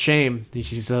 "That's a shame." And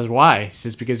she says, "Why?" He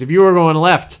says, "Because if you were going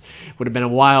left, it would have been a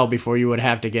while before you would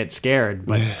have to get scared.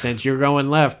 But since you're going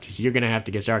left, you're going to have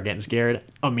to start getting scared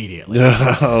immediately."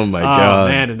 Oh, my God.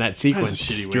 Oh, man, in that sequence.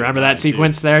 Do you remember that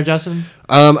sequence there, Justin?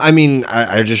 I mean,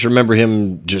 I just remember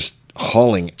him just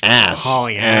hauling ass.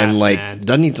 And, like, man.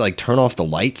 Doesn't he, like, turn off the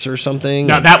lights or something?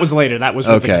 No, that was later. That was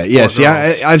with okay. the four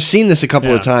girls. I've seen this a couple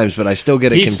of times, but I still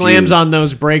get it confused. He slams on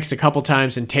those brakes a couple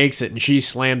times and takes it, and she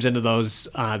slams into those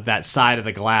that side of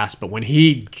the glass. But when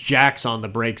he jacks on the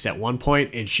brakes at one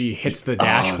point, and she hits the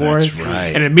dashboard, that's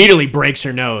right. and immediately breaks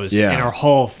her nose, Yeah. and her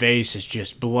whole face is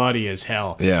just bloody as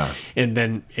hell. Yeah. And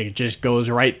then it just goes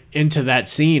right into that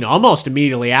scene almost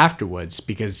immediately afterwards,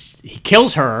 because he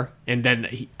kills her, and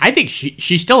then I think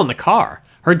she's still in the car.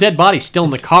 Her dead body's still in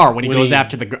the car when he goes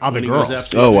after the other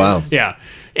girls. Oh, wow. Yeah.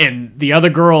 And the other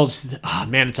girls,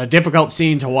 man, it's a difficult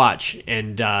scene to watch.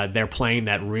 And they're playing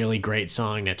that really great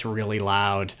song that's really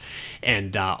loud.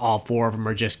 And all four of them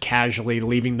are just casually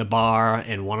leaving the bar.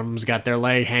 And one of them's got their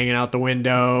leg hanging out the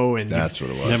window. And That's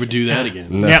what it was. Never do that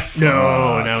again. Yep.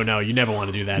 No. You never want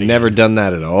to do that again. Never done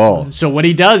that at all. So what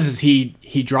he does is he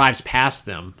drives past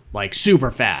them, like,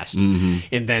 super fast.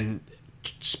 And then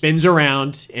spins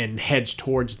around and heads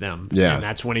towards them. Yeah. And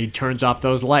that's when he turns off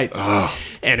those lights.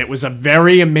 And it was a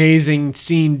very amazing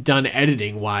scene done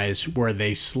editing-wise, where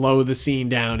they slow the scene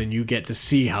down and you get to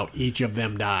see how each of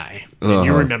them die. And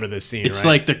you remember this scene, It's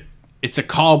right? like it's a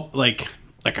call, like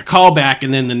a callback,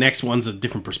 and then the next one's a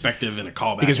different perspective and a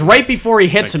callback. Because right before he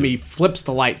hits him, he flips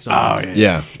the lights on.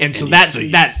 Yeah. And so And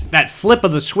that flip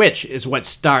of the switch is what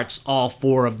starts all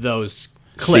four of those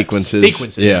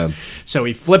sequences. Yeah. So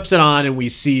he flips it on,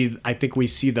 and I think we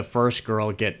see the first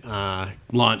girl get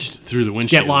launched through the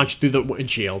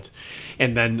windshield.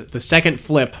 And then the second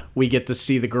flip, we get to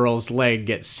see the girl's leg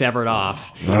get severed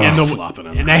off.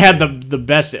 And they had the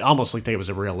best. It almost looked like it was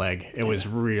a real leg. It was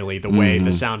really the way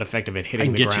the sound effect of it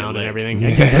hitting the ground and everything.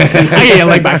 I get your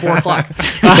leg by 4 o'clock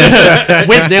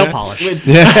with nail polish.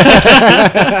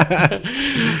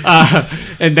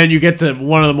 And then you get to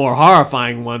one of the more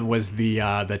horrifying one was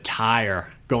the tire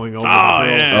going over the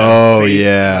girl's face in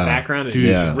the background. Dude,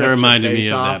 that reminded me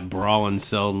of that Brawl in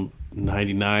Cell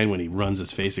 99 when he runs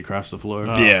his face across the floor.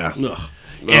 And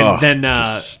then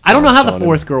I don't know how the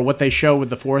fourth girl, what they show with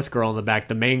the fourth girl in the back,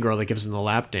 the main girl that gives him the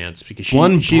lap dance, because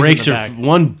one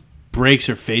breaks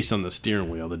her face on the steering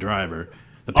wheel, the driver.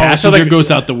 The passenger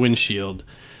goes out the windshield.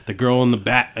 The girl in the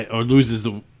back loses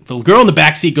the girl in the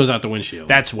back seat goes out the windshield.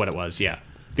 That's what it was. Yeah,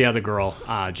 the other girl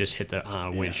just hit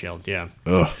the windshield. Yeah.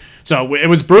 So it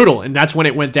was brutal, and that's when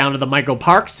it went down to the Michael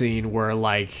Parks scene where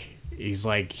he's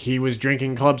like, he was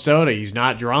drinking club soda. He's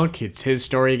not drunk. It's his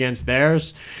story against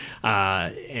theirs.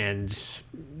 And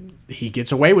he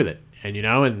gets away with it.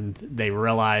 And they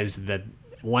realize that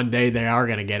one day they are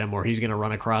going to get him, or he's going to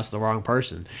run across the wrong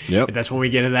person. Yep. But that's when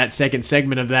we get to that second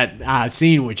segment of that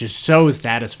scene, which is so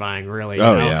satisfying, really.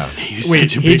 Yeah. He's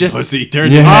such a big pussy. I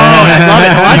love it.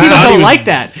 A lot of people don't like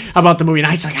that about the movie. And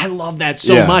I love that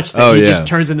so much that he just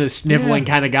turns into a sniveling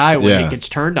kind of guy when it gets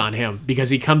turned on him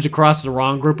because he comes across the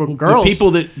wrong group of girls.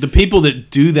 The people that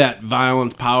do that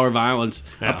power violence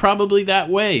are probably that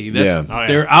way.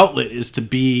 Their outlet is to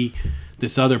be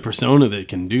this other persona that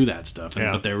can do that stuff,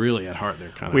 but they're really at heart they're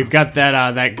kind of. We've got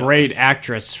that great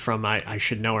actress from I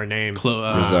should know her name,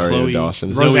 Rosario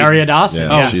Dawson. Rosario Dawson.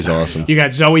 Yeah, she's awesome. You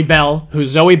got Zoe Bell,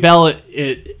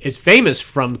 is famous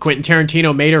from Quentin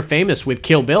Tarantino. Made her famous with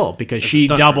Kill Bill because she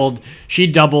doubled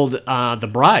the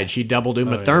bride. She doubled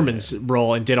Uma Thurman's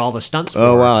role and did all the stunts.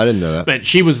 Oh wow, I didn't know that. But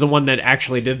she was the one that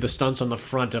actually did the stunts on the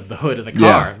front of the hood of the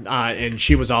car, and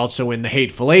she was also in The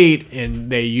Hateful Eight,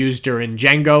 and they used her in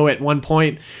Django at one point.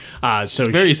 She's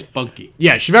very spunky.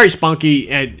 Yeah, she's very spunky,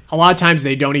 and a lot of times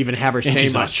they don't even have her say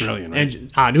she's much. Australian, right?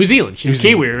 And New Zealand. She's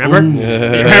Kiwi, remember? Remember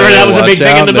that was a big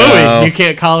thing in the movie. You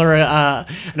can't call her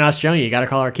an Australian. You got to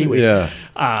call her Kiwi. Yeah.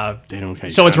 They don't.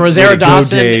 So it's Rosario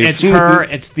Dawson. It's her.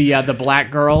 It's the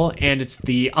black girl, and it's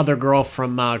the other girl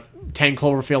from 10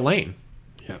 Cloverfield Lane.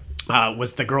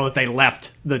 Was the girl that they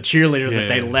left, the cheerleader that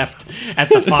they left at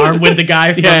the farm with the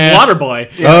guy from Waterboy.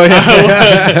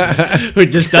 Who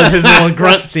just does his little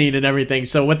grunt scene and everything.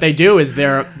 So what they do is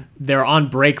they're on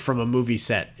break from a movie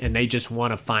set, and they just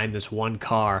want to find this one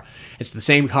car. It's the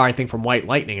same car, I think, from White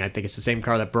Lightning. I think it's the same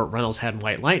car that Burt Reynolds had in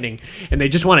White Lightning, and they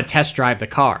just want to test drive the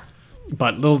car.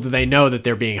 But little do they know that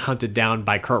they're being hunted down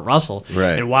by Kurt Russell.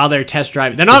 Right. And while they're test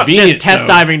driving, they're not just test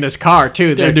driving this car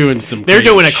too. They're doing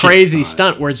a crazy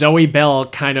stunt where Zoe Bell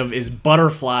kind of is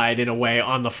butterflied in a way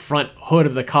on the front hood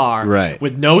of the car, right,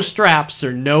 with no straps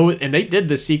or no. And they did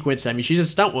this sequence. I mean, she's a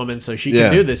stunt woman, so she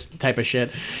can do this type of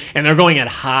shit. And they're going at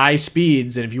high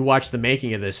speeds. And if you watch the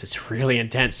making of this, it's really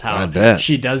intense how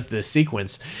she does this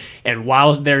sequence. And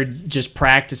while they're just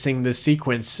practicing this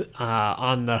sequence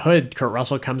on the hood, Kurt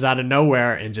Russell comes out of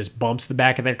nowhere and just bumps the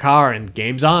back of their car, and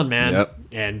game's on, man. Yep.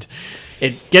 And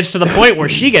it gets to the point where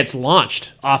she gets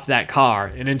launched off that car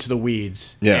and into the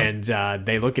weeds. Yeah. And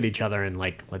they look at each other and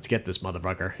let's get this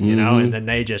motherfucker, you know? And then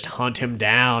they just hunt him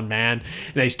down, man.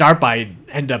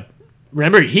 And they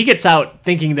remember, he gets out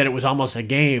thinking that it was almost a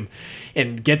game,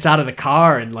 and gets out of the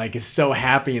car and is so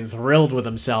happy and thrilled with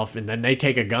himself, and then they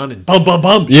take a gun and bum shoot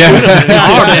him in the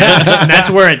arm, and that's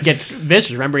where it gets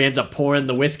vicious. Remember, he ends up pouring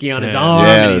the whiskey on his arm,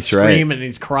 and he's screaming and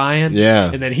he's crying,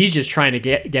 and then he's just trying to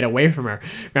get away from her.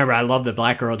 Remember, I love the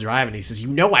black girl driving. He says,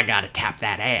 I gotta tap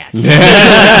that ass.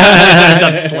 Ends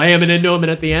up slamming into him,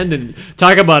 and at the end, and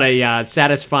talk about a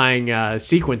satisfying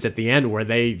sequence at the end where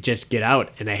they just get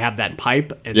out and they have that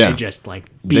pipe, and they just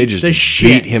beat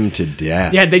him to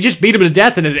death. Yeah, they just beat him to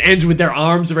death, and it ends with their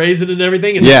arms raising and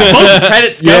everything, and both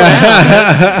credits go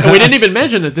down. And we didn't even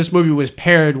mention that this movie was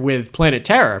paired with Planet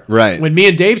Terror. Right. When me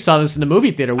and Dave saw this in the movie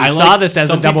theater, we saw this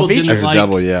as a double feature. As a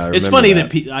double, yeah. It's funny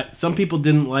that some people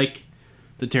didn't like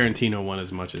the Tarantino one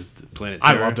as much as the Planet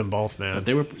Terror. I loved them both, man. But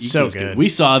they were so good. We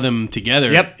saw them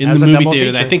together in as the a movie double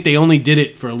theater. feature. I think they only did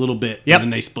it for a little bit, and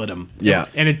then they split them. Yeah.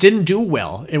 And it didn't do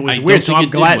well. It was I weird, don't so think I'm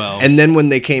it glad. did well. And then when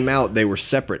they came out, they were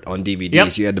separate on DVDs.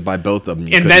 Yep. You had to buy both of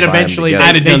them. And then eventually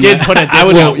they did did put a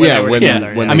disc out when they were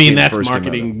together. I mean, that's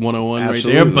marketing 101 right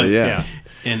there. But yeah.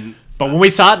 And But when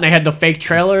we saw it, and they had the fake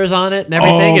trailers on it and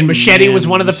everything, and Machete was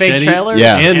one of the fake trailers.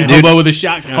 Yeah, and Hobo with a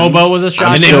Shotgun. Hobo was a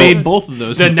shotgun. And they made both of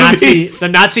those. The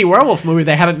Nazi werewolf movie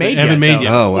they haven't made yet.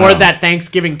 Oh, wow. Or that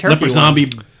Thanksgiving turkey Leper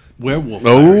zombie werewolf.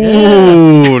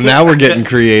 Oh, now we're getting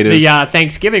creative. The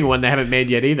Thanksgiving one they haven't made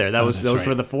yet either. Those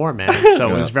were the 4, man. So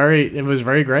it was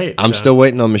very great. I'm still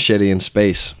waiting on Machete in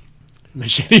Space.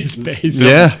 Machete in Space.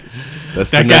 Yeah.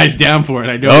 That guy's down for it.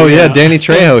 I know. Oh yeah, Danny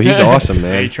Trejo. He's awesome,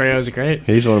 man. Danny Trejo's great.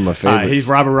 He's one of my favorites. He's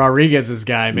Robert Rodriguez's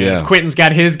guy, man. Yeah. If Quentin's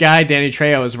got his guy, Danny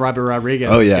Trejo is Robert Rodriguez's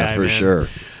guy. Oh yeah, for man. sure.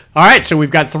 All right, so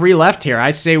we've got 3 left here.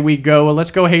 I say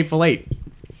let's go Hateful Eight.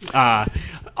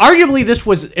 Arguably, this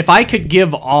was, if I could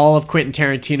give all of Quentin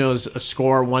Tarantino's a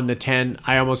score 1 to 10,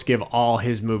 I almost give all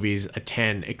his movies a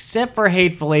 10. Except for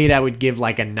Hateful Eight, I would give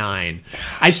like a 9.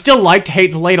 I still liked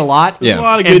Hateful Eight a lot. There's a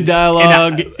lot of good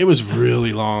dialogue. It was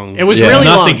really long. It was really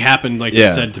long. Nothing happened, like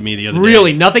you said to me the other day.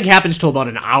 Really, nothing happens till about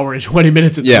an hour and 20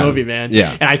 minutes of the movie, man.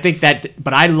 Yeah. And I think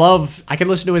but I can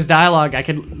listen to his dialogue. I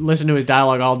could listen to his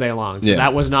dialogue all day long. So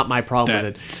that was not my problem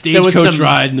with it. Stagecoach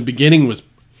ride in the beginning was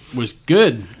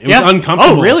good. It was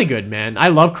uncomfortable. Oh, really good, man. I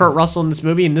love Kurt Russell in this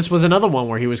movie, and this was another one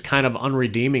where he was kind of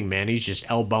unredeeming, man. He's just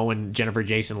elbowing Jennifer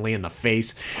Jason Leigh in the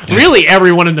face. Really,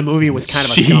 everyone in the movie was kind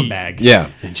of a scumbag. Yeah.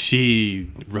 And she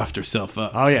roughed herself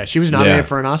up. Oh, yeah. She was nominated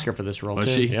for an Oscar for this role, too.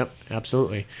 She? Yep,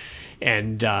 absolutely.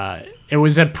 And it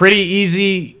was a pretty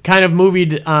easy kind of movie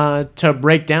to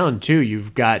break down, too.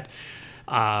 You've got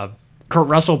Kurt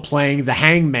Russell playing the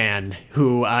hangman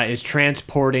who is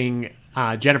transporting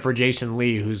Jennifer Jason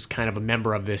Leigh, who's kind of a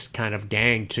member of this kind of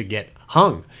gang, to get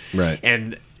hung. Right.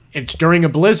 And it's during a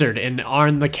blizzard, and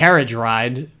on the carriage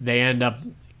ride, they end up...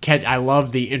 I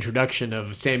love the introduction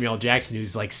of Samuel Jackson,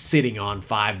 who's like sitting on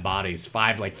 5 bodies,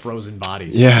 5 like frozen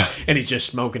bodies. Yeah. And he's just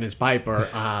smoking his pipe or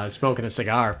smoking a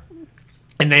cigar.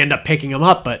 And they end up picking him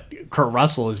up, but Kurt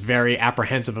Russell is very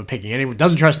apprehensive of picking anyone,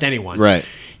 doesn't trust anyone. Right.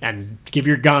 And give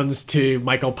your guns to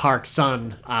Michael Park's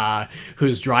son,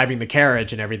 who's driving the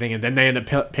carriage and everything. And then they end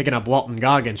up picking up Walton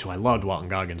Goggins, who I loved Walton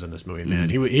Goggins in this movie, man.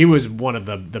 He was one of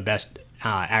the best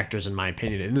actors, in my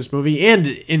opinion, in this movie and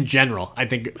in general. I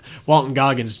think Walton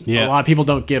Goggins, a lot of people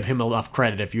don't give him enough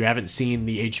credit. If you haven't seen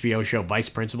the HBO show Vice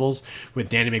Principals with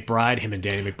Danny McBride, him and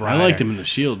Danny McBride. I liked him in The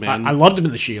Shield, man. I loved him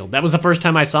in The Shield. That was the first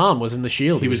time I saw him, was in The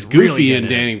Shield. He was goofy and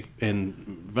Danny and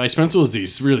Vice Principals.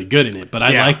 He's really good in it, but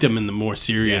I liked him in the more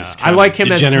serious, I like him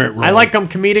degenerate role. I like him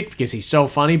comedic because he's so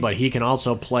funny, but he can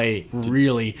also play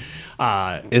really.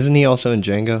 Isn't he also in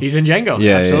Django? He's in Django.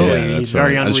 Yeah, absolutely. Yeah. He's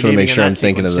very I just want to make sure I'm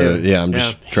thinking of the. Too. Yeah, I'm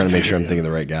just trying to make sure I'm thinking of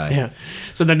the right guy. Yeah.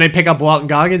 So then they pick up Walton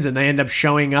Goggins and they end up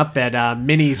showing up at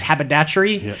Minnie's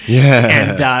haberdashery.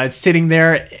 Yeah. And sitting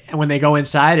there, when they go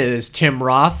inside, is Tim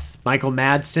Roth, Michael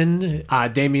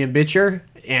Madsen, Damian Bitcher,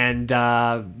 and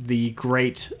the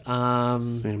great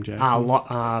Sam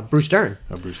Jackson. Bruce Dern.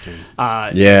 Oh, Bruce Dern.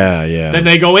 Yeah. Then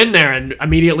they go in there, and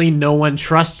immediately no one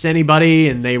trusts anybody,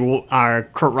 and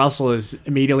Kurt Russell is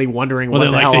immediately wondering what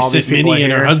the hell all these people Minnie are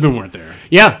and here. her husband weren't there.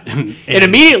 Yeah, and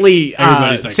immediately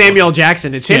everybody's like, Samuel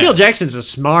Jackson. And Samuel Jackson's a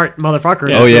smart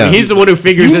motherfucker. Oh, yeah. He's the one who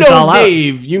figures this all out.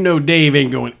 Dave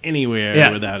ain't going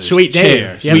anywhere without his Sweet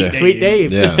chair. Dave. Sweet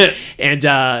Dave. Yeah.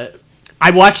 And I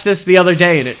watched this the other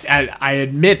day, and I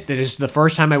admit that it's the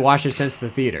first time I watched it since the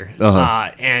theater.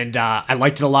 And I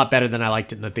liked it a lot better than I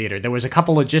liked it in the theater. There was a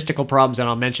couple logistical problems that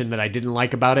I'll mention that I didn't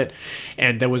like about it,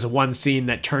 and there was one scene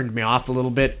that turned me off a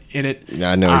little bit in it.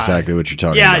 I know exactly what you're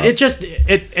talking about. Yeah, it just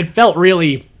it felt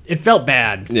really. It felt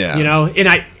bad, you know,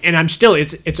 and I'm still.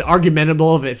 It's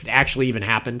argumentable if it actually even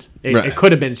happened. It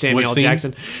could have been Samuel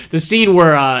Jackson. The scene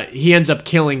where he ends up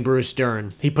killing Bruce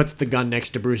Dern. He puts the gun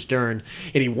next to Bruce Dern,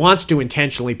 and he wants to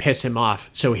intentionally piss him off,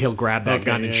 so he'll grab that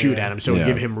gun and shoot at him. So it'll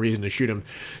give him reason to shoot him.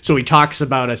 So he talks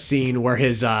about a scene where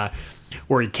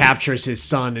where he captures his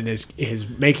son and is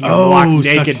making him walk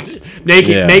naked,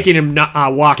 making him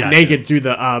walk naked through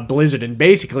the blizzard, and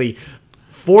basically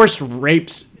forced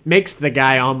rapes. Makes the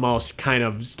guy almost kind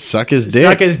of suck his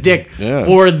dick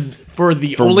for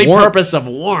the only warmth. Purpose of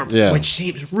warmth, which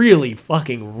seems really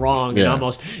fucking wrong. And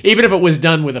almost, even if it was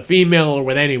done with a female or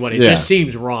with anyone, it just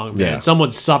seems wrong, man.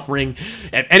 Someone's suffering.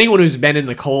 And anyone who's been in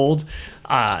the cold,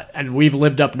 and we've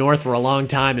lived up north for a long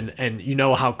time, and you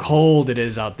know how cold it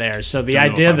is out there. So the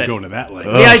idea that going to that length.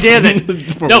 The idea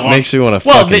that makes me want to.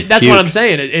 Well, that's puke. what I'm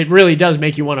saying. It really does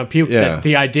make you want to puke. Yeah.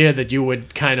 The idea that you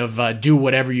would kind of do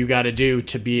whatever you got to do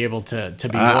to be able to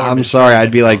be. I'm sorry.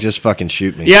 I'd be like, just fucking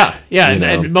shoot me. Yeah,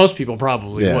 and most people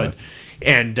probably would.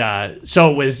 And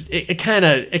so it kind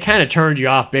of turned you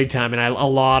off big time, and a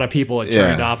lot of people it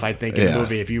turned off. I think in the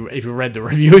movie, if you read the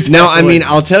reviews. Now, I mean,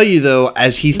 I'll tell you though,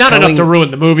 as he's not enough to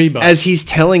ruin the movie, but as he's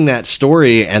telling that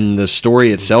story, and the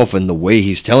story itself and the way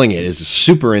he's telling it is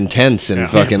super intense and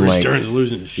fucking Bruce like. Dern's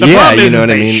losing his shit. The problem you is know what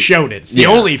I they mean? showed it. It's the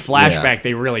only flashback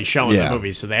they really show in the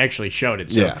movie, so they actually showed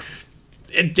it. So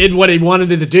it did what he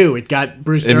wanted it to do. It got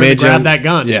Bruce Dern to grab that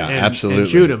gun, absolutely, and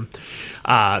shoot him.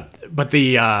 But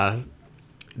the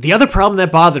other problem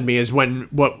that bothered me is when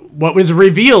what was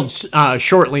revealed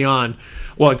shortly on.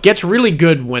 Well, it gets really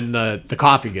good when the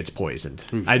coffee gets poisoned.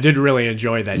 I did really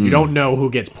enjoy that. You don't know who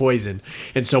gets poisoned,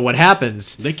 and so what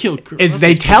happens? They kill. Is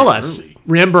they tell us? Early.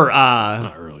 Remember?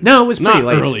 Not early. No, it was pretty not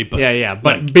late. Early, but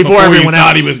but like, before everyone else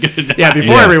thought he was going to die.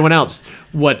 before everyone else.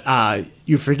 What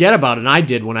you forget about, and I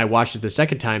did when I watched it the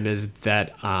second time, is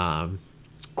that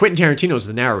Quentin Tarantino is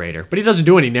the narrator, but he doesn't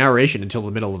do any narration until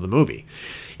the middle of the movie,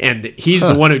 and he's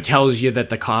the one who tells you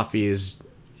that the coffee has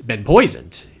been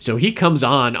poisoned. So he comes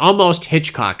on almost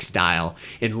Hitchcock style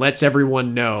and lets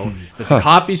everyone know that the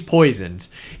coffee's poisoned,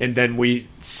 and then we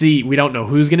don't know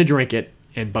who's going to drink it.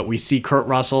 But we see Kurt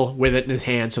Russell with it in his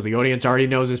hand, so the audience already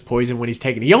knows it's poison when he's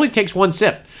taking it. He only takes one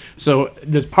sip. So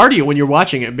there's part of you when you're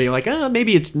watching it being like,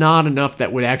 maybe it's not enough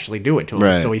that would actually do it to him.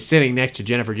 Right. So he's sitting next to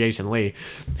Jennifer Jason Leigh,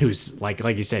 who's like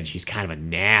you said, she's kind of a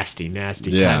nasty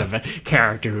kind of a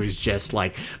character who's just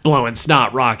like blowing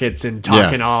snot rockets and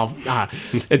talking all.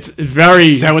 It's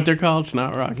very. Is that what they're called?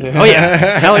 Snot rockets? Oh yeah,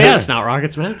 hell yeah, snot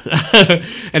rockets, man.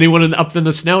 Anyone up in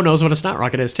the snow knows what a snot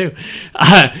rocket is too.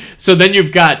 So then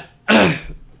you've got.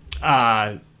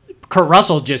 Kurt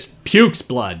Russell just pukes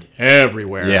blood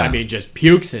everywhere. Yeah. I mean, just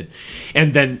pukes it.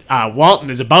 And then Walton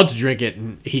is about to drink it,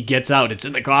 and he gets out. It's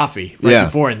in the coffee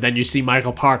before. And then you see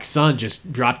Michael Park's son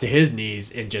just drop to his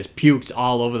knees and just pukes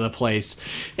all over the place.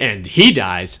 And he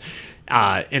dies.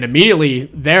 And immediately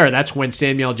that's when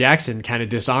Samuel Jackson kind of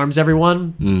disarms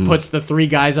everyone, puts the three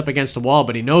guys up against the wall,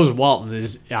 but he knows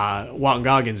Walton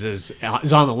Goggins is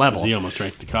on the level. He almost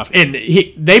drank the coffee. And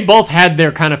they both had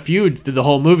their kind of feud through the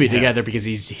whole movie together, because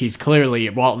Walton's clearly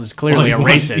a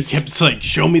racist. He kept like,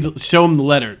 show him the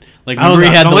letter. Like, remember he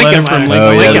had the letter from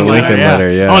Lincoln. The Lincoln letter,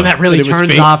 Oh, and that really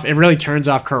turns off. It really turns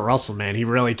off Kurt Russell, man. He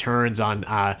really turns on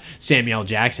Samuel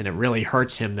Jackson. It really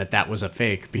hurts him that was a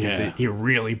fake, because he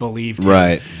really believed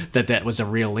that was a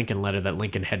real Lincoln letter that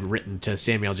Lincoln had written to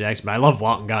Samuel Jackson. But I love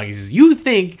Walton Goggins. He says, "You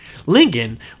think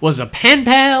Lincoln was a pen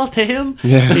pal to him?"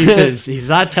 Yeah. He says,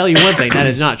 "I'll tell you one thing, that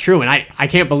is not true." And I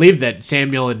can't believe that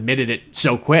Samuel admitted it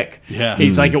so quick. Yeah.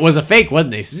 He's like, "It was a fake,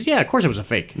 wasn't it?" He says, "Yeah, of course it was a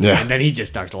fake." Yeah. And then he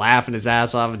just starts laughing his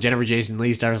ass off. Jennifer Jason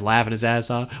Leigh starts laughing his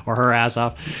ass off, or her ass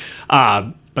off.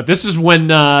 But this is when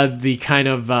the kind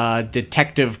of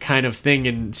detective kind of thing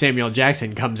in Samuel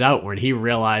Jackson comes out, where he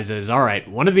realizes, all right,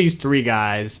 one of these three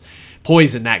guys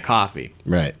poisoned that coffee.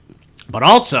 Right. But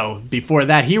also, before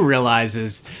that, he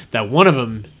realizes that one of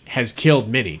them has killed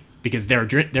Minnie, because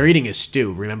they're eating his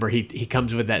stew. Remember, he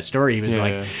comes with that story. He was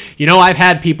I've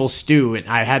had people stew, and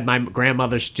I had my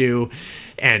grandmother's stew,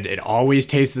 and it always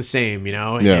tastes the same,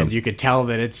 and you could tell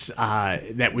that it's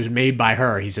that was made by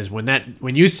her. He says,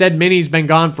 when you said Minnie's been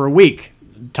gone for a week,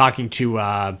 talking to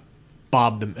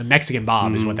Bob, the Mexican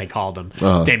Bob is what they called him,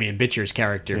 Damian Bitcher's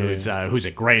character, who's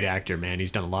a great actor, man.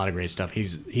 He's done a lot of great stuff.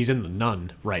 He's in The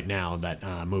Nun right now,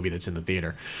 that movie that's in the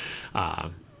theater.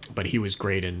 But he was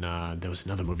great in there was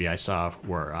another movie I saw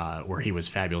where he was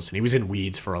fabulous, and he was in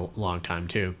Weeds for a long time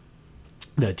too,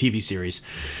 the TV series.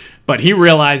 But he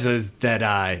realizes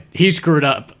that he screwed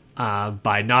up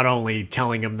by not only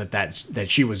telling him that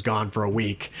she was gone for a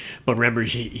week, but remember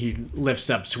he lifts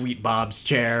up Sweet Bob's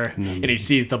chair and he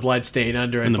sees the blood stain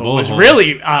under it. And but what was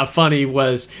really funny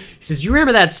was, he says, "You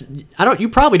remember that? You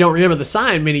probably don't remember the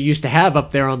sign Minnie used to have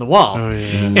up there on the wall,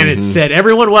 and it said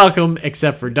everyone welcome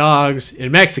except for dogs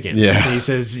and Mexicans." Yeah. And he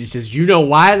says, "You know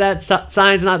why that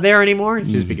sign's not there anymore?" He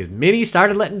says, "Because Minnie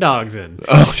started letting dogs in."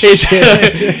 Oh shit!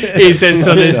 He says,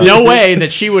 "So there's no way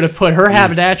that she would have put her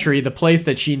haberdashery, the place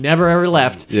that she never ever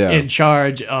left, in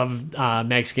charge of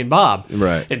Mexican Bob."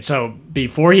 Right. And so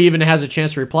before he even has a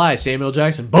chance to reply, Samuel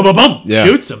Jackson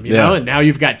shoots him, you know, and now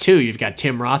you've got two. You've got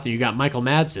Tim Roth and you've got Michael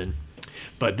Madsen.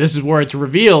 But this is where it's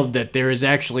revealed that there is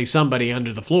actually somebody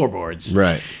under the floorboards.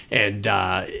 Right. And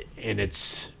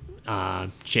it's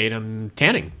Channing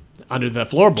Tatum under the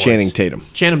floorboards. Channing Tatum.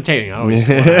 I always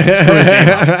screw his name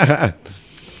up.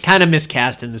 kind of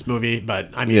miscast in this movie, but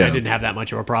I mean, Yeah. I didn't have that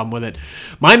much of a problem with it.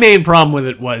 My main problem with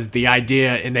it was the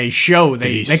idea, and they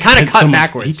kind of cut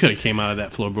backwards. He could have came out of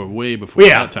that floorboard way before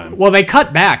that time. Well, they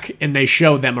cut back and they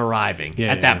show them arriving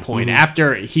at that point. Mm-hmm.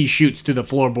 After he shoots through the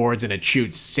floorboards and it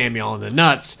shoots Samuel in the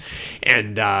nuts,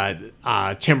 and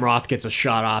Tim Roth gets a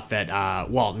shot off at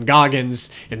Walton Goggins,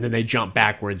 and then they jump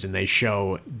backwards and they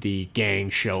show the gang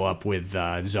show up with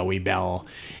Zoe Bell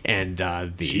and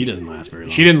She didn't last very long.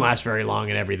 She didn't last very long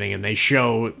and everything, and they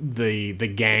show the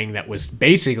gang that was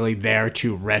basically there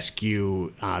to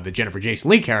rescue the Jennifer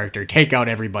Jason Leigh character, take out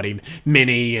everybody,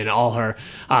 Minnie and all her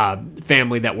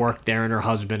family that worked there and her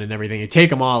husband and everything, and take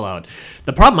them all out.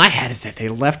 The problem I had is that they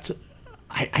left.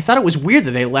 I thought it was weird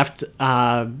that they left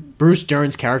Bruce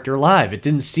Dern's character alive. It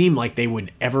didn't seem like they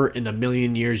would ever in a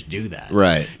million years do that.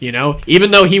 Right. You know,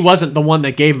 even though he wasn't the one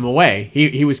that gave him away,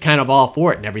 he was kind of all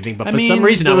for it and everything. But some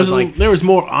reason I was like, there was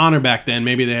more honor back then.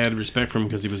 Maybe they had respect for him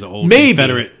because he was an old Maybe.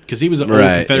 Confederate. Because he was an old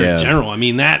Confederate general. I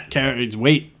mean, that carries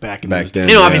weight back then.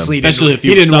 You know, obviously, especially if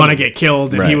he didn't want to get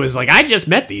killed, and he Right. was like, "I just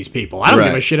met these people. I don't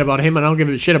give a shit about him, and I don't give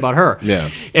a shit about her." Yeah.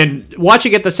 And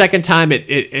watching it the second time,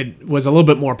 it was a little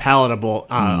bit more palatable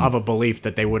of a belief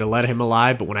that they would have let him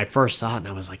alive. But when I first saw it, and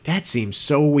I was like, that seems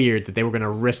so weird that they were going to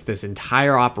risk this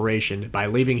entire operation by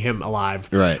leaving him alive,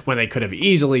 Right. when they could have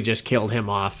easily just killed him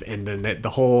off, and then the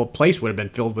whole place would have been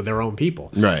filled with their own people.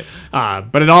 Right.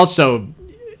 But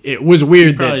it was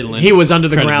weird that he was under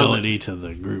the ground. Credibility to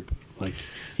the group, like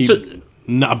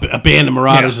a band of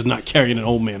marauders is not carrying an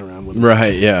old man around with them.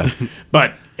 Right. Yeah.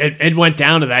 But it went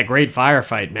down to that great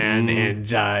firefight, man, and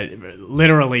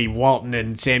literally Walton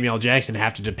and Samuel Jackson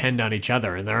have to depend on each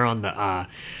other, and they're on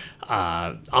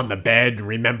the bed.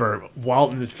 Remember,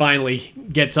 Walton finally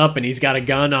gets up and he's got a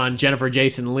gun on Jennifer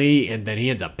Jason Leigh, and then he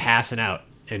ends up passing out.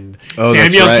 And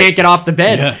Samuel can't get off the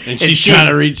bed. Yeah, and she's trying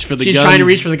to reach for the gun. She's trying to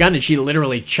reach for the gun, and she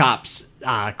literally chops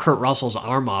Kurt Russell's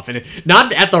arm off. And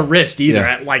not at the wrist either,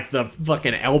 at like the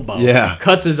fucking elbow. Yeah.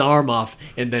 Cuts his arm off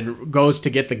and then goes to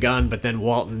get the gun, but then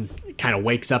Walton kind of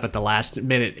wakes up at the last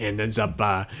minute and ends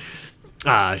up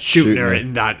shooting her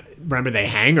and remember they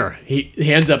hang her. He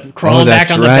ends up crawling back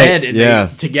on the bed,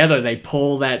 and together they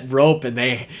pull that rope, and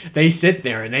they sit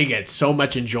there and they get so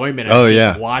much enjoyment out of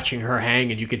just watching her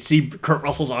hang, and you can see Kurt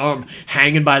Russell's arm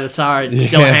hanging by the side,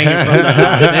 still hanging from the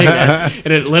thing,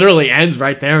 and it literally ends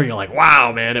right there, and you're like,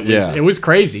 wow, man, it was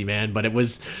crazy, man. But it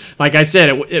was, like I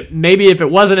said, it maybe if it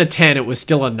wasn't a 10, it was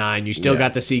still a 9. You still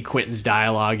got to see Quentin's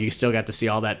dialogue, you still got to see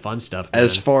all that fun stuff, man.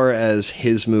 As far as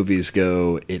his movies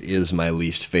go, it is my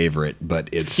least favorite, but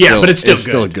it's but it's still good.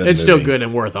 Still a good it's movie. still good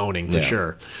and worth owning for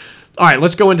sure. All right,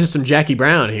 let's go into some Jackie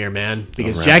Brown here, man.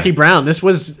 Because Jackie Brown, this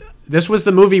was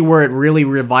the movie where it really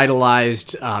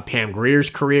revitalized Pam Grier's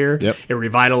career. Yep. It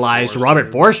revitalized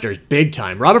Robert Forster's big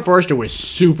time. Robert Forster was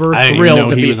super I didn't thrilled even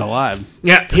know to he be was alive.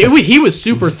 Yeah, he was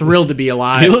super thrilled to be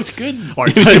alive. He looked good. Or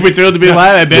he was super thrilled to be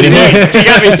alive. I bet he was. So you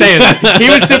got me saying that. He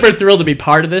was super thrilled to be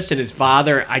part of this, and his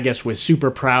father, I guess, was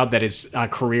super proud that his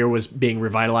career was being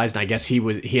revitalized. And I guess he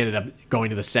ended up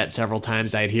going to the set several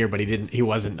times. I'd hear, but he didn't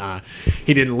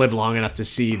live long enough to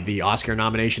see the Oscar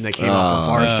nomination that came off of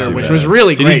Forster, which was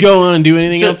really great. Did he go on and do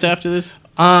anything else after this?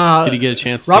 Did he get a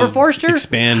chance Robert to Forster?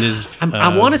 expand his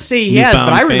I want to say he has,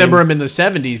 but I remember him in the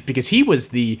 70s because he was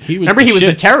the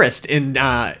terrorist in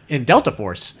Delta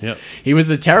Force. Yep. He was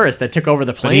the terrorist that took over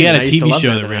the plane. But he had a TV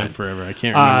show that ran forever. I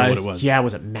can't remember what it was. Yeah,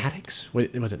 was it Maddox? Was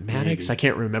it Maddox? Maybe. I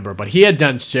can't remember, but he had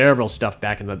done several stuff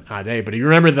back in the day. But you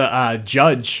remember the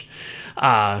judge?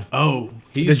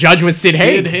 The judge was Sid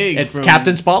Haig. It's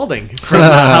Captain Spaulding from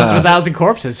House of a Thousand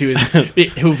Corpses, who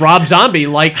Rob Zombie,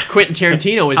 like Quentin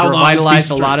Tarantino, has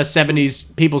revitalized a lot of 70s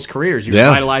people's careers. He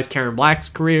revitalized Karen Black's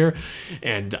career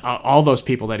and all those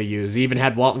people that he used. He even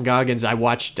had Walton Goggins. I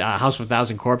watched House of a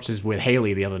Thousand Corpses with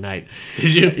Haley the other night.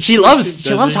 Did you? She loves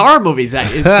horror movies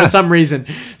for some reason.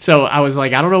 So I was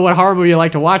like, I don't know what horror movie you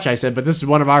like to watch. I said, but this is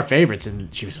one of our favorites.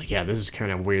 And she was like, yeah, this is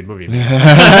kind of a weird movie.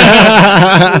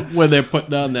 When they're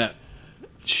putting on that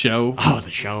show. Oh, the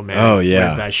show, man. Oh,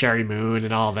 yeah. With Sherry Moon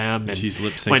and all them. And she's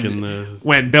lip syncing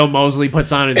when Bill Moseley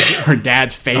puts on her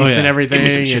dad's face and everything.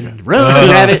 Give me some and run,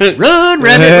 Rabbit, run,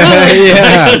 Rabbit,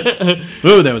 run. Yeah.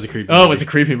 Oh, that was a creepy movie. Oh, it was a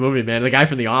creepy movie, man. The guy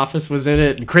from The Office was in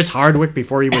it. And Chris Hardwick,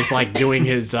 before he was like doing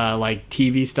his like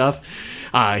TV stuff,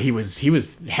 he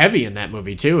was heavy in that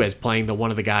movie too, as playing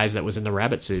one of the guys that was in the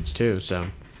rabbit suits too. So.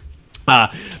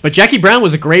 But Jackie Brown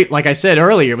was a great, like I said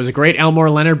earlier, it was a great Elmore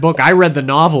Leonard book. I read the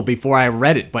novel before I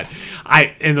read it,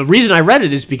 and the reason I read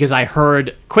it is because I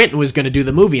heard Quentin was going to do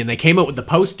the movie, and they came out with the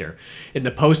poster, and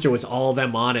the poster was all of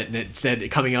them on it, and it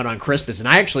said coming out on Christmas, and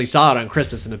I actually saw it on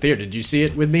Christmas in the theater. Did you see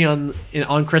it with me on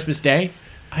Christmas Day?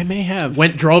 I may have.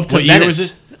 Drove to what Venice. Year was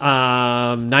it?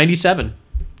 97.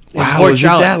 Wow, was it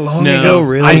that long ago?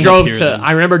 Really?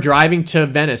 I remember driving to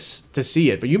Venice to see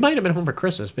it, but you might have been home for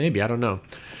Christmas. Maybe, I don't know.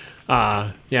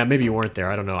 Yeah, maybe you weren't there.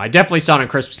 I don't know. I definitely saw it on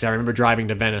Christmas. I remember driving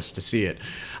to Venice to see it.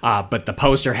 But the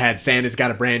poster had Santa's got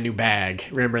a brand new bag.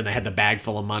 Remember, and they had the bag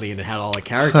full of money, and it had all the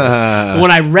characters. When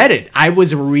I read it, I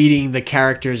was reading the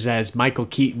characters as Michael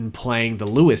Keaton playing the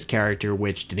Lewis character,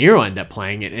 which De Niro ended up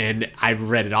playing, and I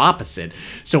read it opposite.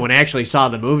 So when I actually saw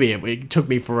the movie, it took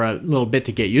me for a little bit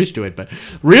to get used to it. But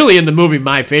really, in the movie,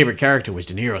 my favorite character was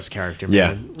De Niro's character.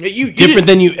 Man. Different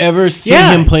than you ever see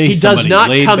him play. He does not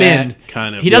come in.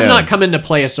 Kind of. He does not come in to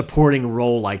play a supporting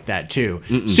role like that too.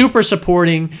 Super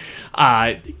supporting.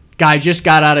 Guy just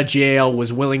got out of jail,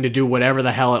 was willing to do whatever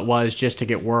the hell it was just to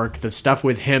get work. The stuff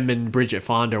with him and Bridget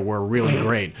Fonda were really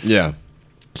great. Yeah.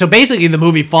 So basically the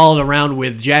movie followed around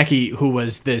with Jackie, who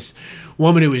was this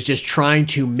woman who was just trying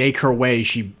to make her way.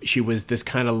 She was this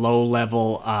kind of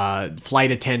low-level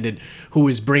flight attendant who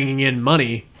was bringing in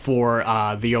money for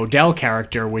the Odell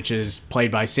character, which is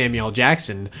played by Samuel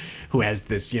Jackson, who has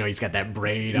this, he's got that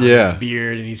braid on his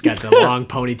beard, and he's got the long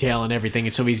ponytail and everything.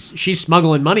 And so she's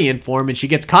smuggling money in for him, and she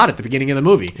gets caught at the beginning of the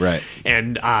movie. Right.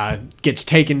 And gets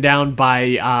taken down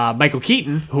by Michael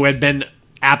Keaton, who had been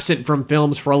absent from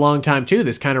films for a long time too.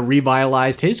 This kind of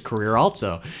revitalized his career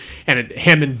also. And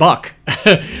him and Buck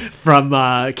from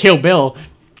Kill Bill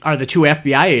are the two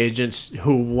FBI agents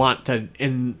who want to...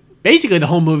 And basically the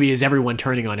whole movie is everyone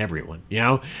turning on everyone.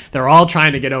 They're all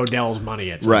trying to get Odell's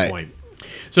money at some point.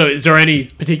 So is there any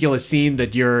particular scene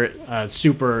that you're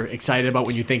super excited about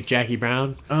when you think Jackie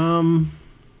Brown? For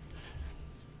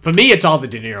me, it's all the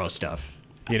De Niro stuff.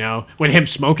 When him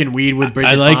smoking weed with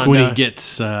Bridget Fonda. I like when he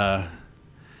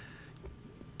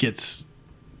gets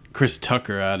Chris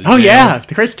Tucker out of jail. Oh, yeah.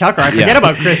 Chris Tucker. I forget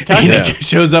about Chris Tucker. He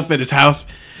shows up at his house.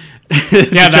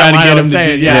 Yeah, trying to get him to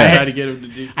do. Yeah, trying to get him to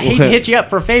do. I hate to hit you up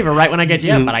for a favor right when I get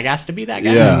you up, but I got to be that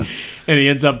guy. Yeah. And he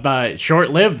ends up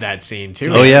short-lived that scene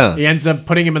too. Oh yeah. He ends up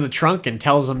putting him in the trunk and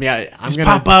tells him, I'm gonna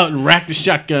pop out and rack the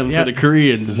shotgun for the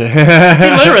Koreans. He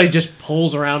literally just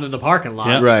pulls around in the parking lot.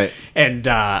 Yep. Right. And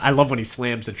I love when he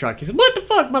slams the truck. He said, "What the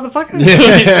fuck, motherfucker?" He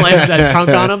slams that trunk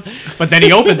on him, but then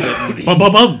he opens it. And boom,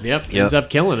 boom, boom. Yep. Ends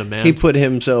up killing him, man. He put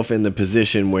himself in the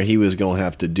position where he was going to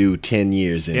have to do 10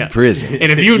 years in prison.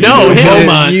 And if you know him,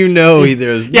 Beaumont,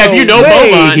 there's if you know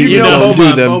Beaumont, he don't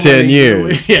do them 10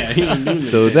 years. Yeah.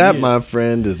 So that, my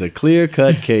friend, is a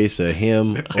clear-cut case of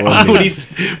him or me. When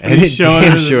he's showing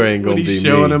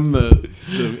him the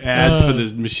ads for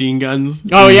the machine guns.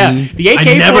 Oh yeah, the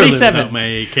AK-47. My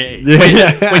AK.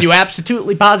 When you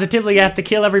absolutely positively have to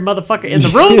kill every motherfucker in the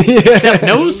room, except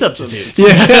no substitutes.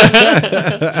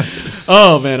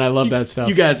 Oh man, I love that stuff.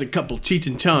 You guys are a couple Cheech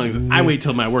and Chongs. I wait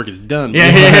till my work is done.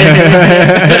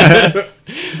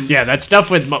 Yeah, that stuff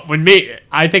when me.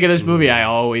 I think of this movie, I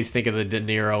always think of the De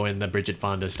Niro and the Bridget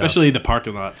Fonda stuff. Especially the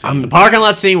parking lot scene. The parking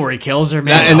lot scene where he kills her,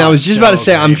 man. I was just about to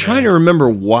say, I'm trying to remember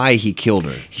why he killed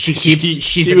her.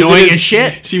 She's annoying as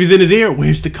shit. She was in his ear.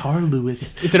 Where's the car,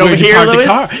 Lewis? Is it over here,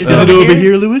 Lewis? Is it over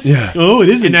here, Lewis? Yeah. Oh, it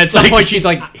isn't. And at some point, he's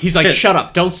like, shut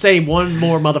up. Don't say one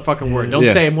more motherfucking word. Don't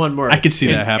say one word. I could see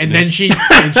that happening. And then she's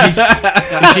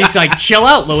like, chill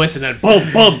out, Lewis. And then boom,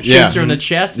 boom, shoots her in the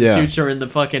chest and shoots her in the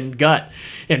fucking gut.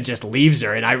 And just leaves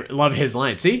her, and I love his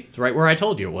line. See, it's right where I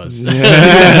told you it was.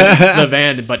 The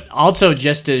van, but also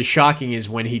just as shocking is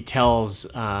when he tells.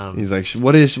 He's like,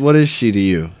 "What is she to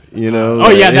you?"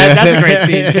 Oh yeah, that's a great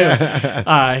scene too.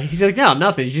 He's like, "No,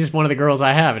 nothing. She's just one of the girls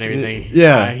I have and everything."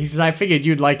 Yeah. He says, "I figured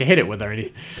you'd like to hit it with her." And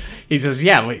he says,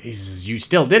 "Yeah." He says, "You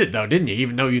still did it though, didn't you?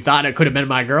 Even though you thought it could have been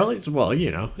my girl." He says, "Well, But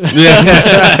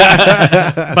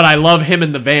I love him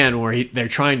in the van where they're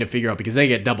trying to figure out, because they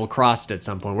get double crossed at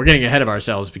some point. We're getting ahead of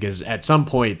ourselves because at some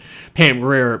point Pam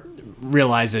Grier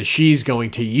realizes she's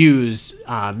going to use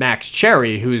Max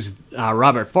Cherry, who's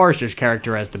Robert Forster's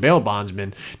character as the bail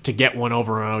bondsman, to get one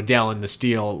over on Odell and to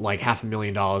steal like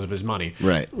 $500,000 of his money.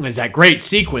 Right. There's that great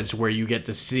sequence where you get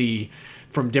to see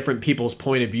from different people's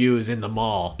point of views in the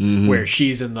mall, where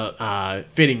she's in the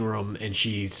fitting room and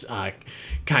she's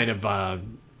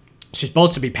she's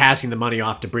supposed to be passing the money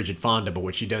off to Bridget Fonda, but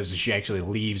what she does is she actually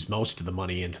leaves most of the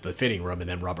money into the fitting room, and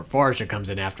then Robert Forster comes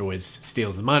in afterwards,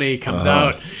 steals the money, comes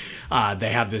out.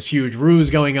 They have this huge ruse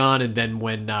going on, and then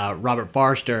when Robert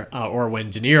Forster, or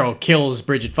when De Niro kills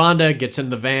Bridget Fonda, gets in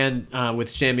the van with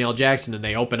Samuel Jackson, and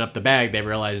they open up the bag, they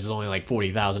realize there's only like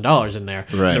 $40,000 in there.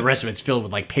 Right. The rest of it's filled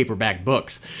with like paperback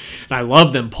books. And I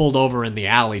love them pulled over in the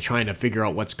alley trying to figure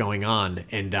out what's going on.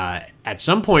 And at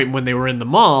some point when they were in the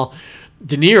mall,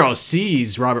 De Niro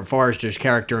sees Robert Forster's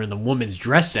character in the woman's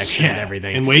dress section and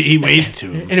everything. And he waves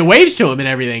to him. And it waves to him and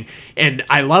everything. And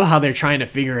I love how they're trying to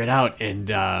figure it out.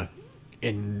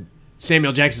 And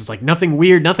Samuel Jackson's like, nothing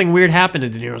weird happened.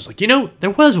 And De Niro's like, there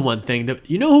was one thing.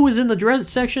 You know who was in the dress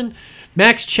section?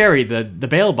 Max Cherry, the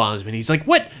bail bondsman. He's like,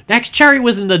 what? Max Cherry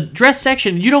was in the dress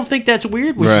section. You don't think that's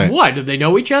weird? We says, what? Do they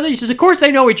know each other? He says, of course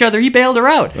they know each other. He bailed her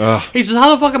out. He says,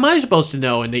 how the fuck am I supposed to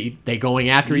know? And they going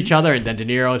after each other. And then De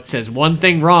Niro says one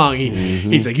thing wrong.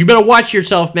 He's like, you better watch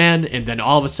yourself, man. And then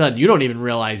all of a sudden, you don't even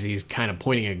realize he's kind of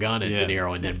pointing a gun at De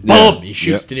Niro. And then boom, he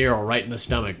shoots De Niro right in the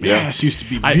stomach. Man. Your ass used to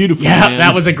be beautiful, man.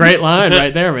 That was a great line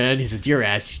right there, man. He says, your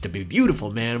ass used to be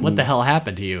beautiful, man. What the hell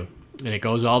happened to you? And it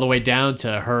goes all the way down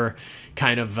to her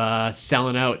kind of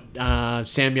selling out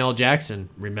Samuel Jackson.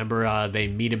 Remember, they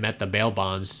meet him at the bail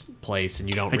bonds place, and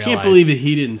you don't realize. I can't believe that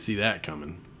he didn't see that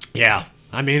coming. Yeah.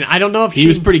 I mean, I don't know if he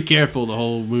was pretty careful the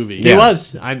whole movie. He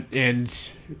was. That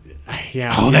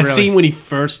scene when he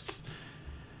first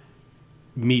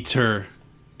meets her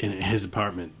in his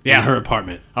apartment. Yeah. In her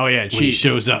apartment. Oh, yeah. And when he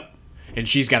shows up. And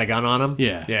she's got a gun on him?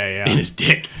 Yeah. Yeah. In his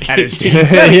dick. At his dick. Is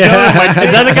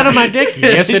that a gun on my dick?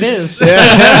 Yes, it is.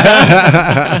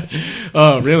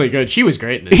 Oh, really good. She was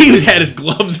great in this. He had his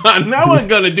gloves on. I wasn't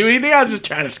going to do anything. I was just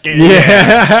trying to scare you.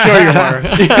 Yeah. Sure you were.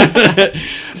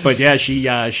 But yeah, she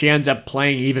ends up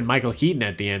playing even Michael Keaton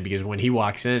at the end, because when he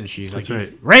walks in, she's like, right.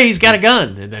 Ray's got a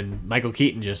gun. And then Michael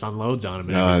Keaton just unloads on him.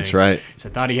 And everything. That's right. So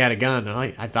I thought he had a gun.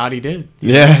 I thought he did.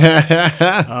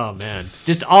 Yeah. Oh, man.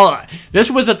 This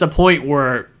was at the point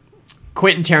where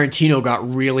Quentin Tarantino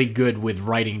got really good with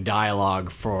writing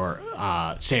dialogue for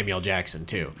Samuel Jackson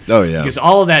too. Oh yeah, because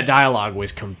all of that dialogue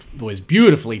was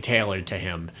beautifully tailored to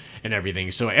him and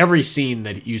everything. So every scene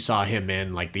that you saw him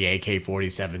in, like the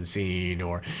AK-47 scene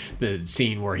or the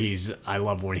scene where I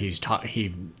love when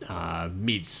he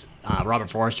meets Robert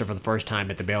Forster for the first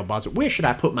time at the bail bonds. Where should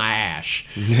I put my ash?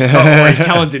 Or he's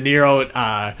telling De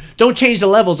Niro, don't change the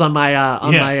levels on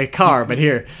my car, but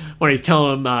here when he's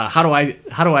telling him how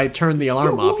do I turn the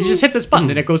alarm off? You just hit this button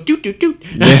and it goes doot doot doot.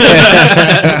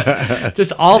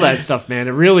 Just all that stuff, man.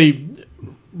 It really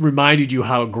reminded you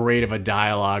how great of a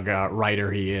dialogue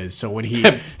writer he is. So when he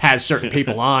has certain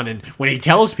people on, and when he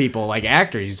tells people, like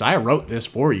actors, he's, I wrote this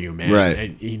for you, man. Right.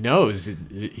 And he knows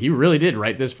he really did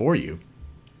write this for you.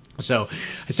 So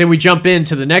I say we jump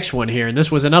into the next one here, and this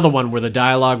was another one where the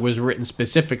dialogue was written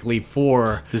specifically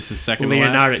for this is second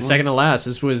to last.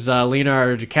 This was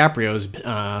Leonardo DiCaprio's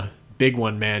big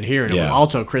one, man, here, and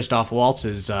also Christoph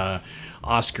Waltz's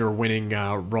Oscar-winning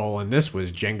role, and this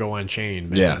was Django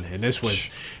Unchained, man. Yeah. And it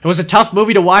was a tough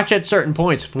movie to watch at certain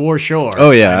points, for sure.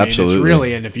 Oh yeah, absolutely. It's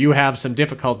really, and if you have some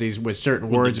difficulties with certain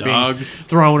words being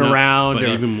thrown around, but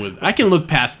even I can look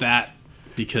past that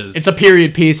because it's a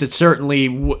period piece. It's certainly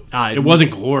it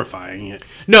wasn't glorifying it.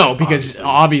 No, because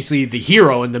obviously the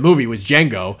hero in the movie was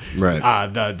Django,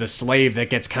 right? The slave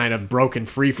that gets kind of broken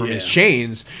free from his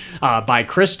chains by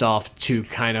Christoph to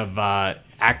kind of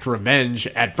act revenge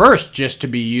at first, just to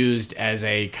be used as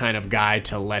a kind of guy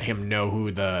to let him know who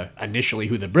the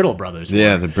Brittle brothers were.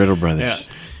 Yeah, the Brittle brothers.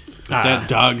 Yeah. That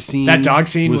dog scene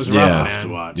was rough, man. To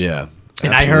watch. Yeah,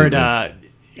 and absolutely. I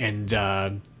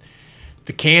heard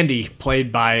the Candy,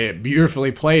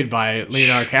 beautifully played by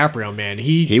Leonardo DiCaprio, man.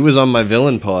 He was on my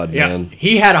villain pod, man.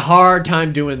 He had a hard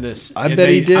time doing this. I bet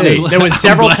he did. I mean, there was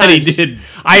several times he did.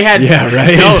 I had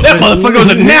right. No, that motherfucker was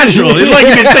a natural. It's like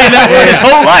you've been saying that word his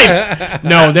whole life.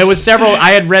 No, there was several.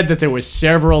 I had read that there was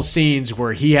several scenes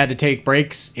where he had to take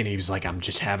breaks, and he was like, "I'm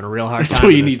just having a real hard time." So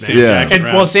you need Sam Jackson.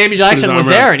 And Samuel Jackson was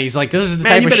there, and he's like, "This is the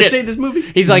type of shit." Say this movie.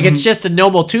 He's like, "It's just a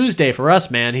normal Tuesday for us,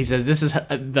 man." He says, "This is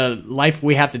the life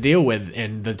we have to deal with,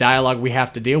 and the dialogue we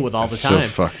have to deal with all the time." So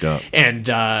fucked up. And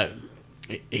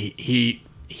he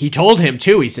told him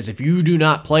too. He says, "If you do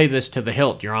not play this to the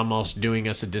hilt, you're almost doing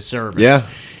us a disservice." Yeah.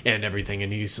 And everything.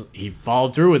 And he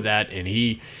followed through with that.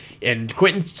 And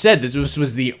Quentin said that this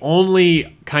was the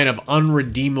only kind of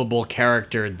unredeemable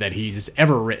character that he's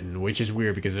ever written, which is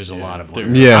weird because there's a lot of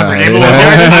them. Yeah. I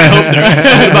hope there is.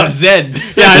 About Zed.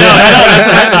 Yeah, I know. That's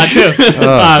what I thought too.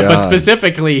 But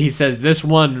specifically, he says this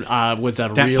one was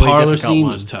a that really parlor difficult scene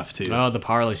one. was tough too. Oh, the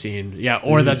parlor scene. Yeah,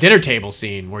 or the dinner table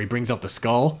scene where he brings out the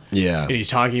skull. Yeah. And he's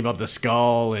talking about the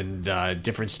skull and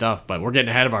different stuff, but we're getting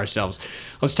ahead of ourselves.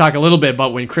 Let's talk a little bit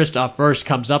about when Christoph first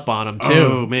comes up on him, too.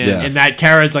 Oh, man. Yeah. And that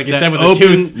carrot's, like you said, with the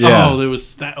tooth. Yeah. Oh,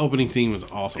 that opening scene was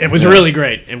awesome. It was really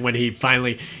great. And when he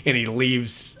finally, he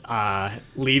leaves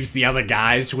the other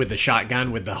guys with the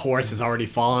shotgun, with the horse has already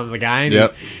fallen on the guy.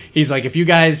 And he's like, if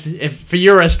for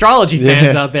your astrology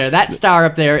fans out there, that star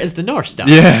up there is the North Star.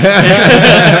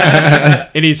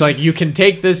 Yeah. And he's like, you can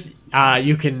take this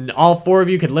all four of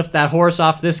you could lift that horse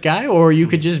off this guy, or you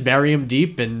could just bury him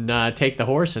deep and take the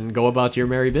horse and go about your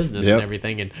merry business and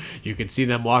everything. And you could see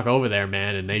them walk over there,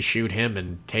 man, and they shoot him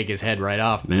and take his head right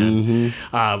off, man.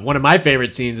 One of my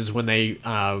favorite scenes is when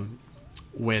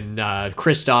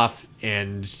Christoph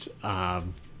and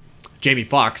Jamie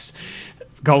Foxx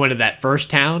go into that first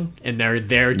town, and they're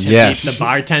there to meet the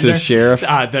bartender, the sheriff,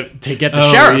 to get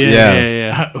the sheriff,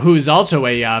 yeah. Who's also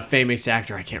a famous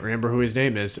actor. I can't remember who his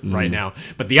name is right now,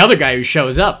 but the other guy who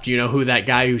shows up. Do you know who that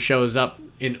guy who shows up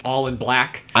in all in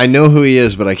black? I know who he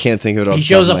is, but I can't think of it. He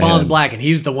shows up all in black, and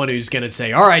he's the one who's gonna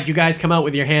say, "All right, you guys come out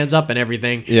with your hands up and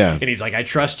everything." Yeah, and he's like, "I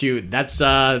trust you." That's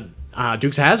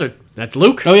Dukes of Hazzard. That's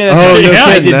Luke. Oh yeah, I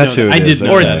did know that. I did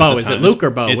know. Or it's Bo. Is it Luke or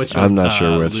Bo? I'm not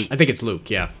sure which. I think it's Luke.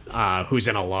 Yeah, who's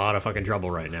in a lot of fucking trouble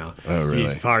right now. Oh really?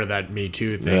 He's part of that Me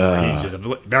Too thing. Where he's just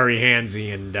very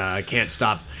handsy and can't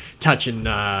stop touching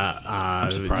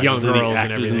young girls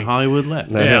and everything. In Hollywood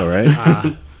left. I know,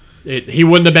 right? He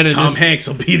wouldn't have been in Tom Hanks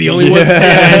will be the only one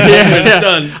standing. It's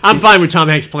done. I'm fine with Tom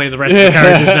Hanks playing the rest of the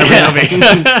characters in every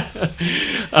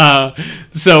movie.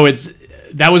 So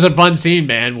that was a fun scene,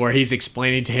 man, where he's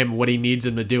explaining to him what he needs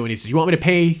him to do, and he says, "You want me to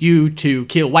pay you to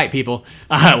kill white people,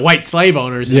 white slave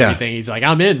owners, and everything?" He's like,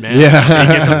 "I'm in, man." Yeah. And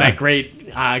he gets him that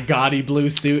great gaudy blue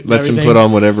suit. Lets him put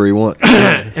on whatever he wants.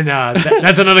 And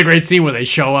that's another great scene where they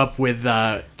show up with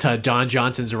to Don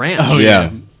Johnson's ranch. Oh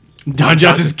yeah. Don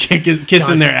Johnson's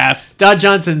kissing their ass. Don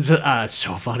Johnson's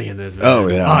so funny in this, man. Oh,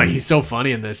 yeah. Oh, he's so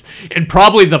funny in this. And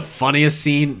probably the funniest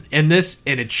scene in this,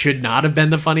 and it should not have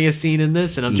been the funniest scene in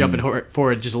this, and I'm jumping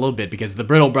forward just a little bit, because the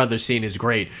Brittle Brothers scene is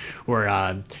great,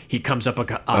 where he comes up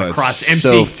across MC.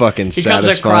 So fucking satisfying. He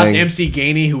comes across MC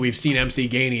Gainey, who we've seen MC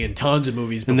Gainey in tons of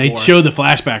movies before. And they show the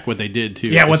flashback what they did, too.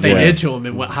 Yeah, what they did to him,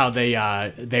 and how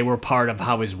they were part of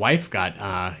how his wife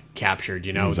got captured,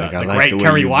 the great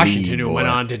Kerry Washington, who went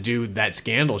on to do that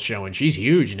Scandal show, and she's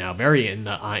huge now, very in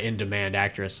demand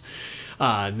actress.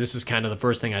 And this is kind of the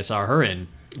first thing I saw her in.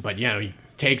 But he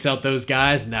takes out those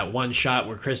guys, and that one shot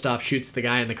where Christoph shoots the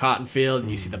guy in the cotton field,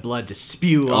 and you see the blood just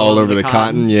spew all over the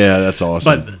cotton. Yeah, that's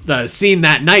awesome. But the scene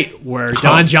that night where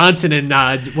Don Johnson and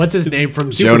what's his name from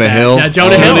Jonah Superbad? Hill.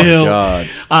 Jonah Hill. God.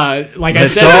 Like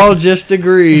Let's I said, all just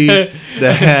agree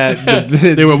that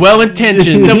they were well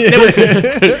intentioned.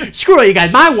 Screw it, you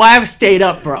guys. My wife stayed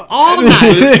up for all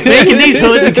night making these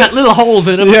hoods and cut little holes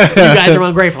in them. Yeah. You guys are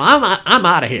ungrateful. I'm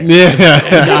out of here.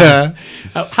 Yeah. And,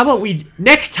 how about we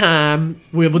next time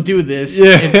we will do this?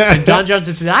 Yeah. And Don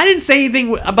Johnson says, "I didn't say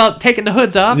anything about taking the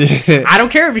hoods off. Yeah. I don't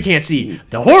care if you can't see.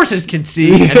 The horses can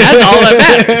see, and that's all that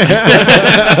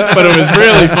matters." But it was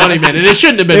really funny, man. And it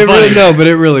shouldn't have been funny. But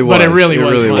it really was. But it really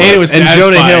was funny. And it was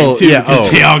Jonah Hill, too. Yeah.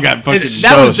 They all got fucking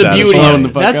that was the beauty.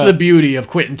 That's up. the beauty of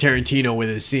Quentin Tarantino with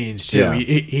his scenes too. Yeah.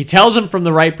 He tells them from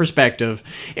the right perspective,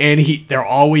 and they're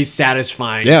always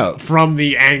satisfying. Yeah. From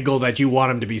the angle that you want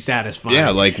them to be satisfying.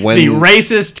 Yeah, like when the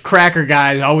racist cracker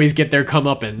guys always get their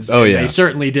comeuppance. Oh yeah, they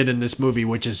certainly did in this movie,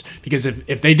 which is because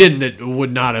if they didn't, it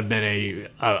would not have been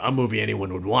a movie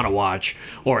anyone would want to watch,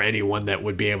 or anyone that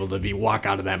would be able to walk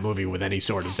out of that movie with any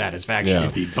sort of satisfaction. Yeah.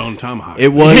 It'd be Bone Tomahawk. It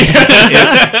was.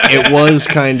 it was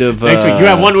kind of. Next week, you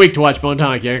have 1 week to watch Bone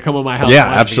Tomahawk. You gotta come to my house. Yeah,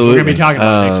 absolutely. We're gonna be talking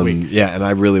about it next week. Yeah, and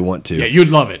I really want to. Yeah, you'd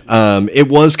love it. It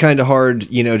was kind of hard,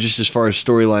 just as far as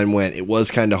storyline went. It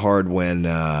was kind of hard when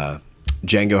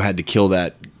Django had to kill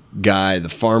that guy, the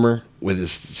farmer, with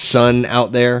his son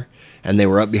out there, and they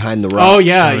were up behind the rocks. Oh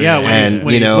yeah.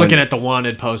 When he's looking at the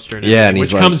wanted poster, and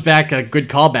which comes back a good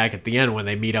callback at the end when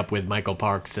they meet up with Michael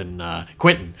Parks and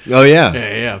Quentin. Oh yeah,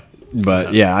 yeah.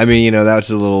 But yeah, I mean,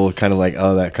 that's a little kind of like,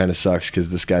 oh, that kind of sucks because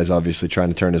this guy's obviously trying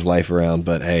to turn his life around.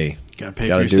 But hey,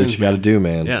 gotta do what you gotta do,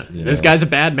 man. Yeah, this guy's a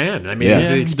bad man. I mean,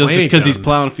 just because he's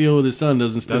plowing a field with his son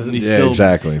doesn't he's still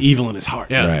exactly evil in his heart.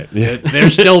 Yeah, right. Yeah.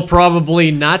 There's still probably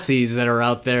Nazis that are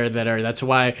out there that's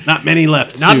why not many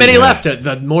left. Not many left.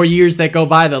 The more years that go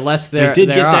by, the less there. They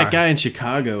did get that guy in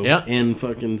Chicago, yeah, and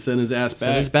fucking sent his ass back.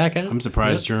 Sent his back out. I'm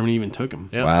surprised Germany even took him.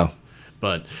 Yep. Wow.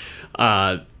 But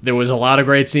there was a lot of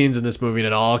great scenes in this movie, and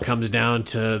it all comes down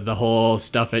to the whole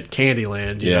stuff at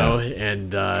Candyland, you know,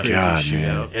 and God,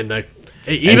 man, and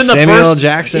even the Samuel first L.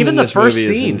 Jackson even in the this first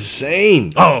movie scene is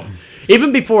insane. Oh,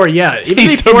 even before, even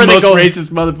he's before the they most racist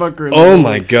motherfucker. Oh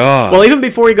my god! Well, even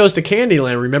before he goes to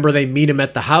Candyland, remember they meet him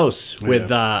at the house with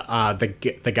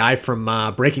the guy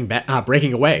from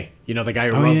Breaking Away. You know, the guy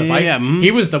who rode the bike?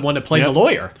 He was the one that played the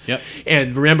lawyer. Yep.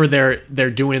 And remember, they're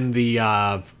doing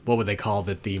the, what would they call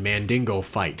it? The Mandingo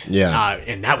fight. Yeah.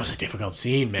 And that was a difficult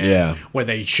scene, man. Yeah. Where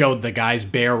they showed the guy's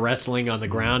bear wrestling on the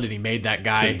ground, and he made that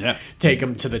guy take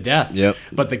him to the death. Yep.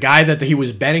 But the guy that he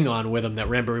was betting on with him, that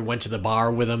remember he went to the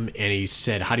bar with him, and he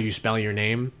said, "How do you spell your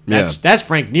name?" That's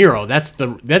Frank Nero. That's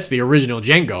the original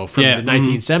Django from the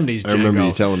 1970s Django. I remember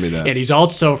you telling me that. And he's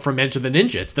also from Enter the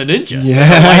Ninja. It's the ninja.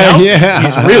 Yeah.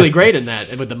 He's really great in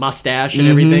that with the mustache and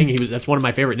everything. That's one of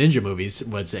my favorite ninja movies.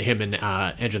 Was him in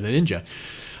Enter the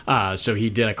Ninja. So he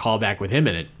did a callback with him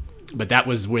in it, but that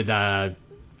was with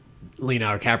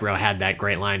Leonardo DiCaprio had that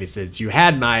great line. He says, "You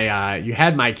had my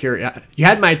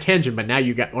attention, but now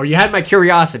you had my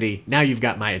curiosity. Now you've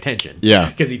got my attention." Yeah,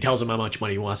 because he tells him how much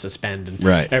money he wants to spend and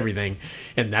everything,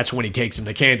 and that's when he takes him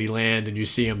to Candyland, and you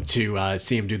see him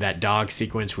do that dog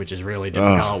sequence, which is really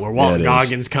difficult. Where Walton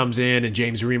Goggins comes in and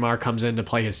James Remar comes in to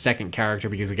play his second character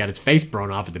because he got his face blown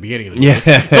off at the beginning of the movie.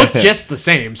 Look just the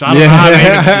same. So I don't know how.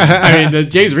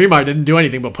 James Remar didn't do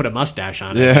anything but put a mustache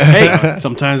on it. Yeah. Hey,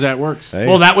 sometimes that works.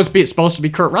 Well, that was supposed to be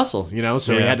Kurt Russell,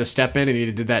 so he had to step in and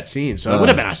he did that scene. So it would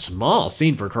have been a small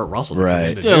scene for Kurt Russell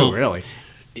to do, really.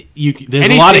 There's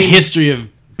a lot of history of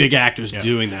big actors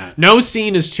doing that. No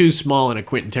scene is too small in a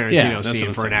Quentin Tarantino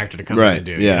scene for an actor to come in and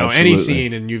do. Any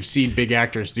scene, and you've seen big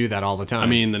actors do that all the time. I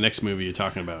mean, the next movie you're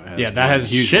talking about has that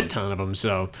has a shit ton of them.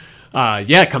 So,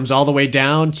 it comes all the way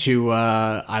down to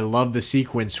I love the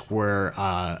sequence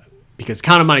where because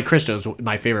Count of Monte Cristo is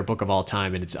my favorite book of all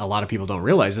time, and a lot of people don't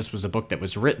realize this was a book that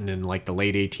was written in like the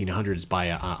late 1800s by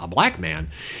a black man.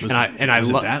 Was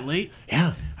it that late?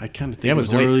 Yeah, I kind of think it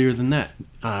was earlier than that,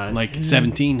 like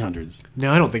 1700s.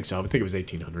 No, I don't think so. I think it was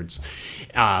 1800s.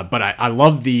 But I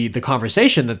love the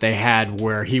conversation that they had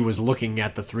where he was looking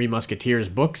at the Three Musketeers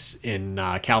books in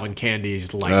Calvin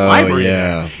Candy's library.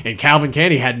 Yeah. And Calvin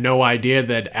Candy had no idea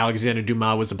that Alexander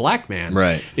Dumas was a black man.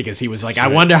 Right. Because he was like, I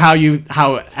wonder how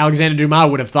Alexander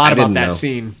Dumas would have thought about that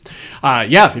scene.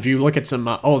 If you look at some,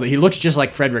 he looks just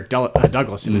like Frederick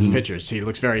Douglass in his pictures.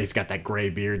 He's got that gray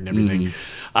beard and everything.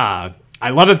 I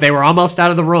love it. They were almost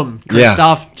out of the room.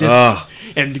 Christoph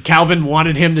and Calvin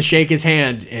wanted him to shake his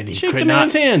hand, and he could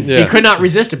not. He could not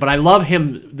resist it. But I love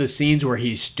the scenes where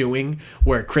he's stewing,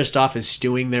 where Christoph is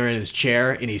stewing there in his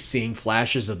chair, and he's seeing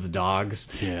flashes of the dogs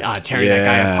tearing that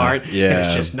guy apart. Yeah. And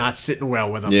it's just not sitting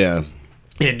well with him. Yeah.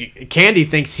 And Candy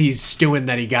thinks he's stewing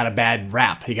that he got a bad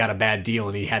rap. He got a bad deal,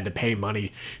 and he had to pay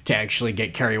money to actually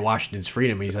get Kerry Washington's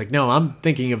freedom. He's like, no, I'm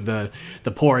thinking of the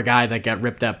poor guy that got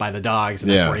ripped up by the dogs,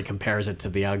 and that's where he compares it to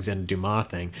the Alexander Dumas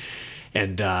thing.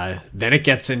 And then it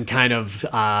gets in kind of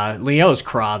Leo's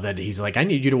craw that he's like, I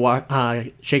need you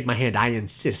to shake my hand. I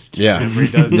insist. Yeah. Whenever he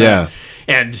does that. Yeah.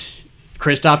 And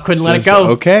Christoph couldn't let it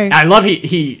go. Okay. I love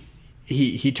he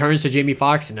turns to Jamie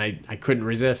Foxx, and I couldn't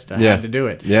resist. I had to do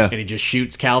it. Yeah. And he just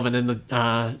shoots Calvin in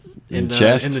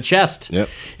the chest. Yep.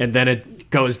 And then it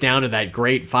goes down to that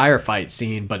great firefight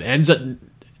scene, but ends up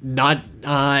not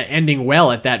ending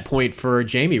well at that point for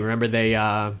Jamie. Remember, they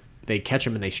catch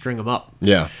him and they string him up.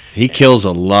 Yeah. He kills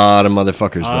a lot of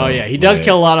motherfuckers, though. Oh, yeah. He does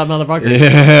kill a lot of motherfuckers.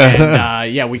 Yeah.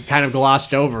 And, we kind of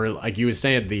glossed over, like you were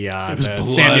saying, the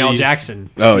Samuel L. Jackson.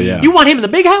 Oh, yeah. You want him in the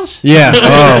big house? Yeah.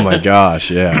 Oh, my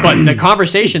gosh, yeah. But the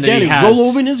conversation that he has... roll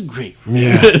over in his grave.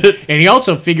 Yeah. And he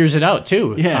also figures it out,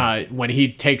 too. Yeah. When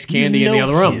he takes Candy in the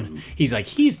other room. He's like,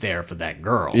 he's there for that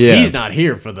girl. Yeah. He's not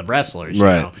here for the wrestlers, you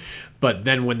right. know? But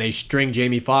then when they string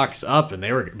Jamie Foxx up and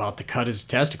they were about to cut his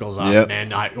testicles off,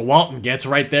 man, Walton gets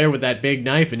right there with that big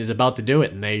knife and is about to do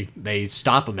it, and they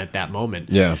stop him at that moment,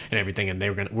 and everything, and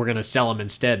we're gonna sell him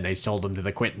instead, and they sold him to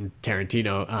the Quentin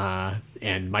Tarantino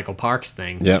and Michael Parks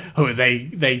thing. Who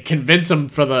they convince him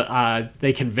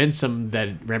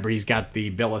that remember he's got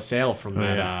the bill of sale from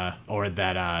that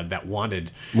that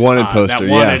wanted poster, that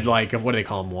wanted like what do they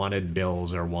call them, wanted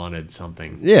bills or wanted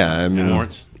something? Yeah, I mean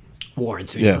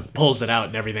warrants, and he pulls it out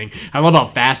and everything. I love how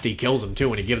fast he kills him too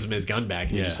when he gives him his gun back,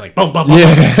 and he's just like boom, boom, boom, boom.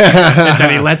 And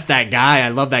then he lets that guy. I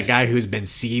love that guy who's been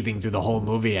seething through the whole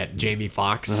movie at Jamie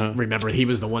Foxx. Remember, he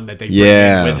was the one that they bring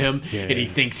in with him, and he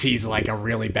thinks he's like a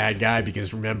really bad guy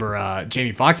because remember,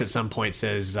 Jamie Foxx at some point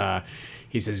says.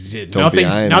 He says,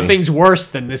 nothing's worse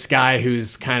than this guy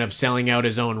who's kind of selling out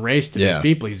his own race to these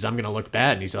people. He says, I'm going to look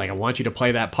bad. And he's like, I want you to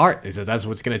play that part. He says, that's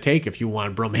what it's going to take if you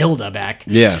want Brumhilda back.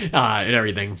 And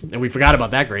everything. And we forgot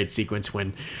about that great sequence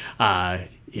when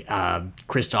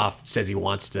Christoph says he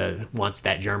wants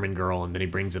that German girl, and then he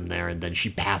brings him there, and then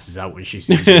she passes out when she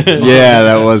sees him.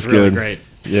 That was really good. Great.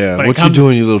 Yeah. What you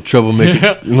doing, you little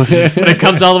troublemaker? But it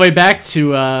comes all the way back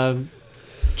to...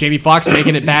 Jamie Foxx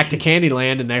making it back to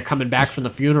Candyland, and they're coming back from the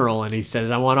funeral, and he says,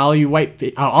 "I want all you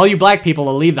black people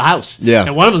to leave the house." Yeah.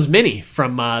 And one of them's Minnie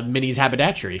from Minnie's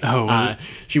Haberdashery. Oh,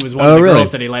 she was one of the really?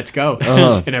 girls that he lets go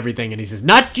and everything, and he says,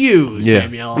 "Not you,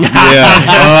 Samuel." Yeah.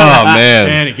 Oh man.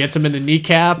 And it gets him in the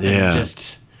kneecap, Yeah. and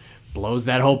just blows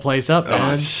that whole place up,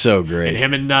 man. Oh, it's so great. And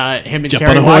him and Jump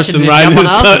Kerry on a horse Washington and ride in jumping the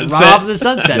up and sunset. ride off in the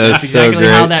sunset. That's That's so exactly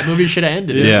how great. that movie should have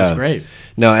ended. It Yeah. was great.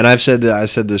 No, and I said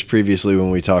this previously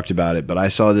when we talked about it, but I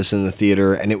saw this in the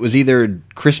theater, and it was either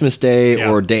Christmas Day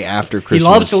or day after Christmas. He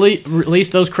loves to release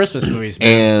those Christmas movies, man.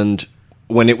 And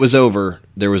when it was over,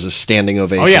 there was a standing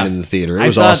ovation in the theater. It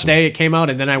was I saw awesome. it the day it came out,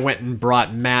 and then I went and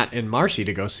brought Matt and Marcy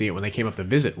to go see it when they came up to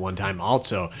visit one time.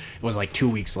 Also, it was like 2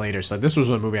 weeks later. So this was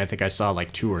one movie I think I saw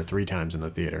like 2 or 3 times in the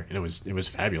theater, and it was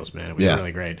fabulous, man. It was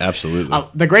really great. Absolutely.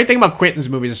 The great thing about Quentin's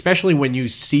movies, especially when you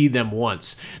see them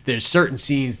once, there's certain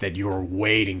scenes that you're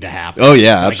waiting to happen. Oh,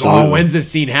 yeah, like, absolutely. oh, when's this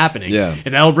scene happening? Yeah.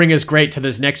 And that'll bring us great to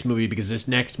this next movie, because this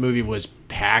next movie was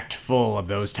packed full of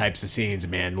those types of scenes,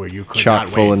 man, where you could Chock not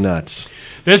full wait. of nuts.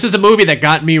 This is a movie that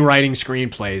got me writing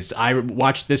screenplays. I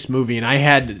watched this movie, and I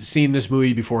had seen this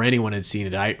movie before anyone had seen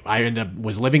it. I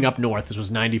was living up north. This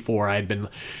was '94. I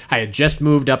had just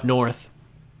moved up north,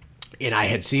 and I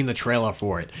had seen the trailer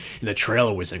for it, and the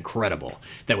trailer was incredible.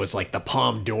 That was like the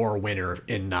Palme d'Or winner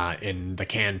in the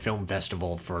Cannes Film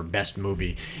Festival for Best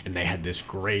Movie, and they had this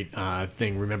great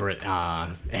thing. Remember it?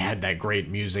 It had that great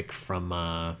music from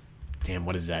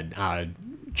what is that?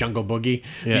 Jungle Boogie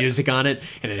music on it,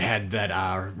 and it had that.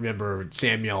 Remember,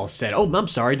 Samuel said, "Oh, I'm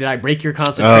sorry, did I break your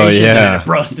concentration?" Oh, yeah. And it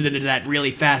busted into that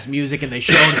really fast music, and they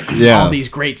showed Yeah. all these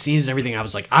great scenes and everything. I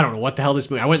was like, I don't know what the hell this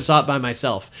movie. I went and saw it by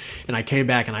myself, and I came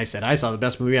back and I said, I saw the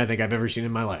best movie I think I've ever seen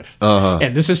in my life.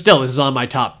 And this is on my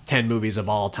top 10 movies of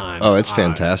all time. Oh, it's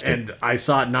fantastic. And I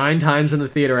saw it 9 times in the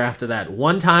theater after that.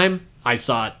 One time, I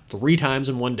saw it 3 times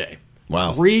in one day.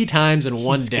 Wow. 3 times in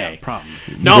one day. Problem.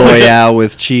 No, Royale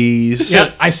with cheese.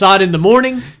 yeah, I saw it in the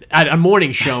morning at a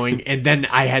morning showing, and then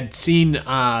I had seen.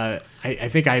 I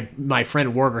think my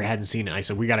friend Werger hadn't seen it. I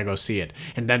said we got to go see it,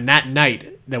 and then that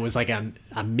night there was like a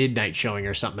midnight showing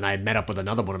or something. I had met up with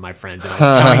another one of my friends, and I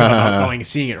was telling him about going and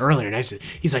seeing it earlier. And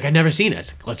he's like, I've never seen it. I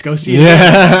said, let's go see it. Again.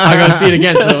 I'll go see it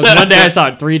again. So it was one day I saw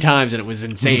it 3 times, and it was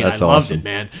insane. That's I loved awesome. it,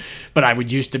 man. But I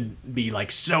would used to be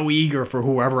like so eager for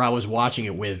whoever I was watching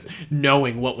it with,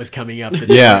 knowing what was coming up. That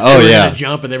Yeah. they were Yeah. gonna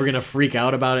jump and they were gonna freak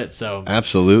out about it. So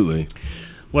Absolutely.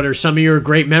 what are some of your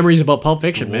great memories about Pulp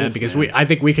Fiction, man? Because I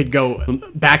think we could go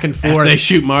back and After forth. they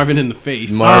shoot Marvin in the face.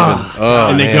 Marvin.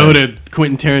 and they man. go to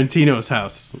Quentin Tarantino's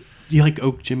house. Do you like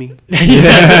Oak, Jimmy? Are you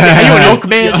an Oak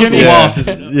man, Jimmy? Uncle Wallace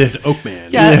is Oak Man.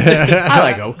 Yeah, I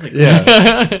like Oak.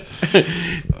 Yeah.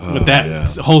 But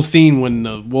that whole scene when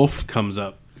the wolf comes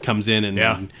in and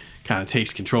Yeah. kind of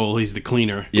takes control. He's the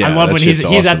cleaner. Yeah, I love that's when he's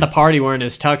just at awesome. the party wearing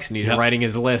his tux and he's Yep. writing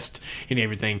his list and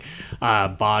everything.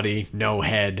 Body, no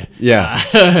head. Yeah.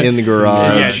 In the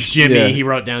garage. Yeah, Jimmy. Yeah. He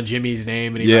wrote down Jimmy's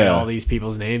name and he Yeah. wrote all these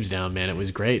people's names down. Man, it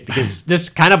was great because this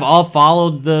kind of all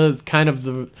followed the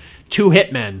 2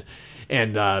 hitmen.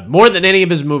 And more than any of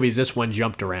his movies, this one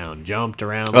jumped around Oh, like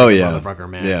a yeah. motherfucker,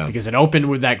 man. Yeah. Because it opened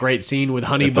with that great scene with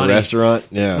Honey At the Bunny. restaurant.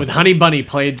 Yeah. With Honey Bunny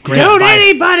played great. Don't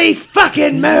anybody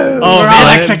fucking move! Oh, We're man. all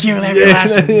executing every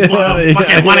last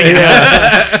fucking one of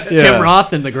you. Tim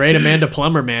Roth and the great Amanda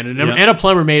Plummer, man. And Yep. Amanda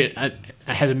Plummer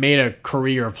has made a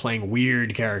career of playing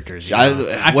weird characters. You know? I What's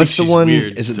think the she's one?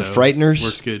 weird, Is it The so Frighteners?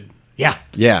 Works good. Yeah.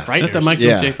 Yeah. Is Frighteners. that the Michael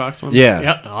Yeah. J. Fox one? Yeah.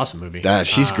 Yep, awesome movie.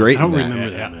 She's great I don't in that. remember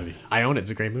that Yeah. movie. I own it. It's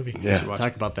a great movie. Yeah. We should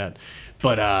talk about that.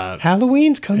 But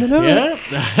Halloween's coming up. yeah,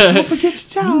 Don't forget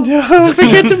your towel. Don't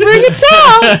forget to bring it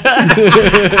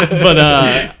down. but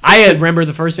I remember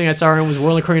the first thing I saw her in was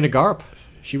Whirling Queen of Garp.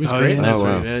 She was great in that Oh,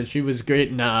 wow. movie, man. She was great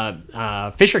in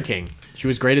Fisher King. She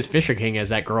was great as Fisher King, as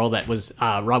that girl that was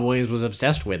Robin Williams was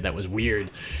obsessed with. That was weird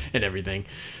and everything.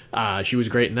 She was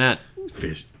great in that.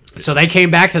 Fish. So they came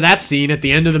back to that scene at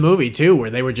the end of the movie too, where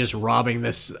they were just robbing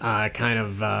this kind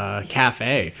of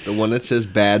cafe. The one that says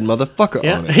 "bad motherfucker"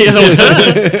 Yeah, on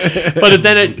it. but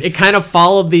then it kind of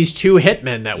followed these 2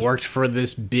 hitmen that worked for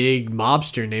this big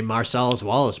mobster named Marcellus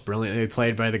Wallace, brilliantly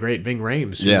played by the great Ving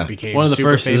Rhames. Who Yeah. became One of the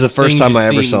super first. famous. This is the first things time I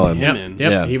you've ever seen saw him. him Yep, in.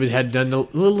 yep. Yeah. He had done the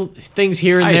little things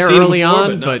here and I had there seen him early before,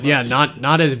 on, but but not yeah, much.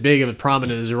 not as big of a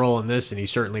prominent as role in this, and he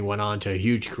certainly went on to a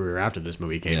huge career after this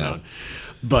movie came out.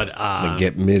 But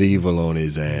Get medieval on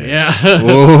his ass. yeah.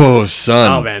 Oh,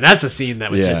 son. Oh man, that's a scene that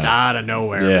was Yeah. just out of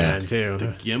nowhere, Yeah. man.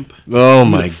 Too. Gimp. Oh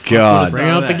my God. Bring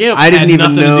out the gimp. I didn't Had even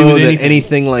nothing to do know with that anything.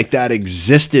 anything like that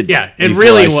existed. Yeah, it before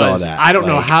really I saw was. that. I don't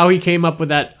know Like, how he came up with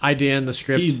that idea in the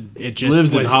script. He It just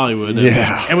lives was, in Hollywood.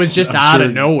 Yeah. It was just I'm out sure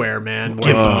of nowhere, man. Gimp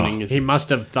Where owning is- he must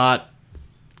have thought,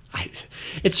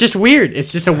 it's just weird.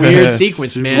 It's just a weird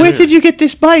sequence, man. Where did you get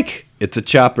this bike? It's a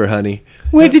chopper, honey.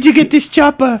 Where did you get this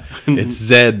chopper? It's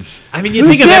Zed's. I mean, you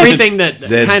think of everything that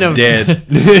Zed's kind of dead.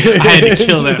 I had to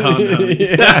kill that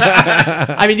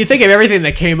Honda. I mean, you think of everything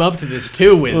that came up to this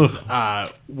too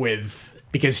with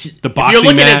because the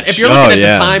boxing match. If you're looking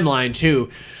at the timeline too,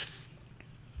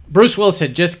 Bruce Willis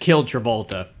had just killed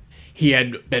Travolta. He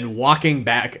had been walking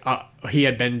back. He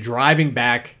had been driving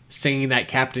back, singing that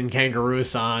Captain Kangaroo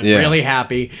song, really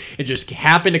happy. It just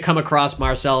happened to come across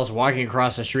Marcellus walking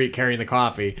across the street carrying the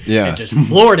coffee. Yeah. And just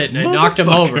floored it, and it knocked him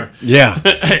over. Yeah.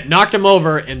 It knocked him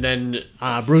over, and then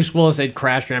Bruce Willis had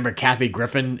crashed. Remember, Kathy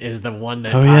Griffin is the one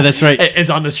that that's right. is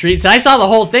on the street. So I saw the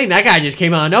whole thing. That guy just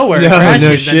came out of nowhere.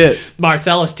 No shit.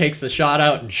 Marcellus takes the shot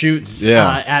out and shoots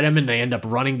at him, and they end up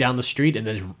running down the street and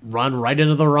then run right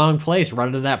into the wrong place, run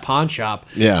into that pawn shop.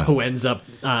 Yeah. Who ends up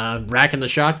racking the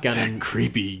shotgun. And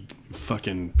Creepy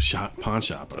fucking pawn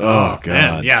shop. Oh god.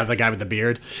 man, yeah, the guy with the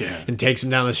beard. Yeah. And takes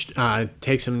him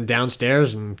takes him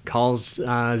downstairs and calls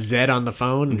Zed on the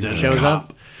phone and Zed's shows a cop.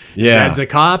 up. Yeah. Zed's a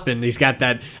cop, and he's got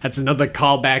that's another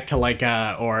callback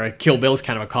to or Kill Bill's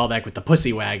kind of a callback with the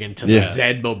pussy wagon to the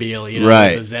Zed mobile,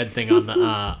 right. the Zed thing on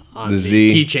the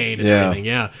Z. keychain and everything.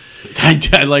 Yeah.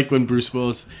 I like when Bruce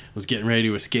Willis was getting ready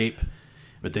to escape,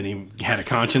 but then he had a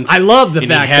conscience. I love the and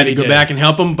fact he had that to go did back and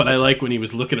help him. But I like when he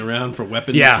was looking around for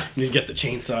weapons. Yeah. And he's got the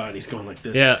chainsaw and he's going like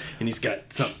this. Yeah. And he's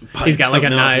got something. He's got like a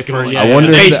knife or I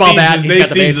wonder if baseball bat. They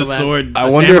seized the sword. I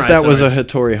wonder if that was a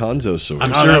Hattori Hanzo sword.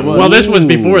 I'm sure it was. Well, this was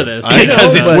before this.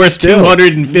 Because it's but worth still.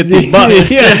 $250.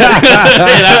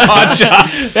 That pawn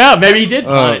shop. Yeah, maybe he did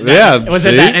pawn it. yeah, Was see?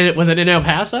 it that? Was it in El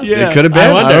Paso? Yeah. It could have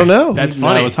been. wonder. I don't know. That's No,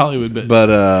 funny. it was Hollywood, but But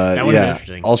would've been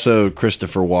interesting. Also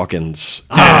Christopher Walken's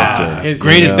his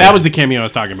greatest. That was the cameo I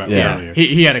was talking about Yeah. earlier.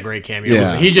 He had a great cameo.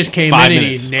 Yeah. He just came 5 in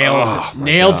minutes. and he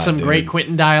nailed some dude. great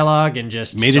Quentin dialogue and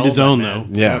just Made it sold his own man.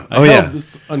 though. Yeah. I Oh held yeah.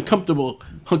 this uncomfortable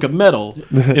hunk of metal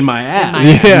in my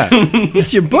ass. Yeah.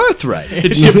 It's your birthright.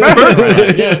 It's your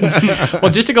birthright.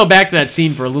 Well, just to go back to that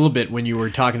scene for a little bit when you were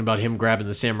talking about him grabbing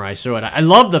the samurai sword, I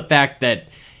love the fact that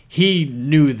he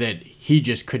knew that he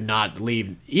just could not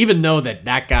leave, even though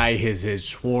that guy is his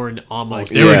sworn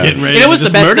almost. They were getting ready. And it was to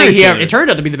the just best murder thing each he other. ever. It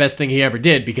turned out to be the best thing he ever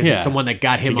did because Yeah. it's the one that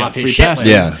got him He got off his free shit pass.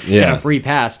 list. Yeah. Got a free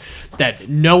pass. That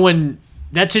no one.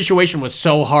 That situation was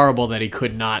so horrible that he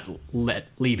could not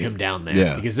leave him down there.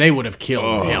 Yeah. Because they would have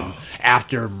killed him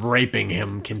after raping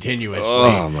him continuously.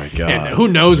 Oh, my God. And who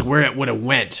knows where it would have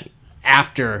went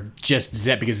after just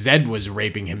Zed, because Zed was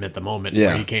raping him at the moment Yeah.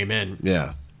 where he came in.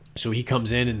 Yeah. So he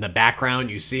comes in the background,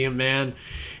 you see him, man,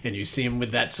 and you see him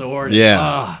with that sword. Yeah.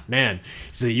 Oh, man.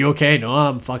 He said, "You okay?" "No,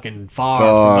 I'm fucking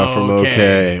far From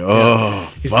okay. Oh,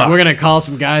 He says, "We're going to call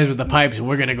some guys with the pipes and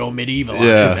we're going to go medieval on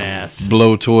his ass."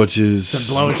 Blow torches.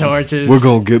 Some blow torches. We're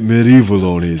going to get medieval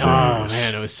on his Oh, ass.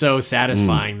 man, it was so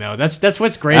satisfying, though. That's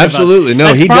what's great Absolutely. about No,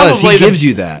 that's he does. He probably gives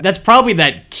you that. That's probably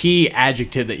that key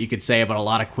adjective that you could say about a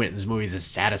lot of Quentin's movies is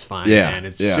satisfying, Yeah, man.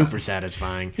 It's yeah. super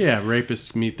satisfying. Yeah,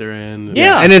 rapists meet their end.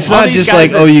 Yeah. And it's All not these just guys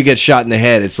like, that- oh, you get shot in the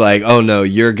head. It's like, oh, no,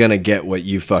 you're going to get what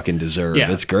you fucking deserve. Yeah.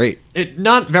 It's great.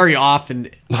 Not very often.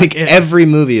 Like, every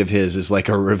movie of his is like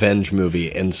a revenge movie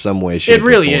in some way, shape, It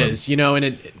really or form. is, and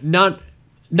it not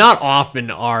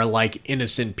often are like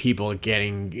innocent people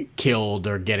getting killed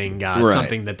or getting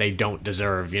something that they don't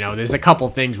deserve. There's a couple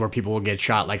things where people will get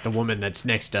shot, like the woman that's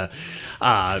next to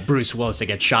Bruce Willis that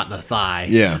gets shot in the thigh.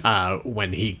 Yeah.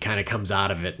 When he kind of comes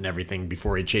out of it and everything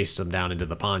before he chases them down into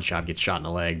the pawn shop, gets shot in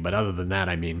the leg. But other than that,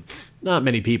 I mean, not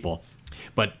many people.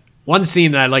 But one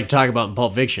scene that I'd like to talk about in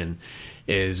Pulp Fiction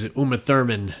is Uma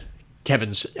Thurman,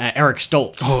 Eric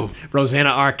Stoltz, Rosanna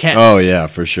Arquette. Oh, yeah,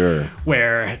 for sure.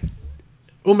 Where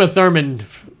Uma Thurman,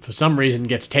 for some reason,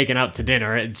 gets taken out to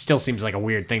dinner. It still seems like a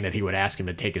weird thing that he would ask him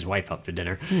to take his wife out for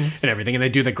dinner and everything. And they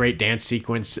do the great dance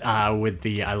sequence with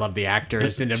I love the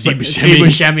actors and Steve Steve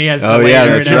Buscemi as the Oh, waiter yeah,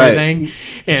 that's and right. everything.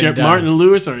 And, Jeff Martin and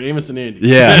Lewis or Amos and Andy?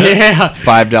 Yeah. yeah,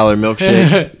 $5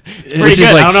 milkshake. it's pretty Which is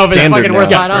good. like I don't know if it's standard fucking worth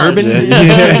now. $5. Bourbon?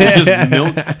 It's just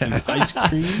milk and ice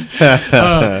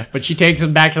cream. But she takes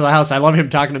him back to the house. I love him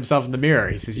talking to himself in the mirror.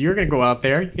 He says, "You're gonna go out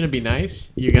there. You're gonna be nice.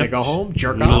 You're gonna go home,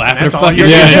 jerk You're gonna off. laugh and at her that's all fucking you're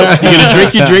jokes. gonna You're gonna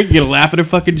drink your drink. You're gonna laugh at her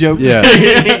fucking jokes.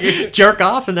 Yeah. jerk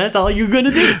off, and that's all you're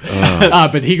gonna do."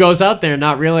 But he goes out there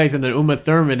not realizing that Uma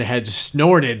Thurman had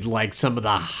snorted like some of the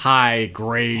high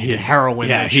grade heroin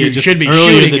Yeah, that he had she just should be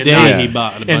earlier shooting. the and day not- he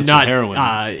bought a and bunch not, of heroin.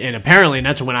 and apparently, and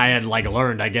that's when I had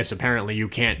learned. I guess apparently you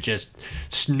can't just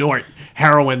snort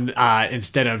heroin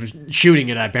instead of shooting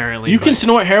it. Apparently, You but- can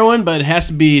snort heroin, but it has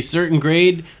to be a certain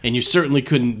grade, and you certainly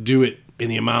couldn't do it in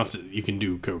the amounts that you can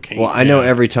do cocaine. Well, I know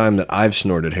every time that I've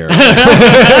snorted heroin. You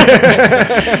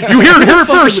heard it here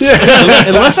first.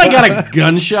 Unless I got a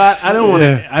gunshot, I don't want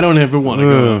to. I don't ever want to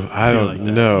go. I don't like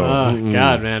that. know. Oh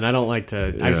God, man, I don't like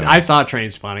to. I saw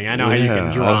Trainspotting. I know how you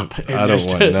can drop. I don't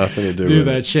want nothing to do with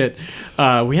that it. shit.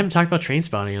 We haven't talked about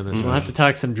Trainspotting on this. We'll have to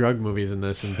talk some drug movies in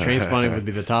this, and Trainspotting would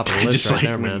be the top of the list Just right like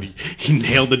there, when man. he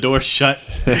nailed the door shut,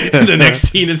 and the next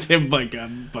scene is him like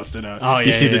busted out. Oh, yeah,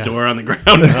 you see yeah. the door on the ground,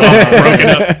 broken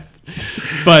up.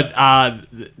 But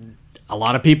a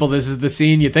lot of people, this is the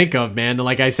scene you think of, man.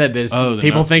 Like I said, there's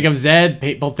people think of Zed.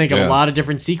 People think of a lot of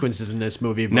different sequences in this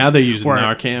movie. Now they're using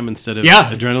Narcan instead of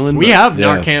Yeah, adrenaline. We have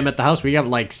Narcan at the house. We have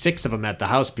like 6 of them at the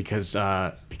house because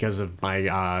of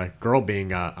my girl being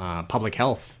public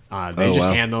health. They just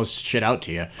hand those shit out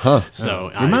to you. Huh. So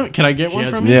can I get one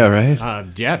from you? Yeah, right.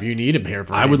 Yeah, if you need them here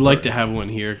for I would like to have one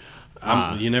here.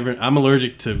 I'm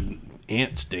allergic to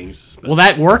ant stings. Will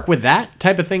that work with that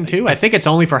type of thing too? I think it's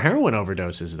only for heroin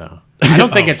overdoses though. I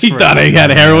don't think it's. He thought I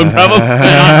had a heroin problem.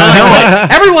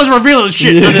 Everyone's revealing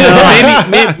shit.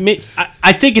 Maybe,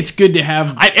 I think it's good to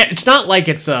have. It's not like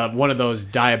it's one of those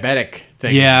diabetic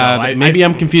things. Yeah, maybe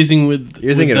I'm confusing with.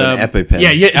 You're thinking of an EpiPen.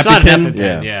 Yeah, it's not an EpiPen?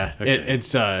 EpiPen. Yeah. Yeah,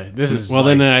 it's this is. Well,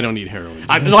 then I don't need heroin.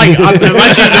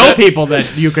 Unless you know people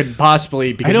that you could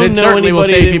possibly, because it certainly will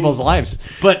save people's lives.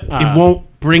 But it won't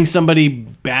bring somebody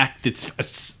back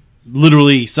that's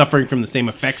literally suffering from the same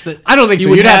effects that I don't think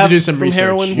so. You'd have to do some research.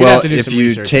 heroin. You'd Well, have to do if some you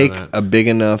research take on that. a big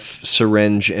enough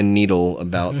syringe and needle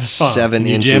about 7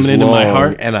 you inches jam it into long my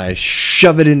heart? and I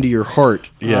shove it into your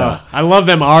heart, yeah. I love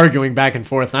them arguing back and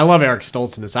forth. And I love Eric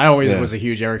Stoltz in this. I always Yeah. was a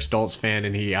huge Eric Stoltz fan,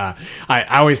 and he, I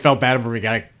always felt bad when we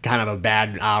got kind of a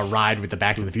bad ride with the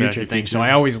Back to the Future thing. So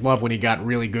I always loved when he got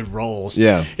really good roles,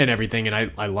 Yeah. and everything.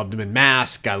 And I loved him in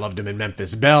Mask. I loved him in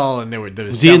Memphis Belle, and there was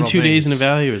Was he in several 2 Days in the things.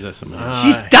 Valley, or is that something else?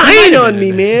 She's dying on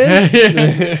me, man.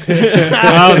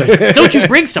 Don't you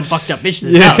bring some fucked up bitch to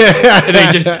this house? And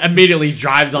he just immediately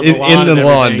drives on the lawn. In the and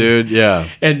lawn, everything. dude, yeah.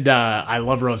 And I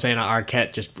love Rosanna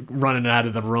Arquette just running out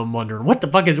of the room wondering, what the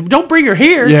fuck is, don't bring her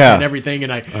here, Yeah. and everything.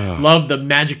 And I love the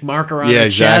magic marker on Yeah, her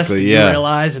chest. exactly, And yeah. you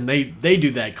realize, and they do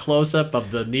that close up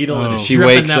of the needle and it's She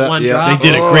dripping wakes that up, one yeah. drop. They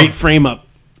did a Oh. great frame up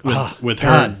with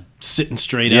God. her sitting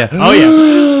straight Yeah. up. Oh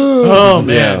yeah. Oh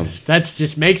man, Yeah. that's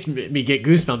just makes me get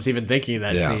goosebumps even thinking of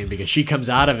that Yeah. scene because she comes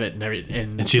out of it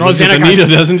and She looks at the needle,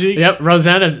 doesn't she? Yep,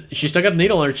 Rosanna. She stuck a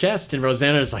needle in her chest, and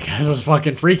Rosanna's like, "That was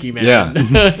fucking freaky, man."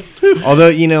 Yeah. Although,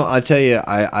 I tell you,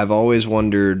 I've always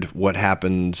wondered what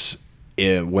happens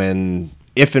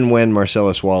if and when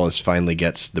Marcellus Wallace finally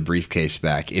gets the briefcase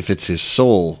back. If it's his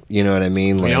soul, you know what I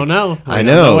mean? We Like, don't know. I We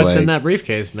know. don't know what's like, in that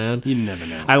briefcase, man. You never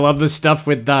know. I love the stuff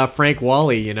with Frank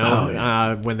Wally,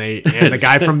 when they and the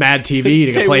guy from Mad TV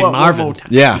to Say play what one Marvin. more time.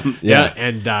 Yeah.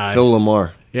 And Phil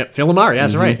Lamar. Yep, Phil Lamar. Yeah,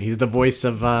 that's right. He's the voice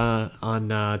of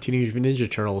on Teenage Mutant Ninja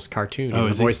Turtles cartoon.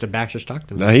 He's the voice of Baxter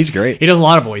Stockton. No, he's great. He does a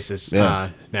lot of voices Yeah.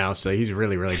 now, so he's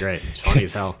really, really great. It's funny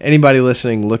as hell. Anybody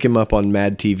listening, look him up on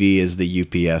Mad TV as the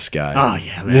UPS guy. Oh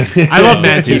yeah, man. I love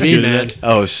Mad He's TV, good at man. that.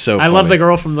 Oh, so I love funny. the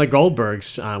girl from the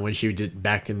Goldbergs when she did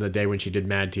back in the day when she did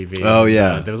Mad TV. Oh, And,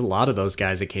 yeah. there was a lot of those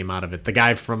guys that came out of it. The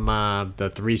guy from the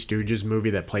Three Stooges movie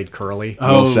that played Curly.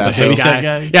 Oh, Will the Sasso. heavyset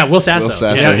guy? Yeah, Will Sasso. Will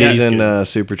Sasso. Yeah, He's yeah. in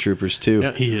Super Troopers too.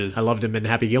 Yeah. He is. I loved him in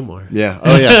Happy Gilmore. Yeah.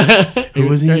 Oh, yeah. Who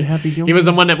was he in great. Happy Gilmore? He was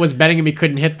the one that was betting him he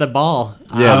couldn't hit the ball.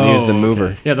 Yeah, he was the okay.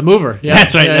 mover. Yeah, the mover. Yeah,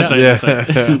 That's right. Yeah, That's yeah. right.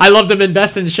 That's right. I loved him in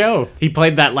Best in Show. He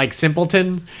played that like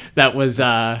simpleton that was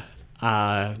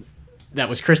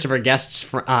Christopher Guest's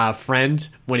friend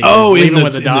when he was leaving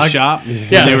with the dog. In the shop.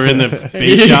 Yeah. They were in the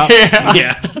bait shop.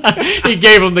 Yeah. He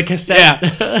gave him the cassette.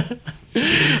 Yeah.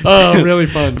 Oh, really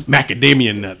fun.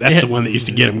 Macadamia nut. That's the one that used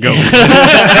to get him going.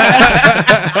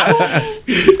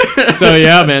 So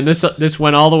yeah, man, this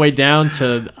went all the way down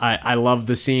to I love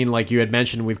the scene like you had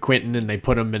mentioned with Quentin, and they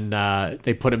put him in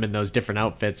those different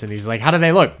outfits, and he's like, "How do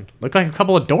they look? Look like a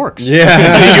couple of dorks." Yeah.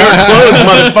 Your clothes,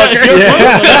 motherfucker.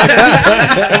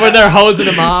 And when they're hosing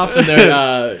him off, and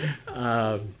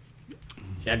they're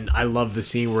and I love the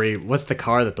scene where what's the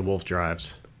car that the wolf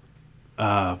drives?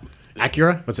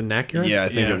 Acura? Was it an Acura? Yeah, I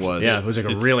think it was. Yeah, it was like a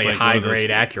It's really like one high of those grade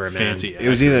Acura, man. Fancy. It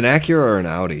was either an Acura or an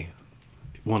Audi.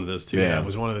 One of those two. Yeah, it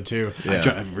was one of the two. Yeah.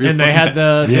 Drive real And they fucking had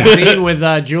fast. the scene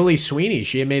with Julie Sweeney.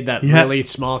 She had made that Yeah. really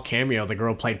small cameo. The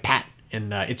girl played Pat,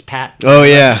 and it's Pat. Oh,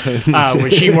 yeah.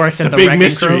 Where she works at the big wrecking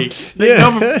mystery. crew.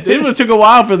 It took a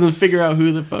while for them to figure out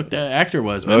who the fuck that actor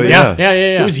was. Man. Oh, Yeah, yeah, yeah,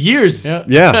 yeah. It was years. Yeah.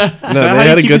 Yeah. No, How they do had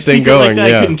you a keep good thing secret like going. that? I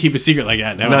Yeah. couldn't keep a secret like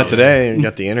that. Not today. You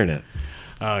got the internet.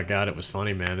 Oh god, it was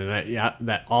funny, man. And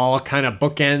that all kind of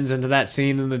bookends into that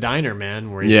scene in the diner,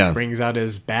 man, where he Yeah. brings out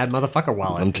his bad motherfucker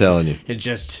wallet. I'm telling you. It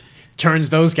just turns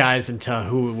those guys into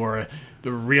who were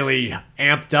really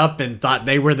amped up and thought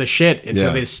they were the shit into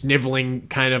this sniveling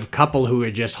kind of couple who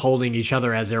are just holding each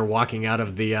other as they're walking out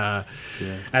of the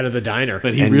diner.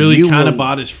 But he really kind of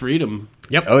bought his freedom.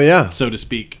 Yep. Oh yeah, so to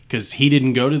speak, because he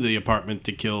didn't go to the apartment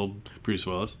to kill Bruce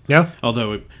Willis. Yeah.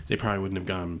 Although they probably wouldn't have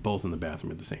gone both in the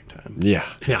bathroom at the same time. Yeah.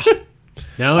 Yeah.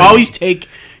 No, always take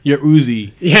your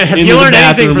Uzi. Yeah. If you learned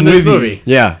anything from this movie,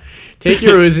 yeah. Take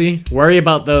your Uzi. Worry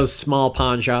about those small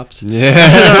pawn shops.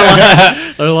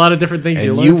 Yeah. There are a lot of different things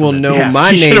you learn. You will know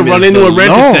my name. You should have run into a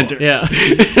rent center. Yeah.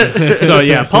 So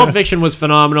yeah, Pulp Fiction was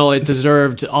phenomenal. It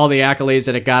deserved all the accolades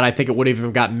that it got. I think it would have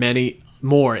even got many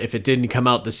more if it didn't come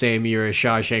out the same year as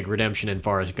Shawshank Redemption and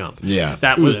Forrest Gump. Yeah.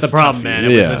 That was the problem, man.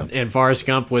 It Yeah. was and Forrest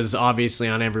Gump was obviously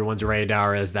on everyone's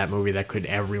radar as that movie that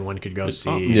everyone could go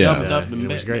see. Yeah. It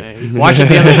was great. I watched it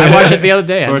the other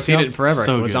day. I hadn't seen it in forever.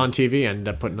 So it was good. on TV and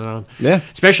putting it on. Yeah.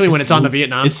 Especially when it's on the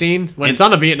Vietnam scene. When it's on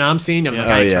the Vietnam scene, I was like,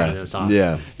 I ain't Oh, yeah. turning this off.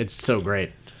 Yeah. It's so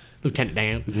great. Lieutenant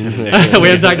Dan. We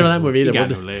haven't talked about that movie either. got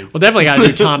We'll, no legs. we'll definitely got to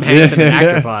do Tom Hanks in an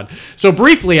actor pod. So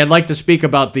briefly, I'd like to speak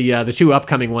about the two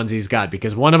upcoming ones he's got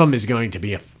because one of them is going to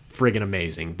be friggin'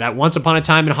 amazing. That Once Upon a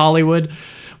Time in Hollywood.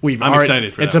 I'm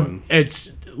excited for that one.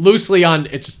 It's loosely on.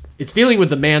 It's dealing with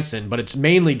the Manson, but it's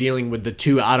mainly dealing with the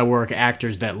two out of work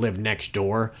actors that live next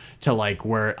door to like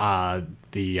where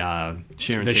the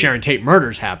Sharon Tate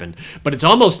murders happened. But it's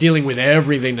almost dealing with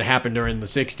everything that happened during the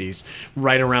 60s,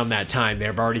 right around that time.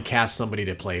 They've already cast somebody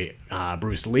to play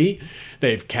Bruce Lee.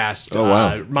 They've cast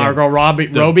Margot Robbie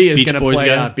is Beach going to Boys play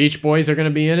guy? Beach Boys are going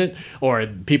to be in it, or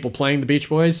people playing the Beach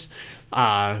Boys.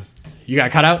 You got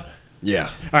cut out?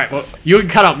 Yeah. All right, well, you can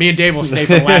cut out. Me and Dave will stay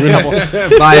for the last couple. Bye, We'll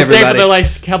stay for everybody. the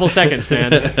last couple seconds,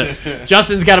 man.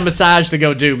 Justin's got a massage to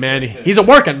go do, man. He's a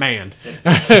working man.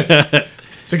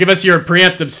 So give us your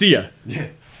preemptive see ya.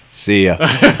 See ya.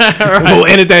 We'll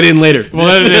edit that in later. We'll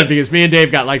edit it in because me and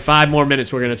Dave got like 5 more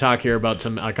minutes. We're going to talk here about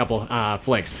a couple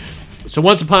flicks. So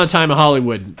Once Upon a Time in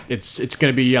Hollywood, it's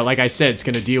going to be, like I said, it's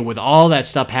going to deal with all that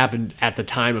stuff happened at the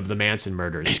time of the Manson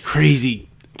murders. It's crazy.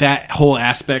 That whole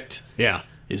aspect Yeah.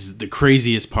 is the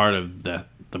craziest part of the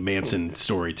Manson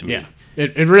story to me. Yeah,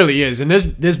 it really is. And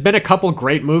there's been a couple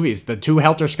great movies. The 2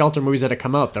 Helter Skelter movies that have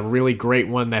come out. The really great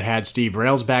one that had Steve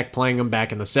Railsback playing him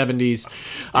back in the 70s.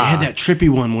 They had that trippy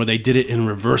one where they did it in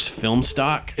reverse film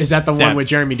stock. Is that the one with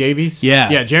Jeremy Davies? Yeah.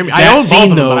 Yeah, Jeremy. That I own both scene, of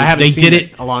them, though, but I haven't they seen did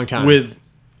it a long time. with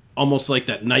almost like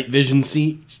that night vision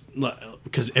scene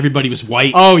because everybody was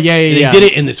white. Oh, yeah. And they did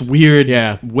it in this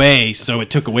weird way, so it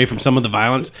took away from some of the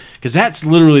violence. Because that's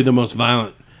literally the most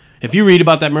violent. If you read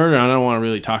about that murder, I don't want to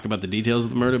really talk about the details of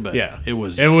the murder, but it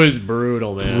was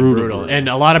brutal, man. Brutal. And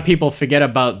a lot of people forget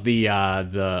about the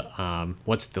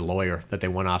what's the lawyer that they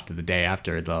went off to the day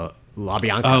after, the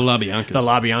LaBianca. Oh, LaBianca. The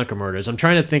LaBianca murders. I'm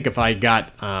trying to think if I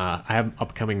got I have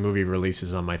upcoming movie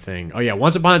releases on my thing. Oh yeah,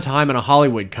 Once Upon a Time in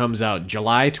Hollywood comes out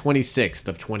July 26th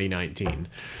of 2019.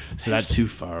 So that's too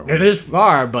far away. It is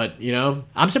far, but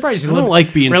I'm surprised he's I don't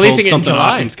like being releasing told it in something July.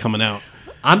 awesome's coming out.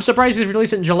 I'm surprised he's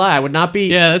releasing it in July. I would not be.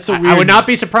 Yeah, that's a I weird- would not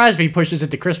be surprised if he pushes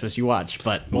it to Christmas. You watch,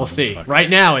 but we'll see.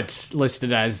 Right now, it's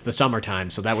listed as the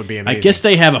summertime, so that would be amazing. I guess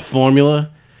they have a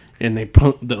formula, and they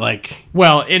put the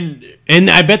Well, and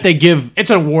I bet they give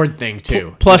it's an award thing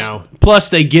too. plus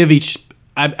they give each.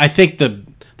 I think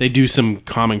they do some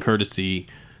common courtesy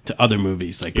to other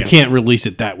movies. Like we can't release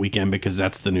it that weekend because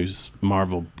that's the new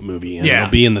Marvel movie, and it'll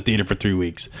be in the theater for 3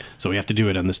 weeks. So we have to do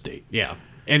it on this date. Yeah.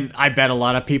 And I bet a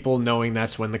lot of people, knowing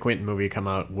that's when the Quentin movie come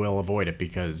out, will avoid it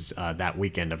because that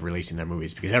weekend of releasing their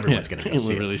movies, because everyone's going to go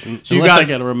see it. So I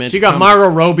get a romantic. So you got comedy.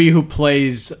 Margot Robbie, who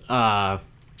plays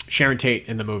Sharon Tate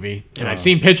in the movie, and I've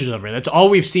seen pictures of her. That's all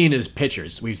we've seen is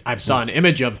pictures. I've saw an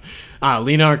image of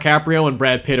Leonardo DiCaprio and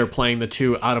Brad Pitt are playing the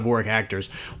 2 out of work actors.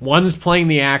 One's playing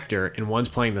the actor, and one's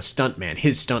playing the stuntman,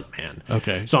 his stuntman.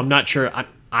 Okay. So I'm not sure.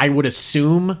 I would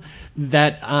assume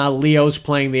that Leo's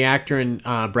playing the actor and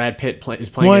Brad Pitt is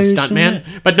playing his stuntman.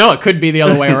 But no, it could be the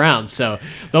other way around. So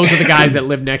those are the guys that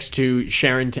live next to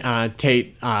Sharon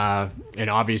Tate and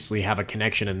obviously have a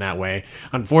connection in that way.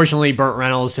 Unfortunately, Burt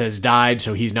Reynolds has died,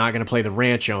 so he's not going to play the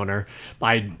ranch owner.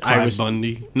 Clyde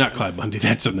Bundy. Not Clyde Bundy.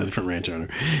 That's a different ranch owner.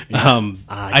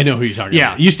 I know who you're talking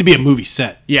about. It used to be a movie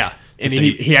set. Yeah. And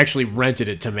he actually rented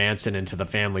it to Manson and to the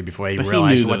family before he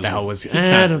realized what the hell was. He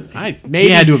had to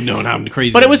have known how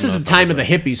crazy. But it was the time of the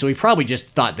hippies, so he probably just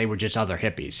thought they were just other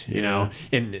hippies, you know,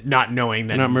 and not knowing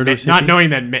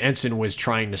that Manson was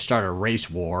trying to start a race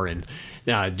war and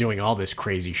doing all this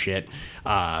crazy shit.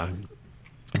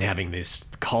 and having this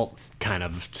cult kind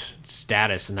of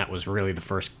status, and that was really the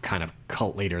first kind of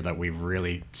cult leader that we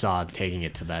really saw taking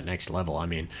it to that next level. I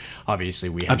mean, obviously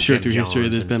we have I'm sure Jim through history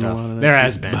Jones there's and been stuff. a lot of that. There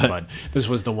has been, but this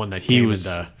was the one that he came was.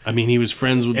 into, I mean, he was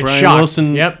friends with it Brian shocked,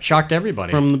 Wilson. Yep, shocked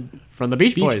everybody from the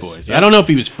Beach Beach Boys. Boys. Yep. I don't know if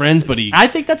he was friends, but he. I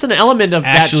think that's an element of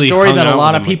that actually story hung that a out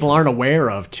lot with of him. people aren't aware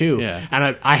of too. Yeah.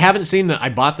 And I haven't seen I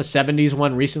bought the 70s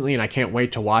one recently, and I can't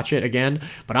wait to watch it again.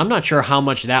 But I'm not sure how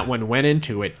much that one went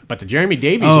into it. But the Jeremy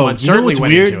Davies one certainly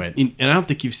went weird? into it. And I don't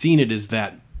think you've seen it. Is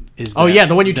that? Oh yeah,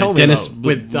 the one you that told me Dennis about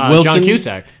with Wilson, John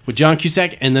Cusack. With John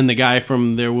Cusack, and then the guy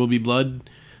from There Will Be Blood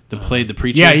that played the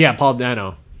preacher. Yeah, Paul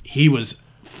Dano. He was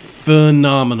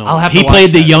phenomenal. I'll have he to watch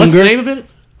played the that. younger. What's the name of it?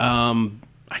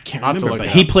 I can't I'll have to remember, look but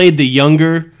it he up. played the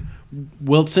younger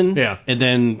Wilson. Yeah. And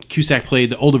then Cusack played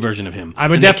the older version of him. I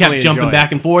would and they definitely kept jumping enjoy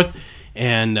back and forth.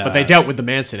 And But they dealt with the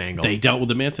Manson angle. They dealt with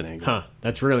the Manson angle. Huh.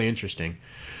 That's really interesting.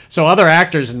 So other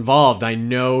actors involved. I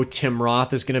know Tim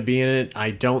Roth is going to be in it.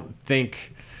 I don't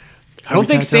think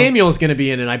Samuel is going to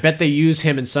be in it. I bet they use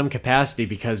him in some capacity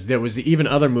because there was even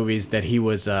other movies that he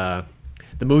was the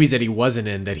movies that he wasn't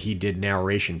in that he did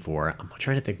narration for. I'm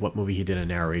trying to think what movie he did a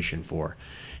narration for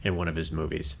in one of his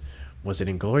movies. Was it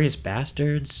Inglourious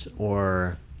Bastards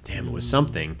or it was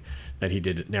something that he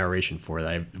did narration for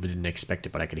that I didn't expect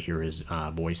it, but I could hear his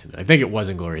voice in it. I think it was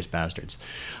Inglourious Bastards.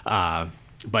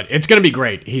 But it's going to be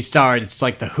great. He starred. It's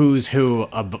like the who's who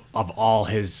of all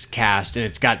his cast, and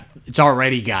it's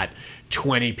already got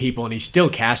 20 people, and he's still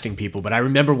casting people. But I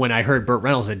remember when I heard Burt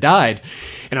Reynolds had died,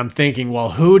 and I'm thinking,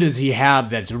 well, who does he have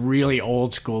that's really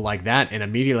old school like that? And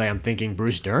immediately I'm thinking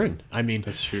Bruce Dern. I mean,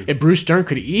 that's true. If Bruce Dern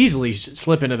could easily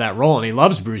slip into that role, and he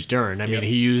loves Bruce Dern. I mean,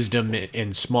 he used him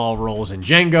in small roles in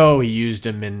Django. He used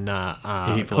him in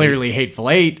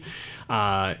Hateful Eight.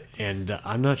 And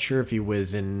I'm not sure if he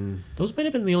was in. Those might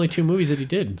have been the only two movies that he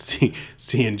did.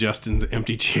 Seeing Justin's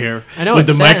empty chair with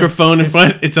the microphone in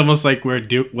front, it's almost like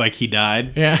like he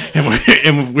died. Yeah,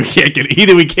 and we can't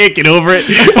get over it,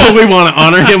 or we want to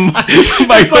honor him.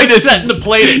 It's like setting the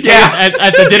plate at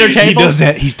the dinner table. He does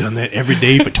that. He's done that every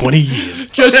day for 20 years.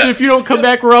 Justin, if you don't come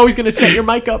back, we're always going to set your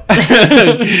mic up.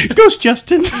 Ghost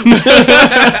Justin.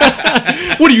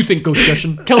 What do you think, Ghost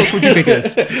Justin? Tell us what you think of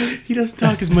this. He doesn't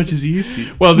talk as much as he used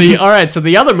to. Well, all right. So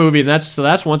the other movie, and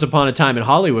that's Once Upon a Time in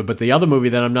Hollywood. But the other movie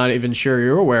that I'm not even sure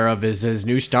you're aware of is his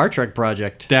new Star Trek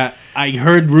project. That I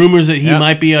heard rumors that he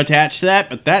might be attached to that,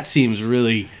 but that seems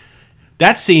risky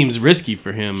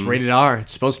for him. It's rated R.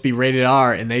 It's supposed to be rated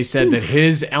R, and they said that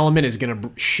his element is going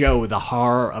to show the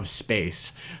horror of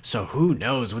space. So who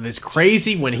knows? With this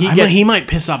crazy he might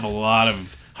piss off a lot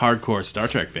of hardcore Star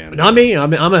Trek fans. Not me.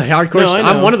 I'm a hardcore. No,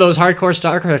 I'm one of those hardcore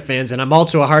Star Trek fans, and I'm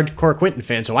also a hardcore Quentin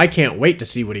fan. So I can't wait to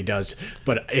see what he does.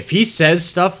 But if he says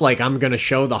stuff like "I'm going to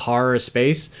show the horror of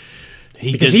space,"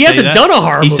 because he hasn't done a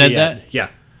horror movie yet. He said that. Yeah,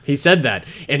 he said that,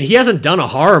 and he hasn't done a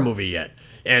horror movie yet.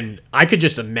 And I could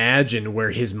just imagine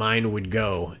where his mind would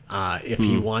go if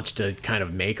he wants to kind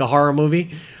of make a horror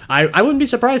movie. I wouldn't be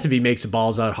surprised if he makes a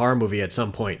balls-out horror movie at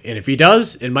some point. And if he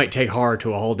does, it might take horror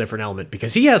to a whole different element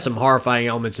because he has some horrifying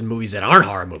elements in movies that aren't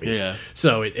horror movies. Yeah.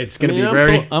 So it's going to be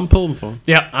very... I'm pulling for him.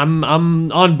 Yeah, I'm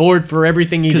on board for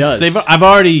everything he does.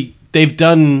 They've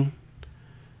done...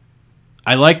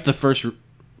 I like the first...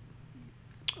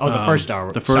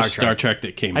 the first Star Trek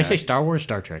that came out. I say Star Wars,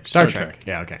 Star Trek. Star Trek.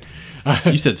 Yeah, okay.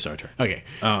 You said Star Trek. Okay.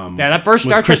 That first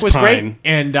Star Trek was great,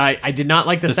 and I did not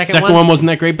like the second one. The second one wasn't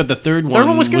that great, but the third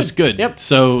one was good. Yep.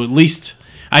 So at least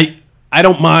I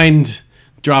don't mind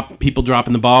people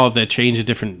dropping the ball if they change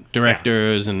different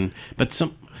directors but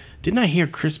didn't I hear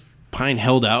Chris Pine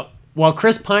held out? Well,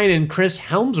 Chris Pine and Chris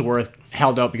Helmsworth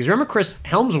held out because remember Chris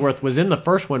Helmsworth was in the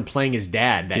first one playing his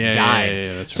dad that died.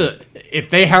 Yeah, that's so right.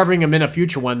 If they're having him in a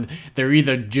future one, they're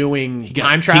either doing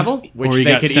time travel, which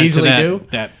they could easily do.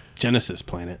 That Genesis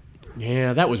planet.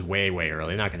 Yeah, that was way, way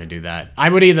early. Not going to do that. I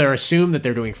would either assume that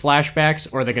they're doing flashbacks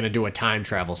or they're going to do a time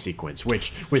travel sequence,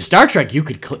 which with Star Trek, you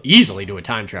could easily do a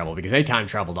time travel because they time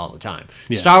traveled all the time.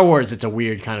 Yeah. Star Wars, it's a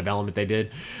weird kind of element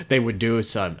they would do.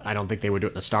 So I don't think they would do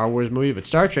it in a Star Wars movie, but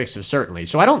Star Trek's certainly.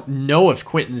 So I don't know if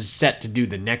Quentin's set to do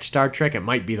the next Star Trek. It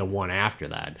might be the one after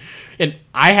that. And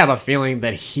I have a feeling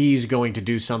that he's going to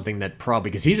do something that probably,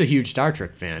 because he's a huge Star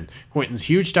Trek fan. Quentin's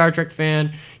huge Star Trek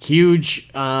fan,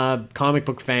 huge comic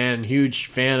book fan, huge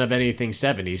fan of anything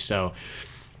 70s. So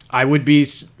I wouldn't be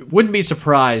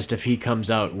surprised if he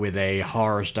comes out with a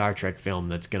horror Star Trek film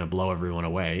that's going to blow everyone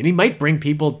away. And he might bring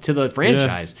people to the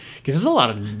franchise because there's a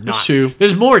lot of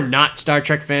there's more not Star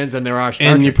Trek fans than there are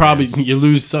Star Trek fans. You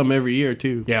lose some every year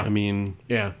too. Yeah. I mean,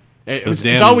 yeah.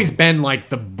 It's always been like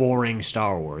the boring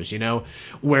Star Wars,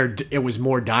 where it was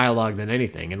more dialogue than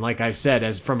anything. And like I said,